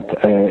that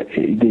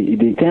the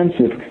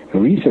intensive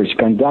research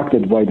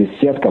conducted by the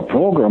SETCA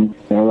program,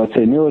 let's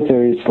say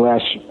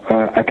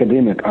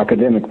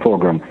military/academic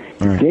program,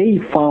 right. They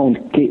found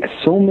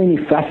so many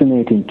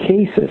fascinating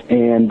cases,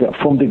 and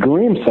from the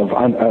glimpse of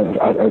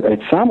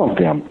at some of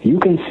them, you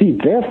can see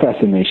their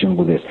fascination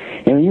with this.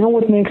 And you know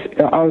what makes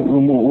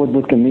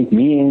what can make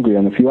me angry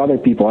and a few other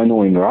people I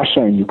know in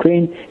Russia and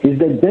Ukraine is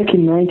that back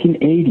in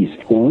 1980s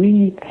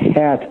we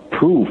had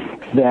proof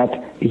that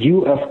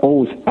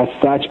UFOs as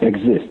such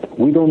exist.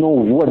 We don't know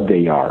what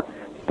they are,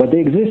 but they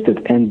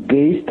existed, and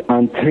based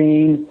on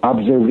trained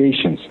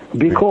observations.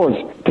 Because,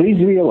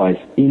 please realize,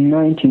 in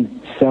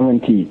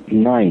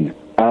 1979,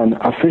 an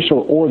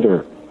official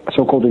order,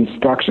 so-called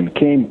instruction,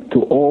 came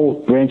to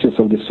all branches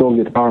of the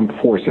Soviet armed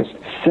forces.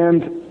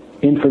 Send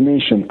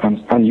information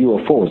on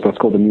UFOs, let's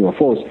call them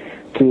UFOs,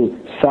 to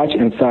such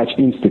and such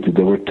institute.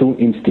 There were 2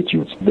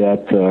 institutes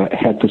that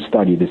had to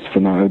study this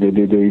phenomenon,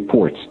 the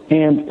reports.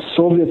 And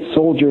Soviet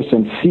soldiers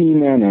and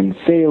seamen and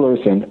sailors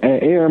and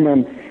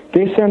airmen,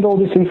 they send all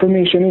this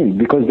information in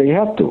because they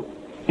have to.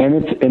 And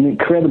it's an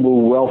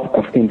incredible wealth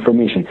of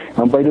information.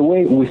 And by the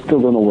way, we still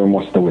don't know where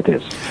most of it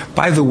is.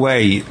 By the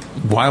way,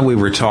 while we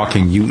were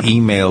talking, you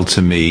emailed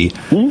to me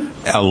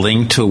a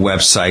link to a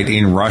website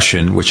in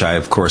Russian, which I,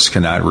 of course,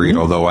 cannot read,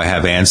 although I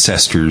have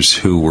ancestors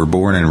who were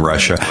born in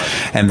Russia.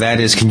 And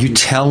that is, can you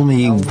tell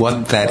me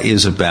what that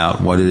is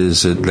about? What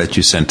is it that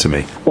you sent to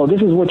me? Well,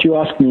 this is what you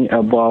asked me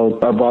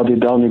about the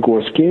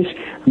Dalnigorsk case.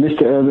 This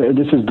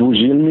is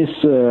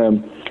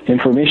Duzhilny's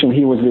information.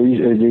 He was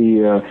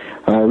the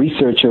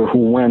researcher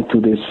who went to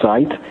this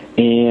site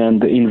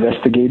and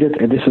investigated,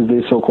 and this is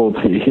the so-called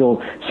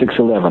Hill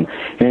 611.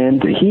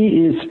 And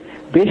he is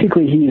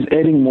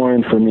adding more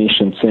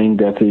information, saying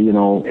that,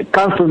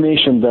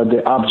 confirmation that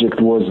the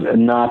object was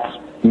not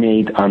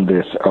made on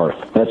this earth.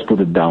 Let's put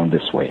it down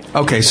this way.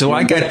 Okay, so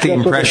I get the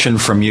impression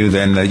from you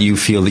then that you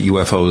feel that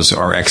UFOs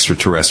are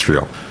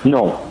extraterrestrial.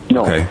 No.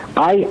 Okay.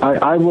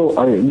 I will.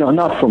 No,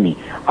 not for me.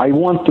 I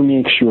want to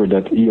make sure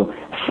that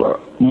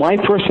my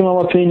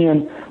personal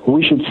opinion,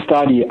 we should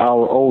study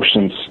our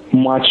oceans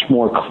much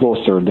more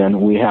closer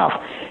than we have.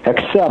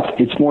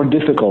 Except it's more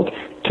difficult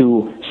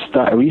to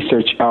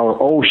research our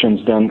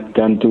oceans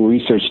than to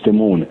research the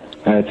moon.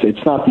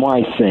 It's not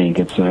my saying.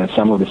 It's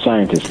some of the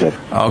scientists that...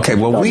 Okay,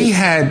 well, we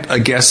had a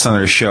guest on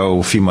our show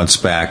a few months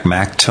back,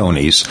 Mac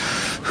Tonys,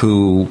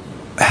 who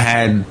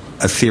had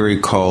a theory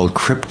called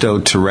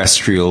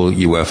crypto-terrestrial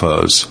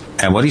UFOs.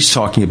 And what he's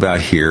talking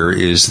about here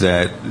is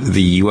that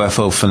the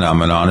UFO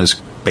phenomenon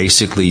is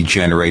basically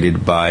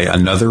generated by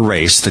another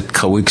race that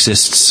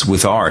coexists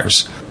with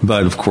ours.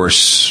 But, of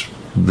course,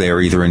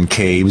 they're either in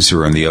caves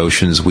or in the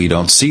oceans. We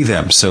don't see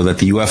them, so that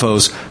the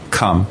UFOs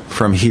come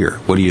from here.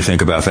 What do you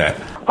think about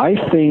that? I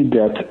think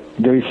that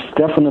there is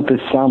definitely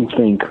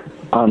something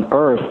on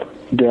Earth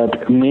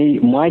that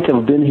might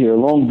have been here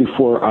long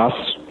before us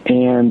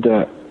and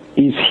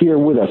is here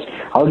with us.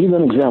 I'll give you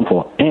an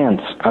example.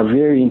 Ants are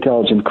very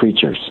intelligent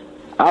creatures,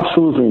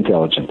 absolutely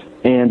intelligent,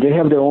 and they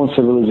have their own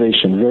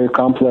civilization, very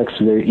complex,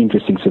 very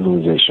interesting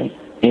civilization.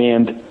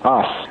 And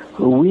us,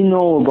 we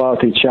know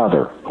about each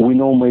other. We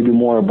know maybe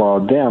more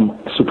about them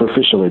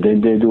superficially than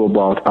they do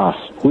about us.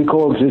 We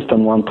coexist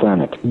on one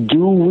planet.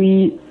 Do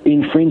we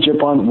infringe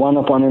upon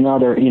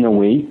another in a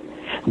way?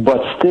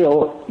 But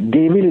still,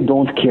 they really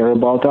don't care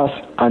about us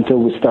until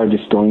we start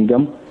destroying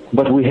them.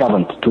 But we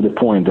haven't, to the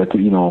point that,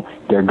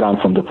 they're gone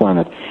from the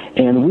planet.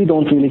 And we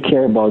don't really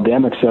care about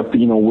them except,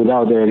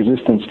 without their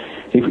existence.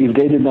 If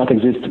they did not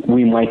exist,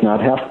 we might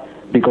not have,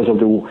 because of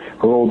the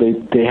role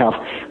they have.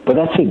 But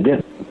that's it.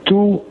 They're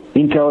 2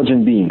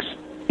 intelligent beings,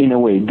 in a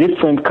way,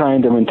 different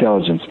kind of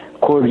intelligence,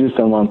 coexist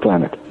on one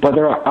planet. But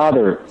there are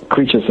other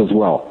creatures as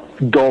well.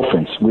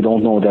 Dolphins, we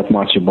don't know that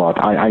much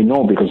about. I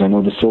know because I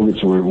know the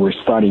Soviets were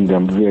studying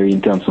them very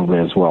intensively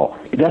as well.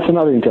 That's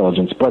another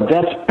intelligence, but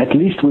at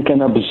least we can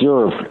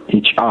observe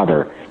each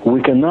other.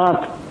 We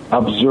cannot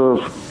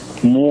observe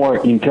more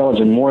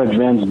intelligent, more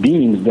advanced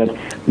beings that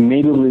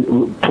maybe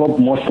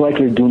most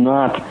likely do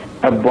not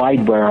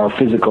abide by our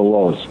physical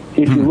laws.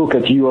 If you look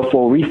at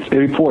UFO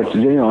reports,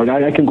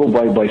 I can go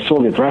by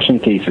Soviet Russian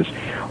cases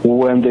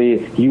when a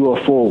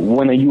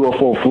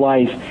UFO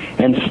flies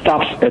and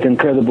stops at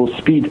incredible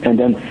speed and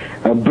then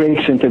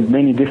breaks into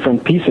many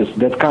different pieces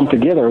that come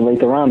together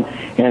later on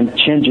and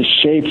changes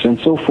shapes and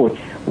so forth.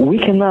 We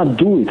cannot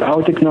do it.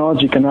 Our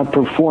technology cannot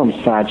perform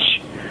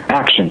such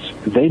actions.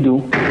 They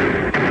do.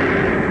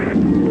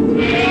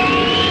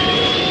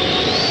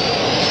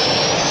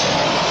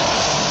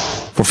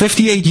 For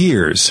 58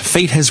 years,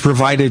 Fate has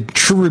provided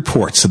true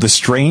reports of the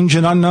strange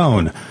and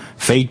unknown.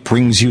 Fate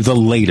brings you the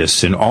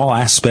latest in all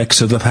aspects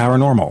of the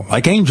paranormal,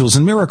 like angels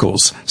and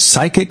miracles,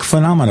 psychic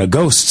phenomena,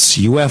 ghosts,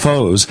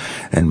 UFOs,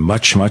 and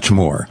much, much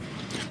more.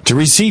 To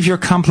receive your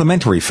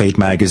complimentary Fate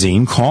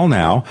magazine, call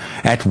now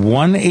at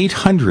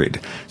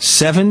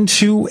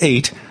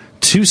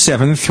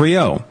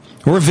 1-800-728-2730.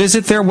 or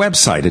visit their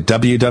website at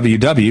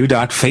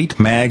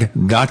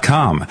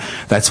www.fatemag.com.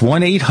 That's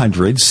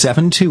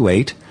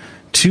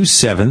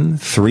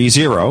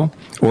 1-800-728-2730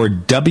 or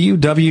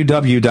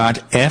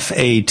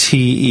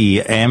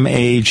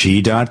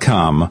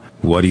www.fatemag.com.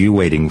 What are you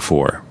waiting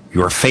for?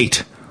 Your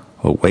fate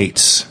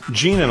awaits.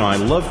 Gene and I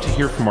love to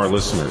hear from our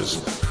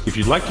listeners. If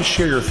you'd like to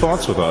share your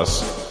thoughts with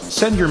us,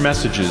 send your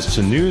messages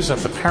to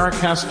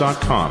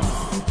news@theparacast.com.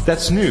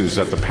 That's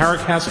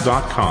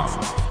news@theparacast.com.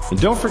 And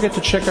don't forget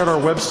to check out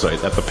our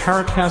website at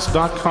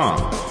theparacast.com,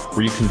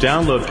 where you can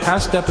download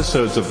past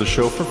episodes of the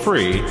show for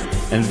free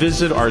and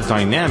visit our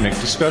dynamic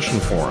discussion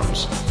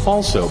forums.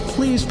 Also,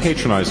 please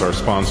patronize our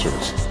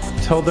sponsors.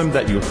 Tell them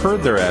that you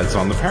heard their ads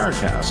on the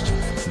Paracast.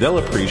 They'll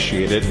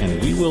appreciate it,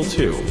 and we will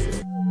too.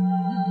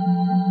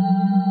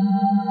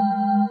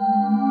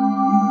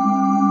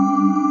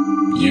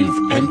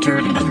 You've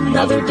entered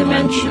another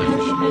dimension.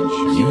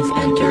 You've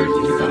entered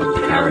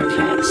the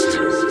Paracast.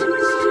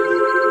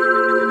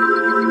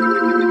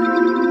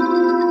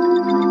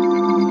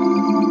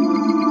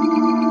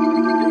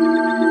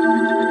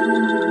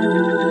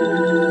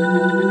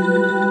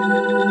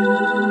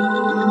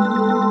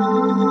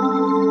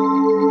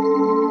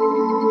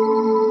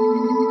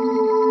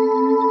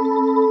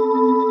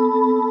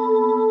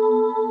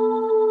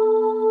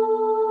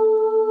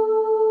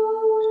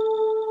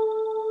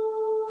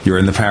 You're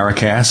in the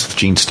Paracast with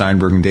Gene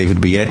Steinberg and David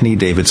Biedney.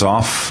 David's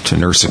off to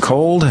nurse a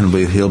cold, and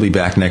he'll be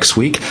back next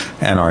week.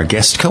 And our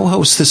guest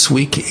co-host this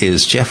week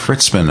is Jeff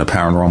Ritzmann, a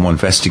paranormal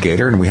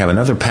investigator. And we have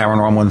another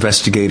paranormal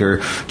investigator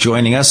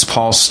joining us,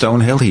 Paul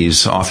Stonehill.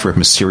 He's author of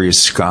Mysterious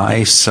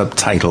Sky,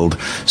 subtitled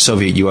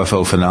Soviet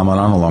UFO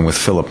Phenomenon, along with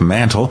Philip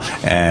Mantle.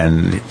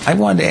 And I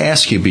wanted to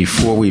ask you,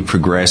 before we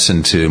progress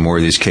into more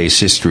of these case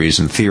histories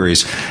and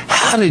theories,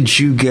 how did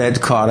you get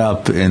caught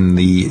up in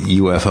the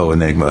UFO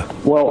enigma?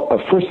 Well,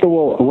 first of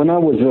all, when I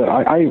was,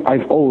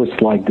 I've always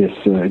liked this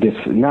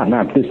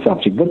not this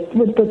subject, but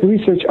the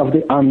research of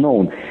the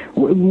unknown. It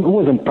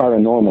wasn't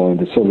paranormal in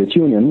the Soviet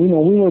Union. You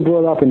know, we were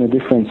brought up in a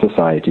different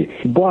society,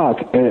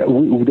 but there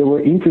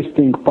were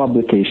interesting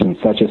publications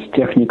such as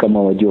Technika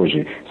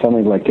Молодежи,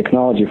 something like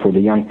technology for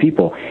the young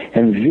people,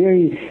 and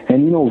very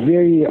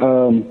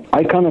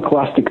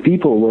iconoclastic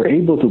people were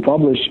able to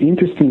publish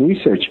interesting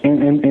research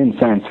and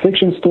science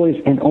fiction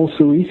stories, and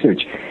also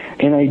research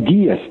and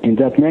ideas in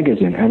that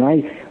magazine. And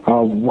I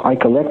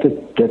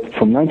collected that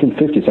from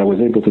 1950s. I was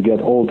able to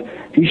get old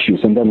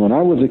issues, and then when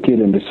I was a kid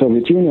in the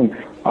Soviet Union,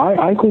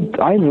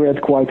 I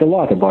read quite a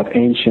lot about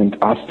ancient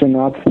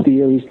astronaut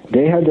theories.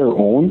 They had their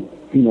own,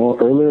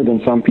 earlier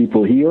than some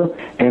people here,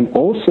 and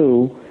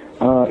also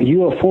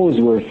UFOs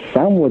were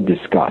somewhat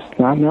discussed,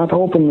 not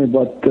openly,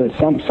 but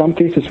some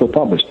cases were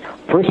published.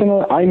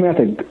 Personally, I met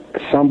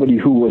somebody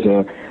who was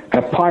a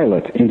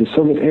pilot in the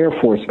Soviet Air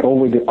Force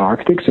over the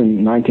Arctic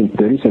in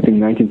 1930s, I think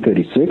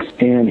 1936,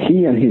 and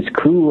he and his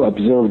crew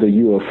observed a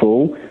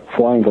UFO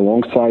flying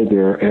alongside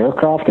their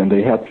aircraft, and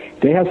they had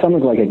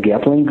something like a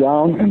Gatling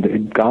gun, and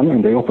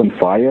they opened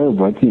fire,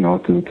 but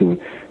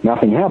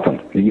nothing happened.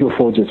 The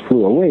UFO just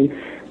flew away.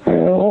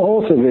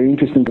 Also a very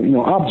interesting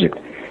object.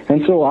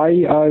 And so I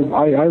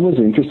was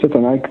interested,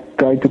 and I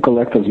tried to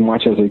collect as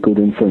much as I could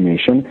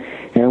information.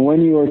 And when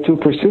you are too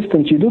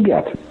persistent, you do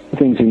get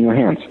things in your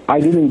hands.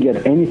 I didn't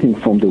get anything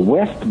from the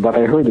West, but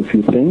I heard a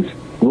few things.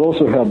 We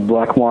also have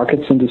black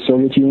markets in the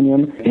Soviet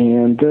Union,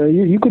 and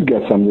you could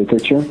get some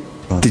literature.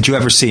 Did you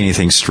ever see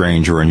anything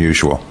strange or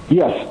unusual?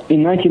 Yes.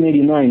 In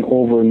 1989,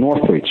 over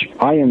Northridge,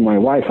 I and my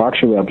wife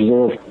actually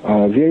observed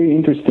a very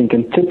interesting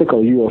and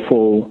typical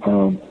UFO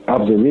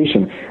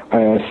observation,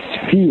 a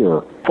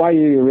sphere,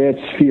 fiery red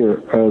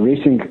sphere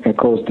racing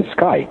across the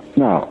sky.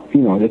 Now,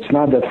 it's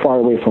not that far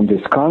away from the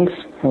skunks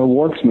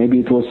works. Maybe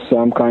it was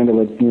some kind of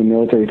a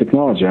military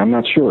technology. I'm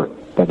not sure.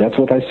 But that's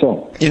what I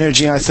saw.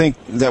 Gene, I think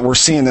that we're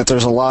seeing that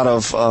there's a lot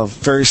of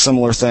very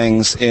similar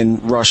things in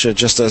Russia,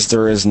 just as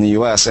there is in the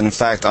U.S., and in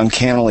fact,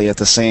 uncannily at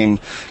the same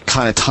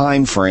kind of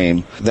time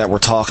frame that we're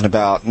talking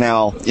about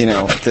now.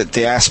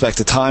 The aspect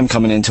of time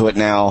coming into it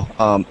now.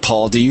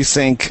 Paul, do you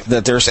think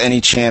that there's any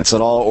chance at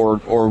all,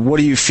 or what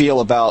do you feel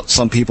about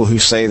some people who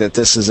say that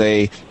this is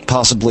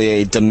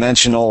possibly a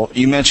dimensional?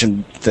 You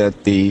mentioned that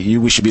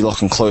we should be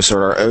looking closer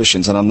at our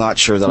oceans, and I'm not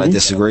sure that I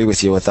disagree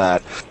with you with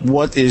that.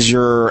 What is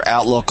your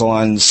outlook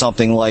on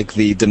something like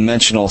the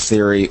dimensional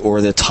theory or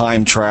the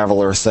time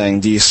traveler thing?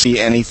 Do you see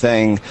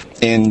anything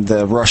in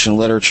the Russian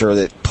literature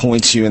that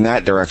points you in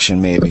that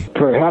direction, maybe?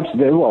 Perhaps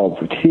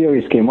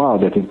theories came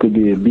out that it could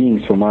be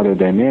beings from other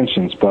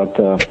dimensions, but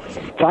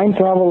time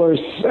travelers,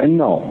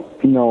 no.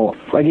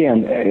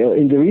 Again,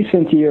 in the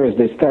recent years,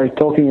 they started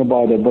talking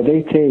about it, but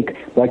they take,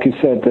 like you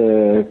said,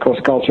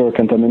 cross-cultural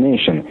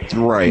contamination.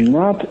 Right.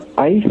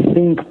 I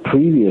think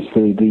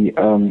previously,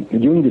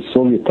 during the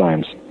Soviet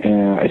times,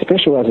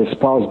 especially as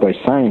espoused by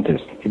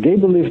scientists, they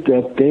believed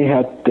that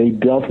they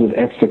dealt with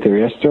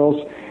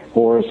extraterrestrials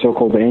or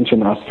so-called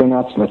ancient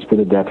astronauts, let's put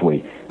it that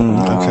way.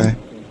 Okay.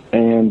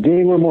 And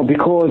they were more,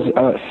 because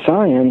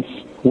science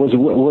was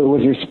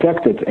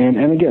respected, and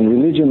again,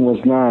 religion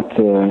was not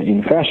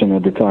in fashion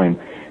at the time,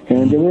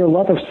 And there were a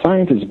lot of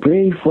scientists,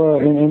 brave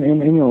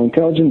and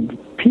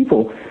intelligent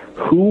people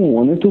who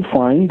wanted to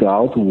find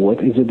out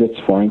what is it that's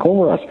flying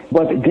over us.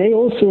 But they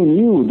also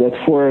knew that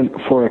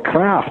for a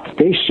craft,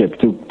 spaceship,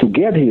 to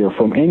get here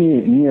from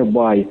any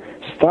nearby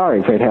star,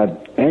 if it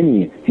had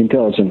any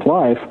intelligent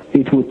life,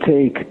 it would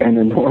take an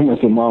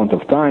enormous amount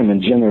of time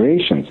and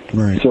generations.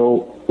 Right.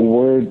 So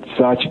were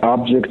such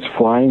objects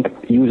flying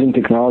using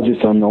technologies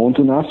unknown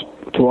to us?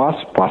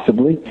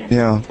 Possibly.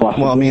 Yeah.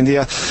 Possibly. Well, I mean,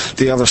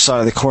 the other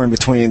side of the coin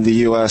between the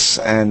U.S.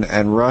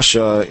 and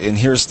Russia, and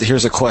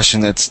here's a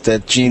question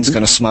that Gene's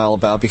going to smile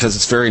about because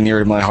it's very near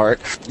to my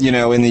heart. You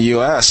know, in the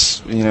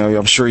U.S.,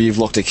 I'm sure you've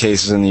looked at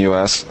cases in the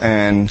U.S.,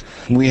 and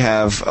we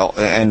have,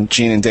 and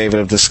Gene and David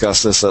have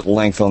discussed this at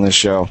length on this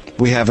show,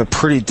 we have a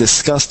pretty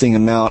disgusting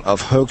amount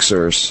of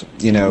hoaxers,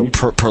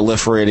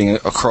 proliferating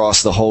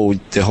across the whole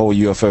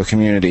UFO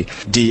community.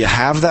 Do you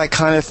have that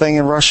kind of thing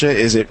in Russia?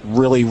 Is it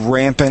really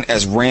rampant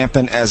as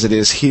it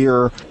is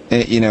here,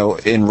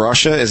 in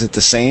Russia? Is it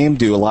the same?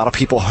 Do a lot of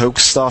people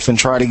hoax stuff and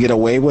try to get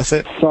away with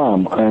it?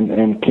 Some,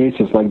 and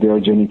cases like the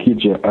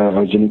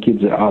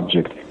Orджоникидзе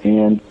object.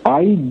 And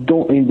I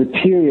don't, in the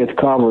period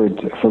covered,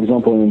 for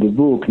example, in the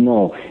book,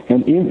 no.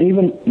 And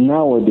even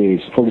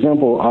nowadays, for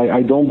example,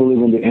 I don't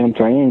believe in the M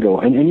triangle,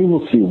 and you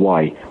will see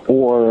why,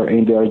 or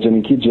in the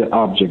Orджоникидзе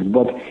object.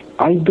 But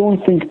I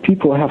don't think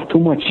people have too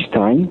much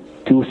time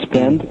to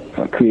spend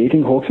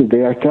creating hoaxes.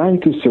 They are trying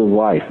to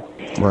survive.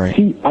 Right.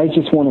 See, I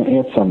just want to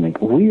add something.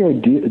 We are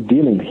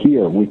dealing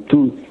here with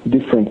two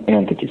different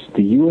entities.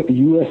 The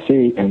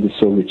USA and the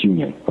Soviet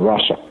Union,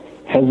 Russia,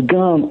 has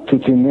gone to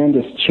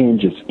tremendous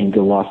changes in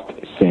the last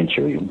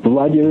century.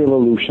 Bloody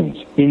revolutions,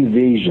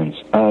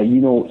 invasions,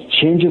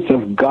 changes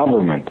of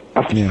government,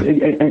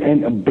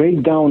 and a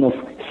breakdown of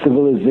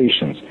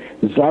civilizations.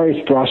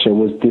 Tsarist Russia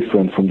was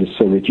different from the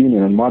Soviet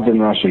Union, and modern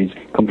Russia is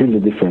completely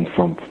different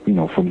from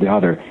the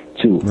other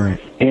two. Right.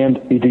 And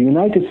the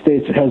United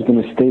States has been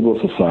a stable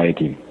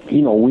society.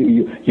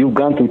 You've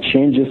gone through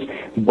changes,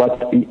 but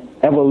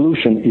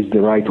evolution is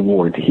the right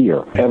word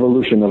here.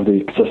 Evolution of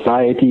the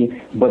society,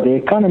 but the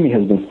economy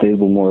has been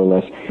stable more or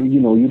less.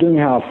 You don't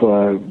have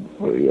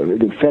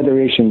the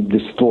Federation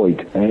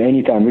destroyed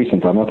anytime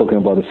recently. I'm not talking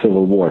about the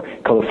Civil War.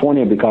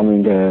 California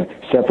becoming a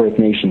separate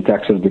nation,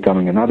 Texas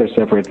becoming another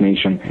separate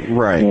nation.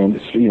 Right. And,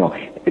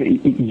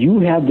 you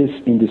had this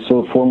in the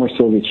former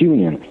Soviet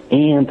Union.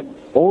 And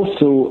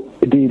also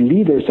the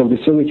leaders of the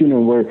Soviet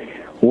Union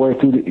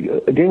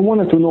they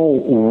wanted to know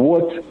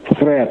what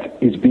threat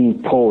is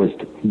being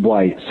posed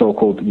by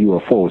so-called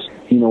UFOs.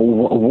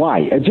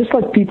 Why? Just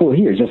like people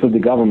here, just like the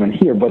government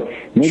here, but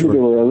maybe Sure. they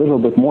were a little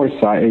bit more,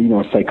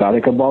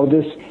 psychotic about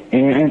this.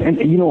 And as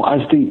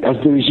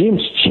the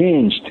regimes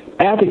changed,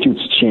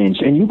 attitudes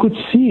changed, and you could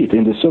see it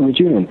in the Soviet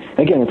Union.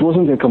 Again, it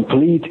wasn't a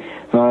complete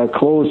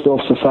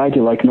closed-off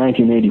society like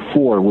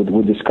 1984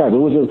 would describe. It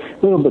was a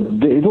little bit.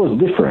 It was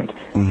different.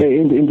 Mm-hmm.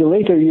 In the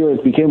later years,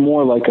 it became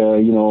more like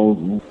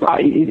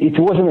it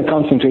wasn't a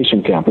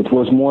concentration camp. It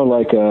was more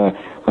like a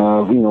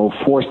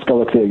forced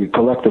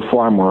collective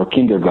farm or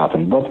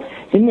kindergarten. But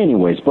in many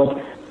ways,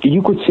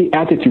 you could see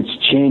attitudes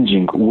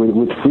changing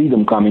with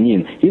freedom coming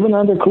in. Even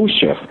under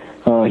Khrushchev,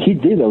 he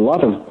did a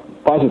lot of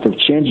positive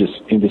changes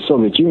in the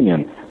Soviet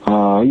Union.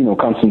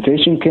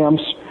 Concentration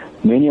camps,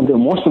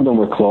 most of them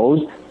were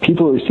closed.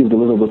 People received a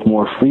little bit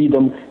more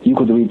freedom. You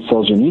could read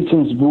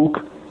Solzhenitsyn's book,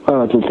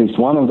 at least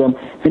one of them,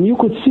 and you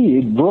could see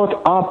it brought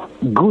up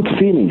good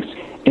feelings.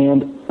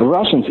 And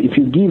Russians, if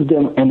you give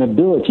them an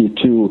ability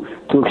to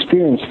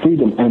experience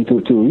freedom and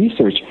to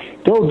research,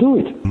 they'll do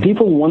it.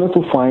 People wanted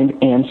to find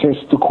answers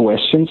to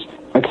questions,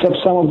 except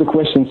some of the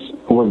questions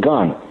were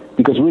gone,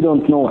 because we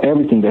don't know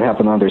everything that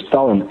happened under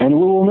Stalin, and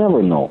we will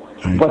never know.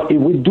 Right. But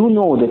we do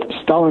know that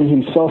Stalin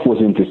himself was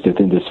interested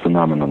in this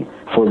phenomenon,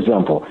 for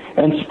example.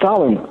 And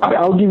Stalin,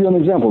 I'll give you an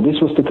example.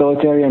 This was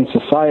totalitarian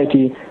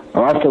society.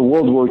 After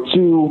World War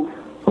II,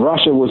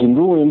 Russia was in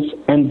ruins,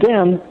 and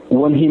then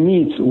when he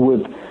meets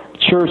with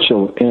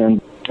Churchill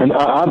and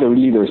other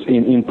leaders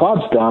in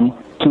Potsdam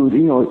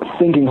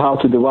thinking how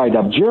to divide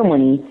up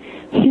Germany,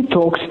 he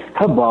talks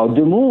about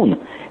the moon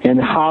and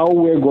how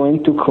we're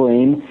going to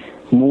claim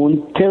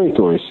moon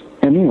territories.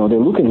 And, they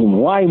look at him,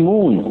 why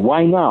moon?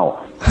 Why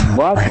now?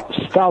 But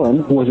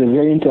Stalin was a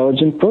very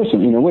intelligent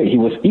person in a way. He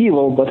was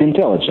evil, but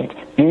intelligent.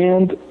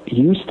 And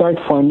you start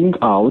finding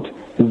out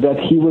that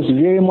he was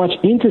very much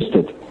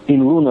interested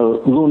in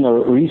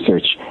lunar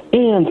research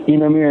and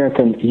in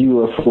American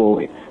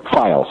UFO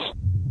files.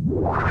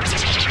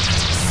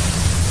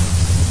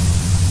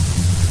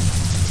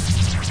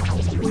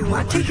 We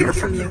want to hear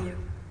from you.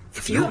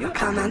 If you have a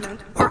comment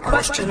or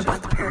question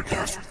about the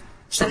Paracast,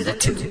 send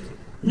it to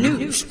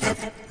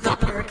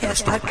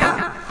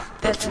news@theparacast.com.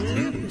 That's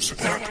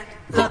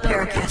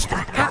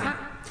news@theparacast.com.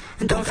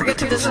 And don't forget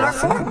to visit our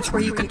forums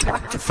where you can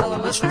talk to fellow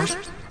listeners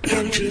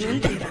and Gene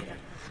and Data.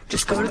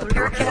 Just go to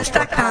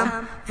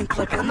theparacast.com and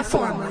click on the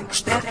forum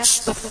links. That's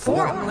the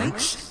forum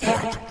links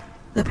at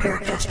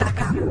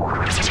theparacast.com.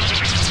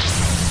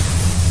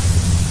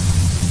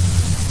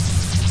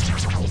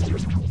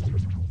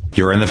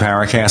 You're in the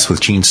Paracast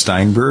with Gene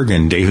Steinberg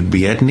and David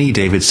Biedny.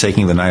 David's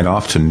taking the night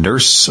off to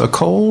nurse a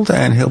cold,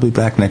 and he'll be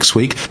back next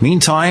week.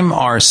 Meantime,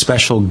 our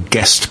special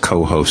guest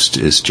co-host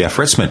is Jeff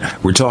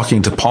Ritzmann. We're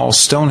talking to Paul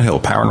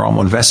Stonehill,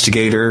 paranormal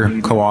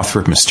investigator, co-author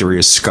of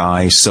Mysterious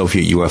Sky,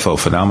 Soviet UFO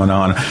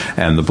Phenomenon,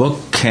 and the book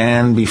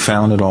can be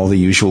found at all the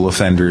usual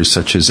offenders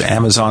such as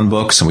Amazon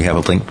Books, and we have a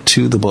link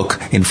to the book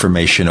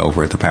information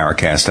over at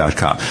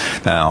theparacast.com.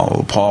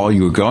 Now, Paul,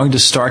 you were going to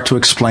start to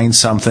explain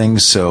something,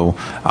 so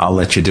I'll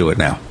let you do it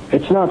now.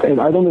 It's not,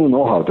 I don't even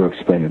know how to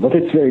explain it, but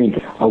it's very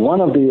interesting.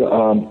 One of the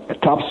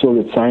top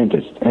Soviet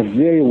scientists, a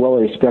very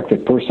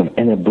well-respected person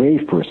and a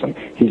brave person,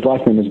 his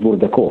last name is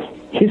Burdakov.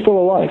 He's still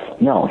alive.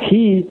 Now,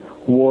 he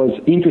was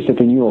interested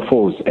in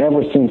UFOs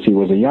ever since he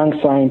was a young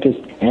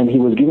scientist, and he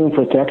was given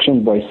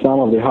protection by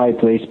some of the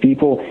high-placed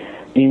people,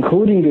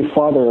 including the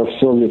father of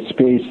Soviet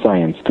space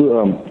science,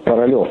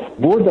 Korolev.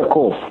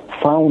 Burdakov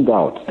found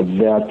out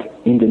that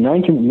in the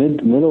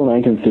middle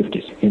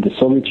 1950s, in the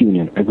Soviet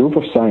Union, a group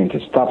of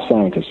scientists, top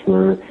scientists,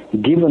 were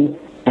given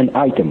an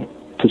item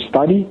to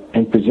study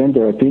and present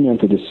their opinion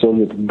to the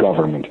Soviet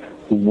government.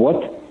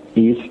 What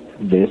is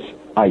this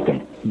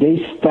item?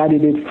 They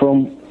studied it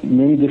from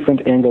many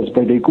different angles,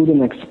 but they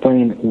couldn't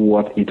explain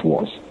what it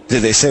was.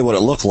 Did they say what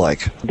it looked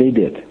like? They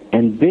did.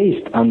 And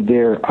based on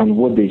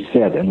what they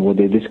said and what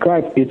they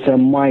described, it's a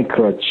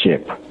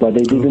microchip. But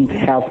they didn't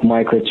have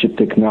microchip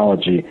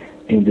technology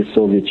in the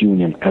Soviet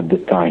Union at the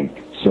time.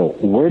 So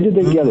where did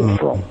they get it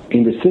from?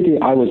 In the city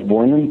I was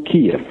born in,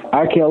 Kiev.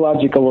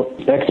 Archaeological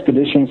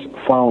expeditions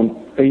found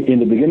in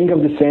the beginning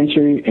of the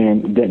century,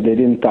 and they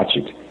didn't touch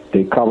it.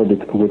 They covered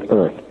it with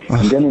earth.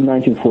 And then in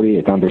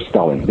 1948, under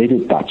Stalin, they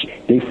did touch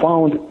it. They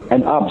found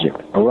an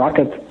object, a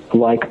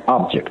rocket-like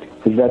object,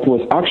 that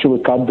was actually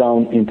cut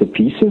down into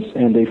pieces,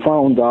 and they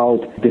found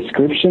out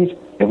descriptions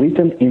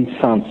written in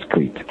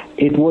Sanskrit.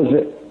 It was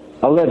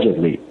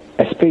allegedly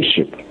a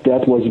spaceship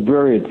that was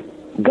buried,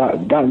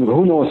 God,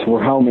 who knows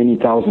for how many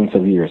thousands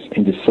of years,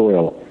 in the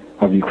soil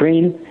of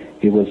Ukraine.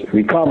 It was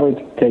recovered,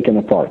 taken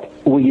apart.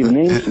 We give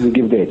names, we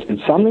give dates.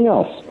 It's something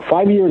else.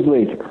 5 years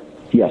later,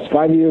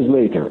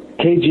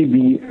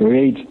 KGB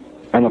raids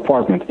an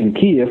apartment in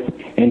Kiev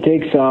and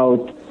takes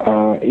out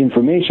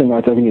information.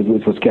 I think it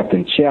was kept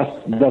in chests.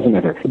 Doesn't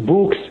matter.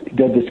 Books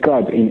that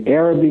describe in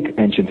Arabic,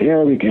 ancient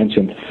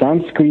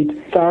Sanskrit,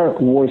 Star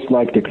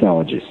Wars-like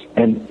technologies,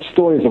 and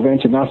stories of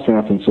ancient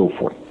astronauts and so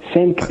forth.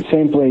 Same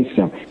place.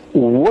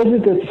 Was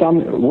it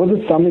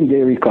something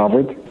they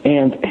recovered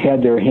and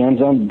had their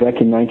hands on back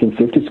in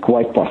 1950s?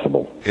 Quite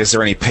possible. Is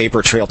there any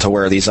paper trail to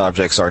where these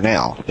objects are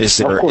now? Is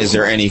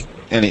there any?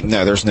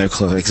 No, there's no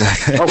clue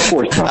exactly. Of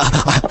course not.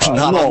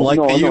 Not unlike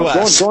the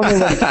U.S.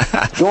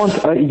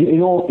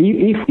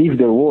 If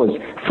there was,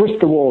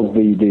 first of all,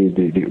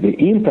 the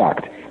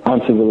impact on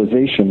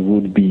civilization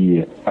would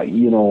be,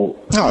 Oh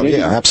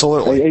yeah,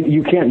 absolutely.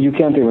 You can't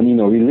even,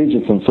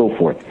 religions and so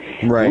forth.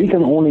 Right. We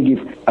can only give.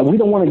 We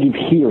don't want to give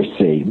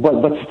hearsay,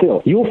 but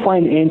still, you'll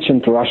find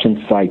ancient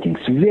Russian sightings.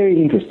 Very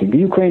interesting.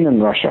 Ukraine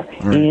and Russia,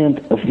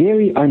 and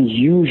very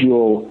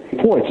unusual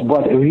reports.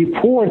 But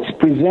reports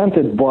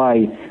presented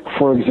by,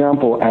 for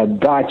example, a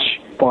Dutch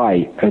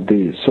spy at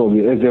the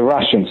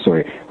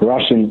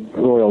Russian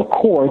royal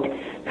court,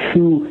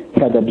 who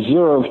had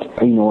observed,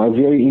 a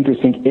very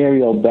interesting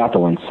aerial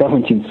battle in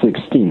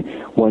 1716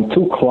 when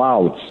two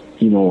clouds,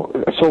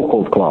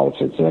 so-called clouds,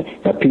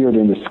 appeared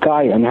in the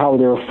sky, and how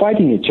they were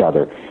fighting each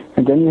other.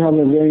 And then you have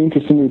a very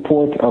interesting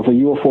report of a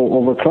UFO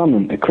over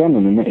Kremlin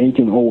in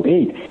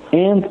 1808.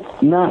 And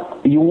now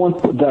you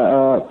want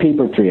the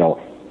paper trail.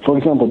 For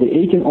example, the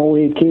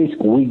 1808 case,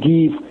 we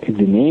give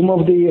the name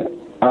of the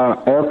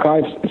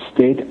archives,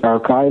 state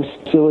archives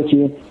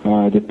facility,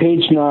 the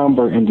page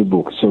number, and the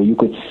book. So you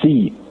could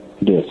see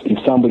this. If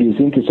somebody is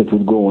interested,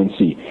 would go and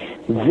see.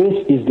 This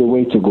is the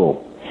way to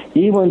go.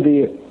 Even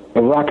the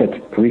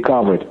rocket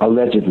recovered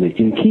allegedly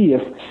in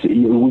Kiev,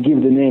 we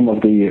give the name of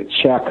the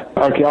Czech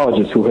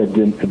archaeologist who had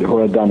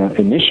done an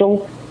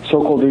initial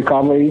so-called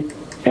recovery,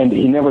 and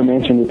he never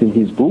mentioned it in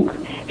his book.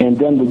 And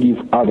then we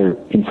give other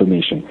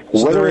information.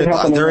 So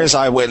there is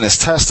eyewitness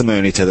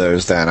testimony to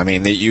those. Then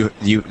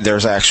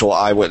there's actual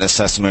eyewitness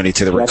testimony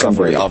to the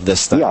recovery of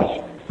this thing.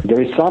 Yes, there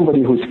is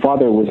somebody whose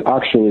father was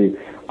actually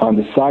on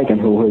the site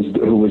and who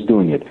was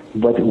doing it.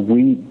 But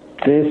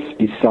this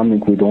is something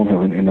we don't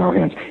have in our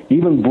hands.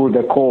 Even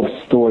Burdakov's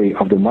story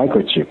of the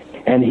microchip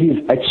and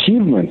his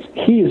achievements.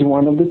 He is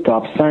one of the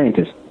top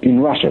scientists in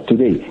Russia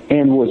today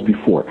and was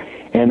before.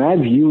 And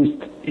I've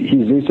used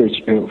his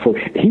research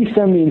he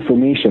sent me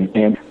information,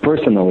 and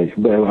personally,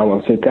 I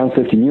would say 10,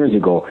 15 years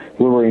ago,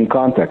 we were in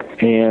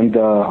contact, and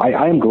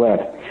I am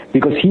glad,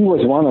 because he was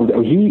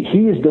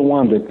he is the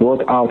one that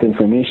brought out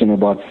information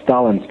about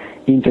Stalin's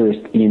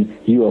interest in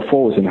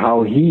UFOs and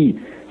how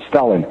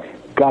Stalin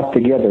got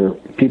together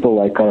people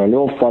like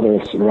Korolev, father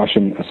of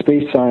Russian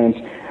space science,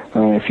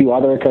 a few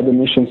other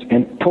academicians,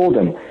 and told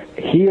them,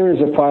 here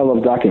is a pile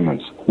of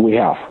documents we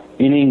have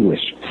in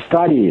English.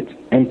 Study it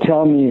and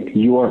tell me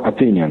your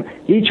opinion.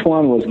 Each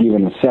one was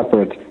given a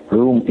separate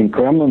room in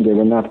Kremlin. They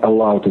were not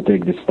allowed to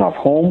take the stuff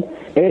home.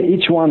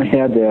 Each one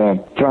had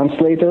a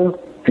translator,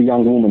 a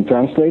young woman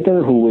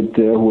translator who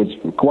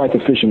was quite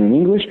efficient in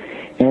English,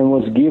 and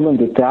was given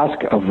the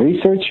task of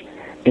research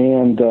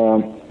and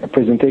a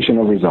presentation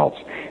of results.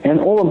 And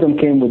all of them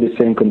came with the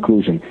same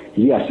conclusion.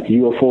 Yes,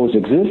 UFOs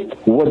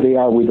exist. What they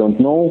are, we don't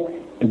know,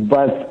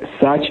 but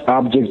such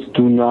objects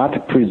do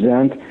not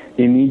present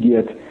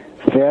immediate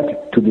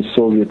threat to the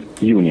Soviet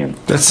Union.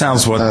 That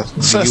sounds what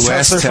the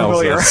U.S.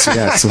 tells us.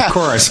 Yes, of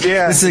course.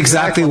 Yeah, this is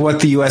exactly what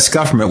the U.S.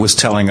 government was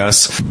telling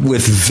us,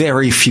 with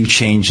very few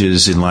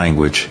changes in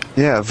language.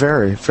 Yeah,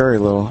 very, very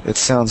little. It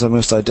sounds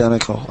almost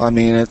identical. I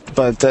mean,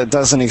 but that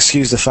doesn't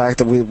excuse the fact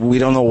that we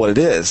don't know what it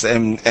is,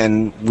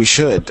 and we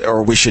should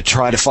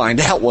try to find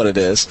out what it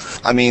is.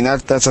 I mean,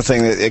 that's a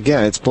thing that,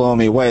 again, it's blowing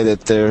me away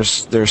that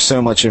there's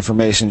so much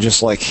information.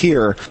 Just like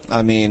here,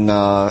 I mean,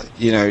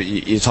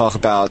 you talk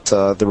about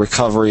the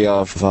recovery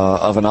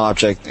of an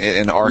object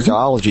in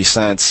archaeology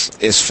sense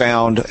is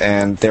found,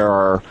 and there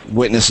are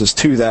witnesses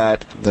to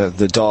that.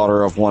 The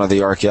daughter of one of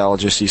the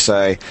archaeologists, you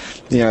say,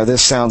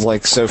 this sounds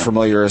like so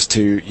familiar as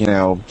to,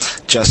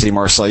 Jesse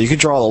Marcel. You could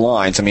draw the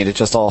lines. I mean, it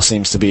just all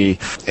seems to be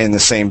in the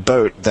same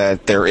boat,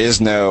 that there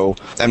is no,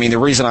 I mean, the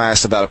reason I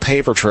asked about a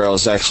paper trail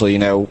is actually,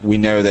 we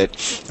know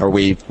that, or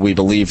we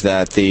believe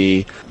that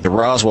the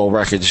Roswell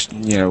wreckage,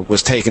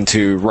 was taken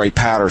to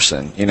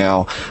Wright-Patterson.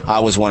 I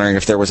was wondering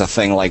if there was a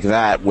thing like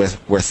that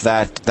with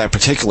that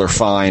particular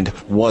find.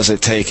 Was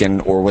it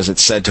taken, or was it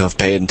said to have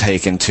been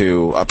taken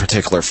to a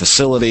particular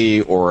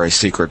facility or a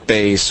secret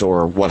base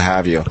or what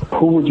have you?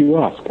 Who would you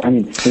ask? I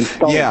mean,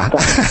 yeah.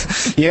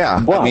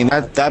 Well, I mean,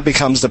 that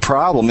becomes the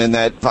problem in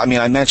that, I mean,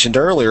 I mentioned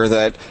earlier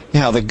that,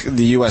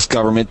 the U.S.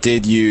 government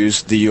did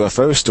use the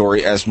UFO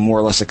story as more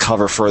or less a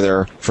cover for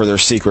their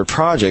secret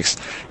projects.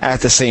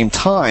 At the same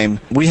time,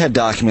 we had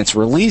documents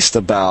released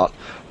about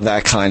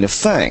that kind of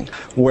thing.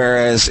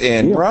 Whereas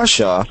in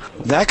Russia,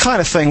 that kind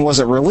of thing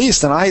wasn't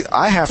released. And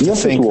I have to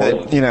think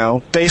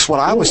that, based what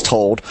I was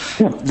told,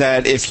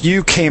 that if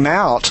you came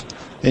out,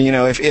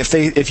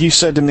 if you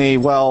said to me,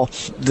 well,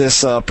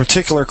 this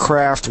particular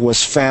craft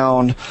was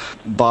found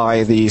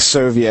by the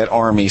Soviet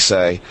army,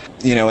 say,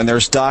 and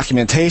there's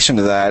documentation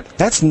to that,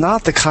 that's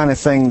not the kind of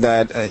thing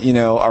that,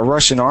 a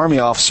Russian army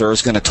officer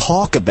is going to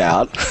talk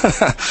about,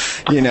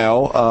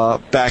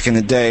 back in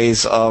the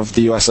days of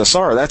the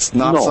USSR. That's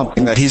not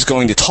something that he's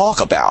going to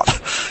talk about.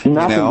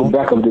 Not in the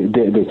back of the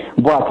day.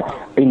 But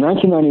in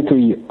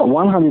 1993,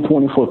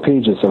 124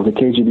 pages of the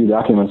KGB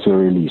documents were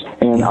released.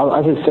 And as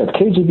I said,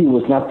 KGB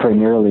was not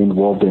primarily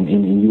involved in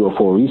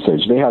UFO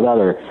research. They had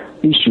other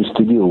issues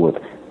to deal with.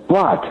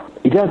 But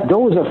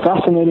those are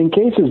fascinating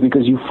cases,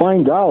 because you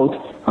find out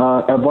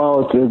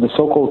about the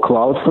so-called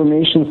cloud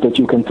formations that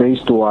you can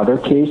trace to other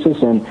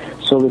cases and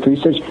Soviet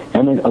research,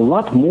 and a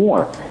lot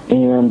more.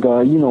 And,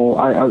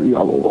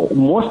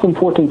 most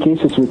important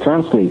cases were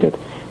translated,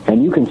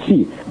 and you can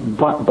see.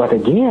 But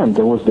again,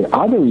 there was the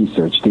other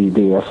research,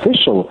 the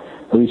official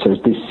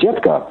research, the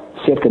Setka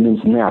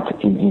means net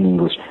in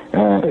English.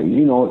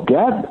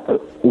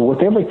 That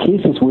whatever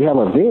cases we have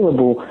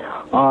available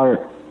are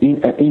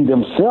in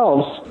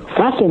themselves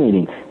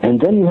fascinating.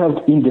 And then you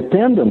have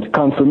independent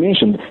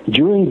confirmation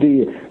during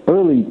the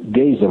early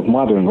days of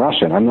modern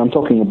Russia. I'm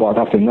talking about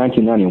after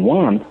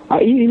 1991.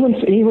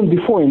 Even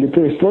before, in the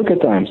perestroika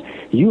times,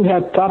 you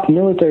had top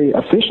military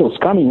officials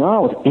coming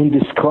out and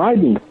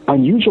describing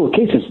unusual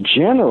cases,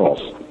 generals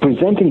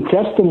presenting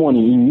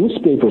testimony in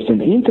newspapers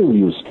and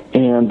interviews,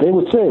 and they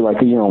would say,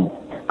 like,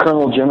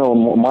 Colonel General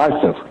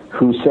Marsev,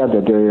 who said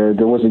that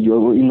there was in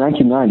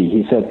 1990,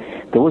 he said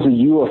there was a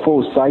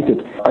UFO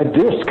sighted, a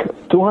disk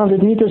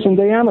 200 meters in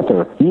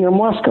diameter near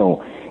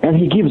Moscow, and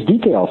he gives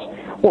details.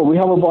 Well, we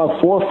have about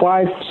 4,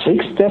 5,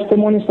 6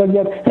 testimonies like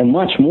that, and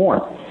much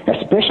more,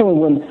 especially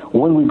when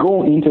we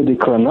go into the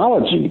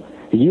chronology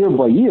year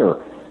by year.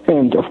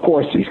 And of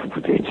course,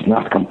 it's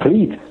not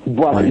complete,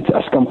 but it's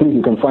as complete as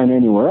you can find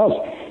anywhere else.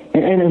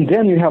 And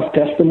then you have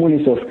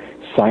testimonies of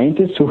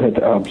scientists who had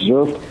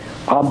observed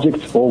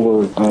objects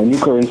over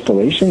nuclear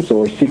installations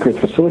or secret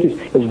facilities.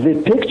 The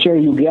picture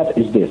you get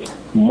is this: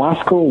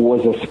 Moscow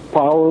was as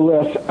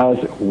powerless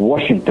as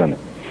Washington.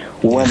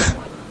 When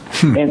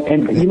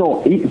and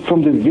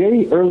from the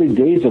very early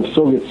days of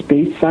Soviet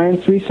space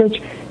science research,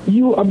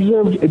 they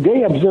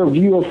observed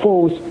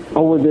UFOs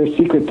over their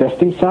secret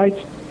testing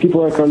sites.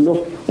 People like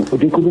Orlov,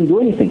 they couldn't do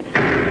anything.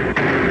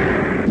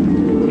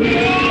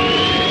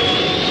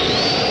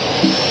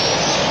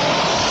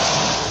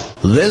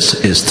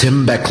 This is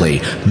Tim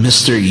Beckley,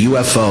 Mr.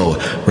 UFO,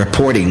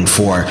 reporting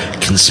for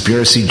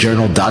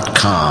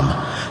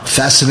ConspiracyJournal.com.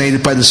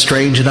 Fascinated by the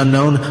strange and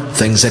unknown,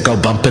 things that go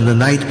bump in the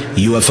night,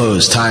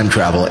 UFOs, time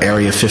travel,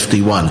 Area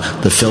 51,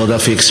 the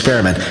Philadelphia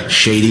experiment,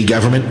 shady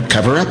government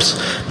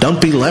cover-ups? Don't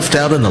be left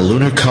out in the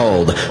lunar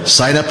cold.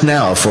 Sign up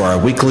now for our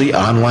weekly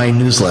online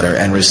newsletter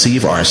and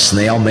receive our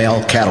snail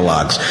mail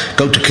catalogs.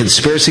 Go to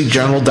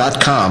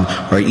ConspiracyJournal.com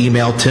or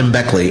email Tim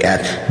Beckley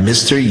at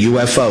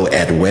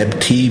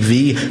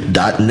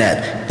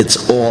MrUFO@webtv.net.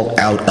 It's all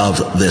out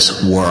of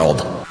this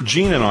world.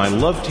 Gene and I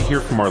love to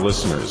hear from our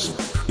listeners.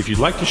 If you'd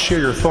like to share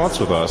your thoughts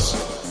with us,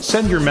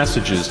 send your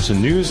messages to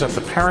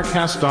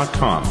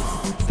news@theparacast.com.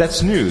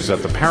 That's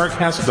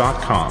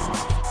news@theparacast.com.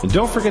 And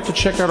don't forget to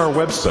check out our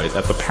website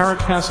at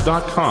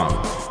theparacast.com,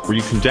 where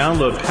you can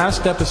download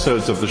past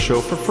episodes of the show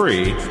for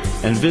free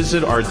and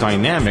visit our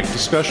dynamic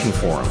discussion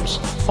forums.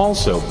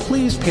 Also,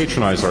 please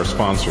patronize our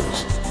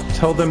sponsors.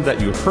 Tell them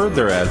that you heard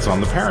their ads on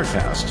the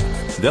Paracast.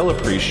 They'll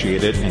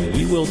appreciate it, and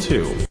we will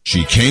too.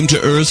 She came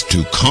to Earth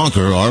to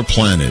conquer our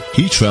planet.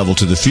 He traveled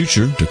to the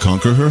future to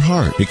conquer her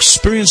heart.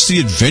 Experience the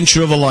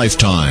adventure of a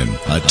lifetime.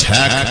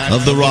 Attack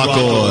of the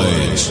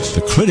Rockoids.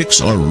 The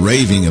critics are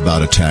raving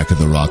about Attack of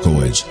the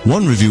Rockoids.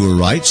 One reviewer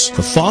writes,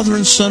 the father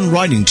and son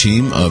writing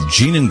team of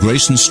Gene and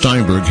Grayson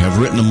Steinberg have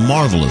written a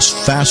marvelous,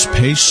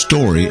 fast-paced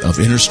story of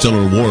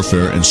interstellar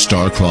warfare and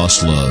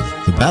star-crossed love.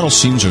 The battle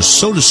scenes are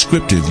so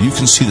descriptive you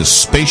can see the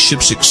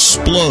spaceships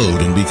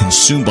explode and be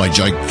consumed by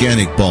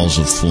gigantic balls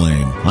of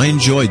flame. I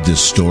enjoyed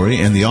this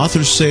story, and the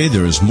authors say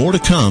there is more to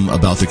come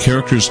about the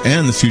characters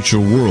and the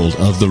future world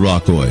of the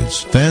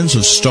Rockoids. Fans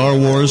of Star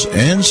Wars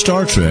and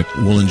Star Trek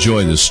will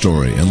enjoy this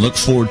story and look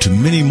forward to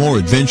many more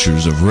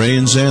adventures of Ray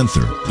and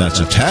Xanther. That's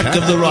Attack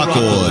of the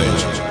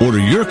Rockoids. Order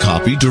your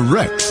copy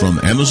direct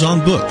from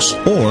Amazon Books,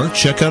 or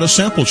check out a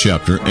sample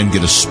chapter and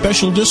get a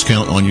special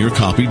discount on your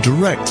copy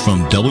direct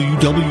from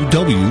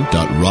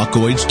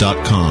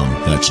www.rockoids.com.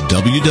 That's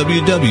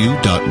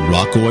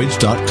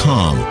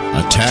www.rockoids.com.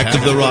 Attack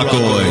of the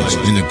Rockoids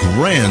in the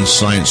grand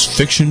science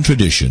fiction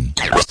tradition.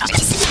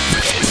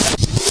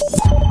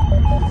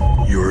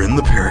 You're in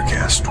the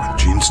Paracast with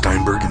Gene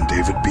Steinberg and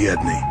David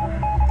Biedny.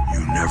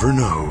 You never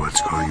know what's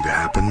going to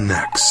happen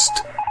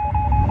next.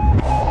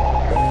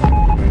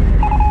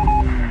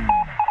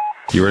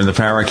 You're in the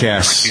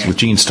Paracast with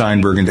Gene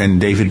Steinberg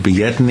and David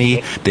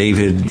Biedny.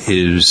 David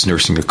is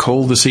nursing a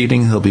cold this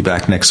evening. He'll be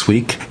back next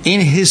week.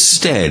 In his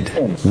stead,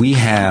 we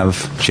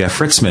have Jeff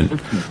Ritzmann,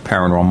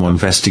 paranormal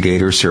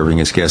investigator, serving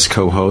as guest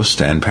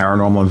co-host, and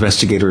paranormal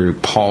investigator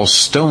Paul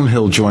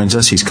Stonehill joins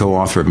us. He's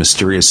co-author of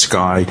Mysterious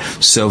Sky,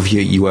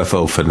 Soviet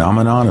UFO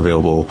Phenomenon,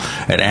 available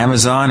at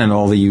Amazon and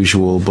all the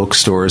usual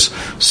bookstores.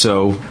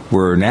 So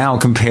we're now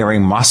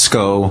comparing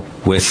Moscow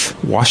with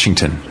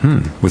Washington,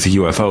 with the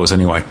UFOs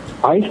anyway.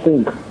 I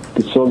think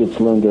the Soviets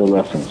learned their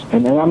lessons.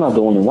 And I'm not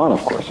the only one,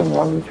 of course. I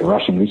mean, the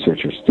Russian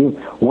researchers too,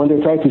 when they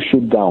tried to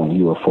shoot down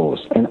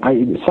UFOs. And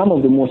some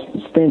of the most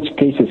strange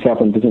cases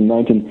happened between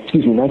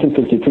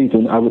 1953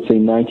 to, I would say,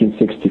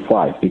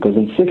 1965. Because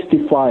in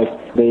 65,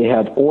 they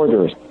had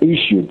orders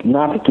issued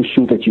not to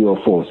shoot at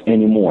UFOs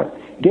anymore.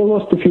 They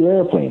lost a few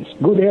airplanes,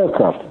 good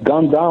aircraft,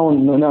 gone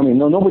down.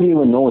 Nobody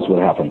even knows what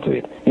happened to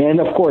it. And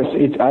of course,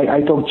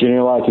 I talk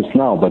generalities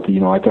now, but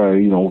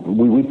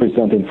we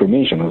present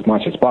information as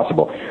much as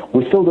possible.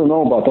 We still don't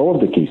know about all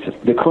of the cases.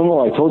 The colonel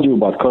I told you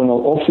about,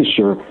 Colonel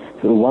Officer,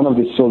 one of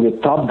the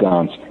Soviet top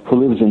guns who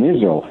lives in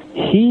Israel,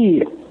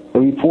 he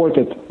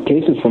reported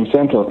cases from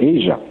Central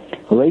Asia.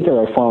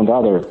 Later, I found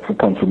other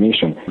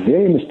confirmation.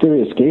 Very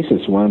mysterious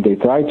cases when they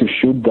tried to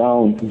shoot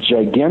down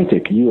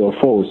gigantic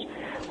UFOs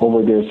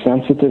over their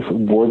sensitive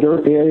border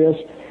areas,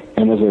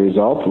 and as a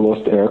result,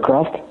 lost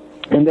aircraft.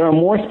 And there are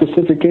more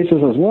specific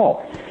cases as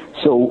well.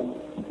 So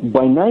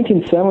by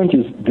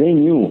 1970s, they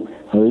knew,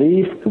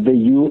 leave the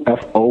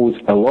UFOs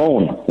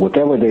alone,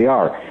 whatever they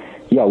are.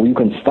 Yeah, you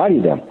can study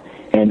them.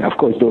 And of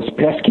course, those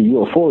pesky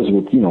UFOs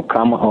would,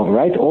 come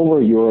right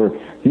over your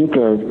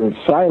nuclear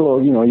silo.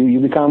 You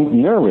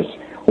become nervous,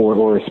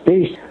 or a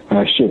space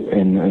ship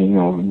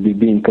and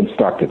being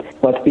constructed.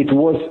 But it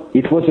was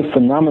a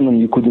phenomenon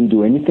you couldn't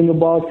do anything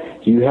about.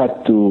 You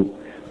had to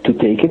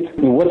take it.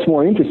 And what's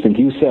more interesting,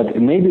 you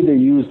said maybe they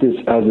used this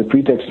as a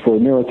pretext for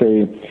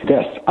military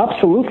tests.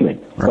 Absolutely.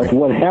 Right. But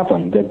what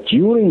happened that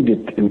during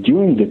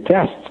the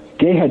tests,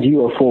 they had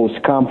UFOs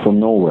come from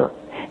nowhere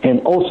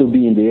and also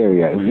be in the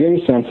area.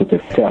 Very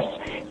sensitive tests.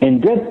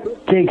 And that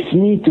takes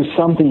me to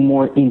something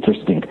more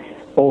interesting.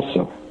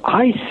 Also,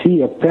 I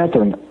see a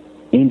pattern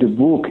in the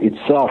book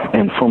itself,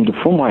 and from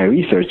my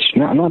research,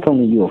 not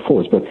only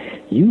UFOs, but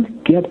you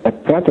get a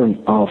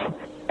pattern of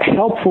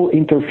helpful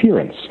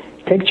interference.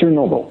 Take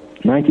Chernobyl,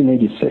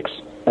 1986,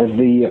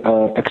 the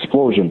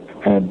explosion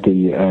at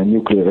the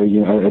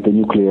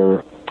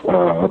nuclear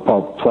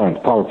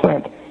power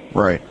plant.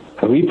 Right.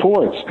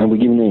 Reports, and we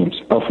give names,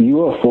 of a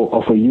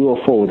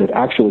UFO that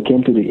actually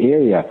came to the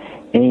area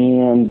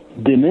and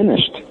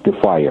diminished the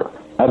fire,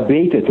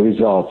 abated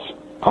results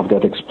of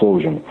that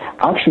explosion,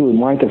 actually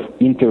might have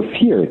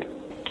interfered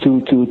to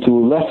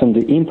lessen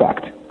the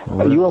impact.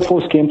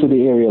 UFOs came to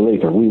the area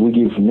later. We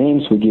give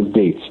names, we give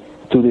dates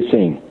to the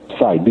same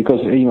site,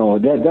 because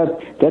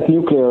that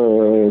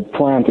nuclear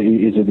plant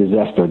is a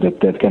disaster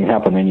that can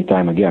happen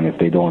anytime again if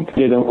they don't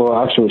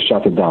actually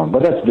shut it down.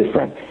 But that's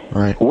different.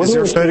 Right. Is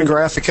there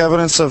photographic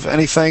evidence of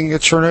anything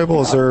at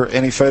Chernobyl? Is there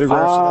any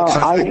photographs of that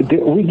kind of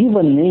thing? We give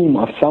a name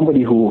of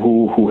somebody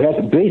who has,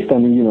 based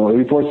on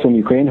reports from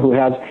Ukraine, who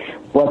has.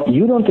 But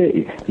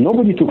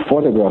nobody took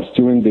photographs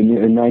during the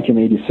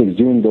 1986,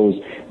 during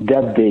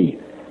that day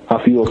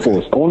of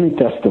UFOs. Only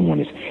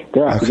testimonies.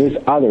 There's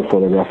other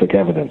photographic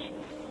evidence.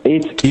 Do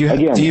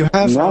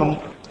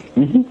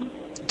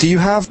you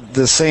have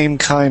the same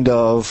kind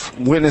of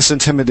witness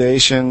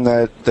intimidation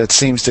that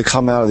seems to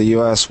come out of the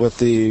U.S. with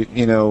the,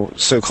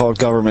 so-called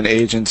government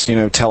agents,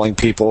 telling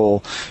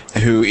people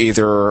who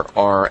either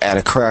are at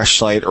a crash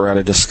site or at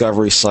a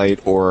discovery site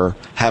or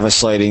have a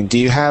sighting? Do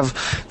you have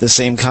the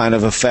same kind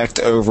of effect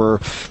over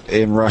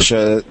in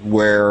Russia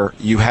where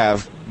you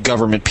have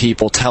government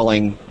people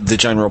telling the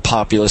general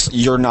populace,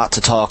 you're not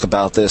to talk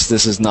about this,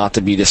 this is not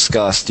to be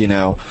discussed,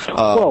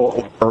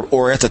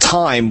 or at the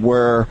time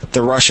where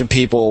the Russian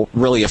people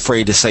really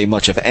afraid to say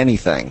much of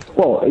anything?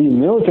 Well,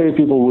 military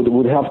people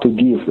would have to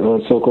give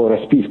so-called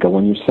raspiska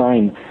when you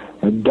sign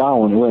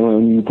down,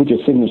 when you put your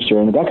signature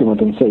on a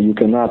document and say you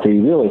cannot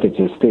reveal it, it's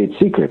a state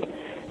secret.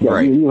 Yeah,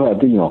 right. You have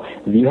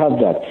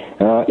that.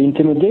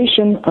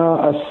 Intimidation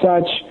as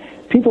such,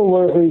 people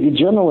were,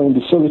 generally in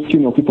the Soviet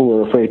Union, people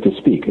were afraid to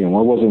speak. It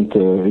wasn't,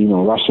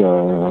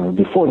 Russia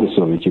before the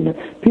Soviet Union.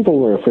 People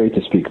were afraid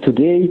to speak.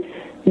 Today,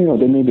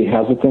 they may be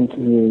hesitant.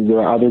 There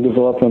are other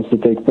developments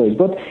that take place.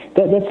 But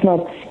that's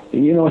not,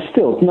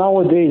 still,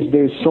 nowadays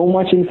there's so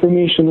much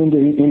information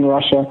in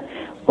Russia.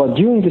 But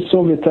during the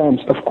Soviet times,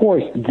 of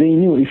course, they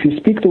knew if you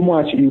speak too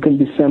much, you can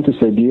be sent to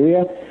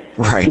Siberia,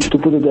 right? To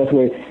put it that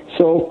way.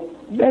 So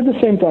at the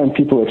same time,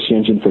 people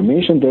exchange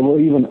information. There were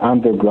even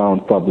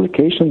underground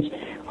publications.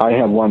 I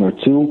have one or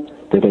two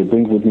that I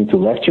bring with me to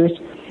lectures.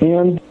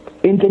 And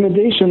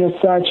intimidation as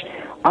such,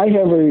 I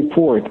have a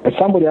report,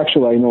 somebody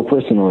actually I know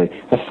personally,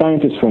 a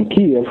scientist from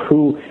Kiev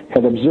who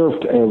had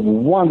observed a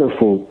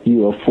wonderful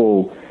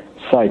UFO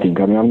sighting.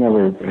 I mean, I've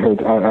never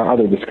heard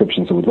other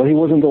descriptions of it, but he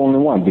wasn't the only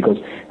one because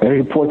a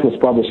report was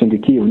published in the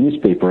Kiev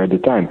newspaper at the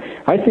time.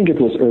 I think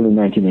it was early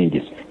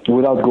 1980s,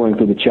 without going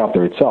to the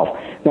chapter itself.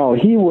 Now,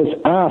 he was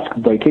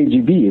asked by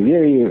KGB,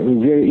 very,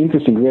 very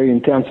interesting, very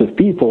intensive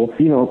people,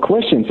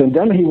 questions, and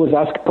then he was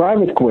asked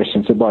private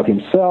questions about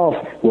himself,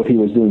 what he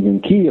was doing in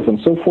Kiev, and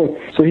so forth.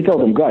 So he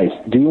told them, guys,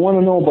 do you want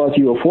to know about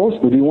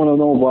UFOs, or do you want to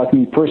know about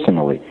me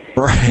personally?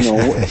 Right.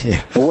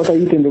 What I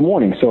eat in the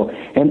morning. So,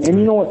 and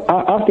you know what?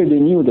 After they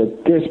knew that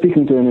they're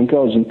speaking to an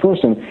intelligent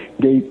person,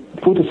 they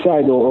put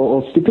aside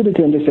all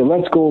stupidity and they say,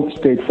 let's go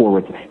straight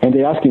forward. And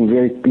they ask him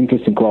very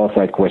interesting,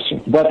 qualified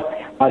questions. But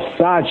as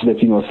such that,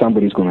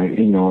 somebody's going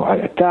to,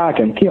 attack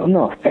and kill,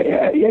 no.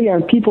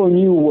 And people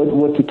knew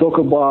what to talk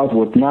about,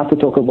 what not to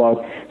talk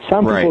about.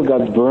 Some people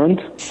got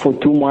burned for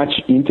too much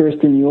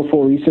interest in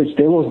UFO research.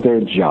 They lost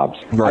their jobs.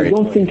 Right. I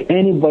don't think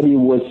anybody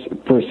was,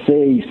 per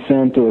se,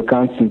 sent to a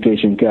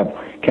concentration camp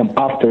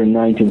after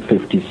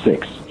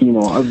 1956.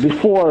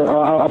 Before,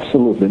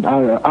 absolutely.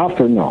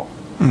 After, no.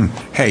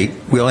 Hey,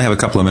 we only have a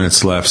couple of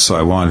minutes left, so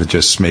I wanted to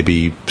just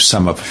maybe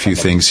sum up a few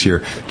things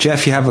here.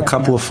 Jeff, you have a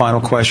couple of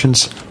final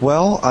questions?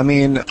 Well, I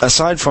mean,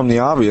 aside from the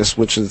obvious,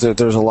 which is that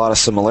there's a lot of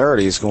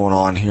similarities going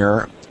on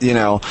here,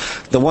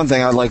 the one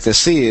thing I'd like to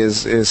see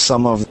is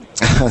some of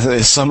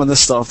the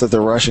stuff that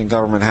the Russian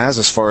government has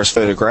as far as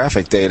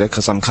photographic data,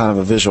 because I'm kind of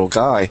a visual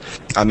guy.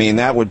 I mean,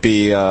 that would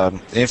be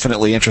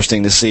infinitely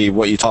interesting to see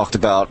what you talked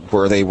about,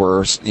 where they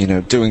were,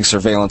 doing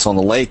surveillance on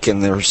the lake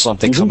and there's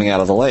something coming out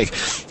of the lake.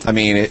 I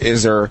mean,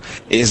 is there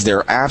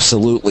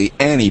absolutely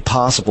any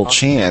possible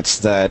chance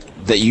that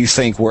you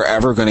think we're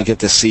ever going to get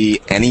to see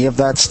any of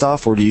that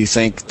stuff, or do you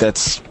think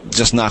that's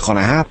just not going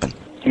to happen?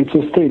 It's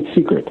a state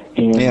secret,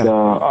 and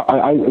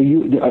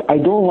I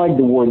don't like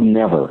the word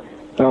never.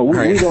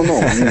 We don't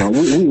know.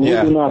 We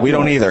do not. We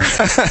don't either.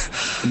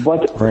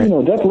 But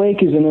that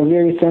lake is in a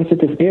very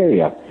sensitive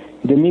area.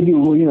 There may be,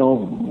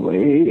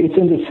 it's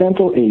in the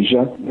Central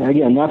Asia,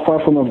 again, not far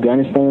from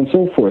Afghanistan and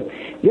so forth.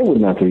 They would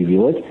not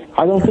reveal it.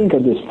 I don't think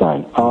at this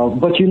time.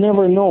 But you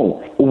never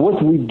know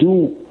what we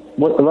do.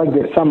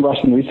 Some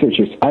Russian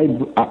researchers,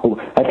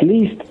 at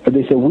least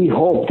they say we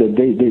hope that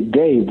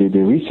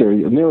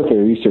the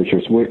military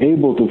researchers were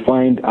able to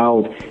find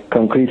out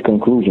concrete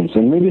conclusions,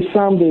 and maybe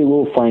someday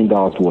we'll find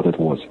out what it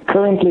was.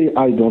 Currently,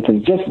 I don't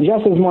think just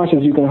as much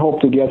as you can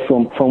hope to get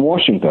from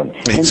Washington.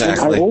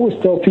 Exactly. And I always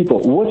tell people,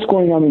 what's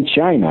going on in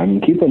China? I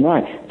mean, keep an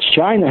eye.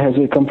 China has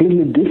a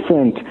completely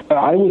different,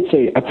 I would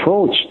say,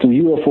 approach to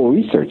UFO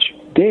research.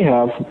 They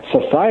have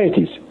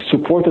societies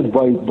supported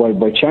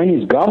by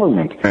Chinese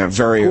government.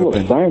 Very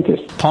open.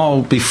 Scientists.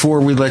 Paul,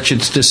 before we let you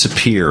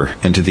disappear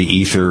into the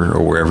ether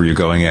or wherever you're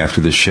going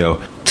after this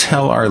show,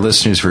 tell our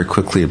listeners very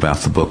quickly about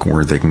the book and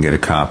where they can get a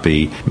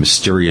copy,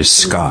 Mysterious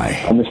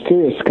Sky. A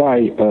Mysterious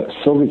Sky,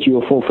 Soviet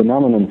UFO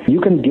Phenomenon.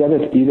 You can get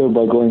it either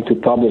by going to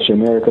Publish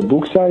America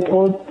book site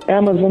or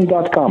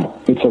Amazon.com.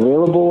 It's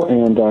available,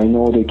 and I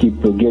know they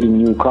keep getting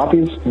new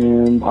copies,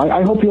 and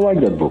I hope you like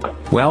that book.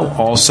 Well,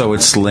 also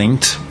it's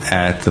linked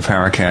at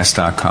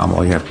theparacast.com.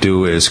 All you have to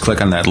do is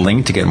click on that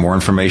link to get more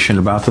information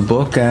about the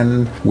book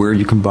and where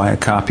you can buy a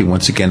copy.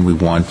 Once again, we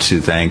want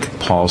to thank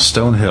Paul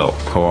Stonehill,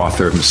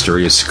 co-author of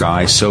Mysterious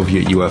Sky,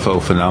 Soviet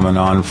UFO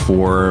phenomenon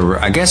for,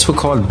 I guess we'll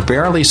call it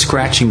barely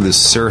scratching the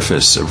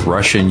surface of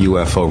Russian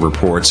UFO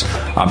reports.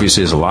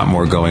 Obviously, there's a lot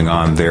more going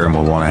on there, and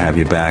we'll want to have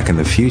you back in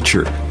the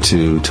future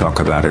to talk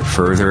about it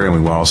further.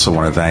 And we also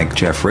want to thank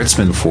Jeff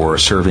Ritzmann for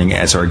serving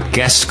as our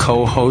guest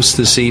co-host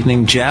this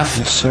evening. Jeff?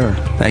 Yes, sir.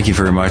 Thank you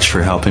very much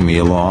for helping me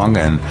along.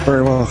 And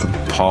very welcome.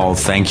 Paul,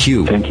 thank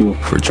you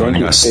for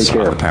joining us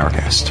on the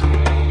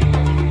Paracast.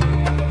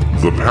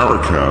 The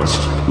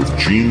Paracast with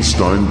Gene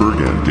Steinberg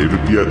and David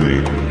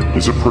Biedney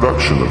is a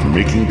production of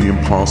Making the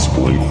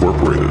Impossible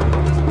Incorporated.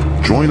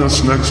 Join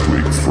us next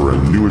week for a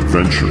new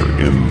adventure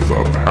in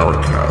the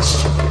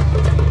Paracast.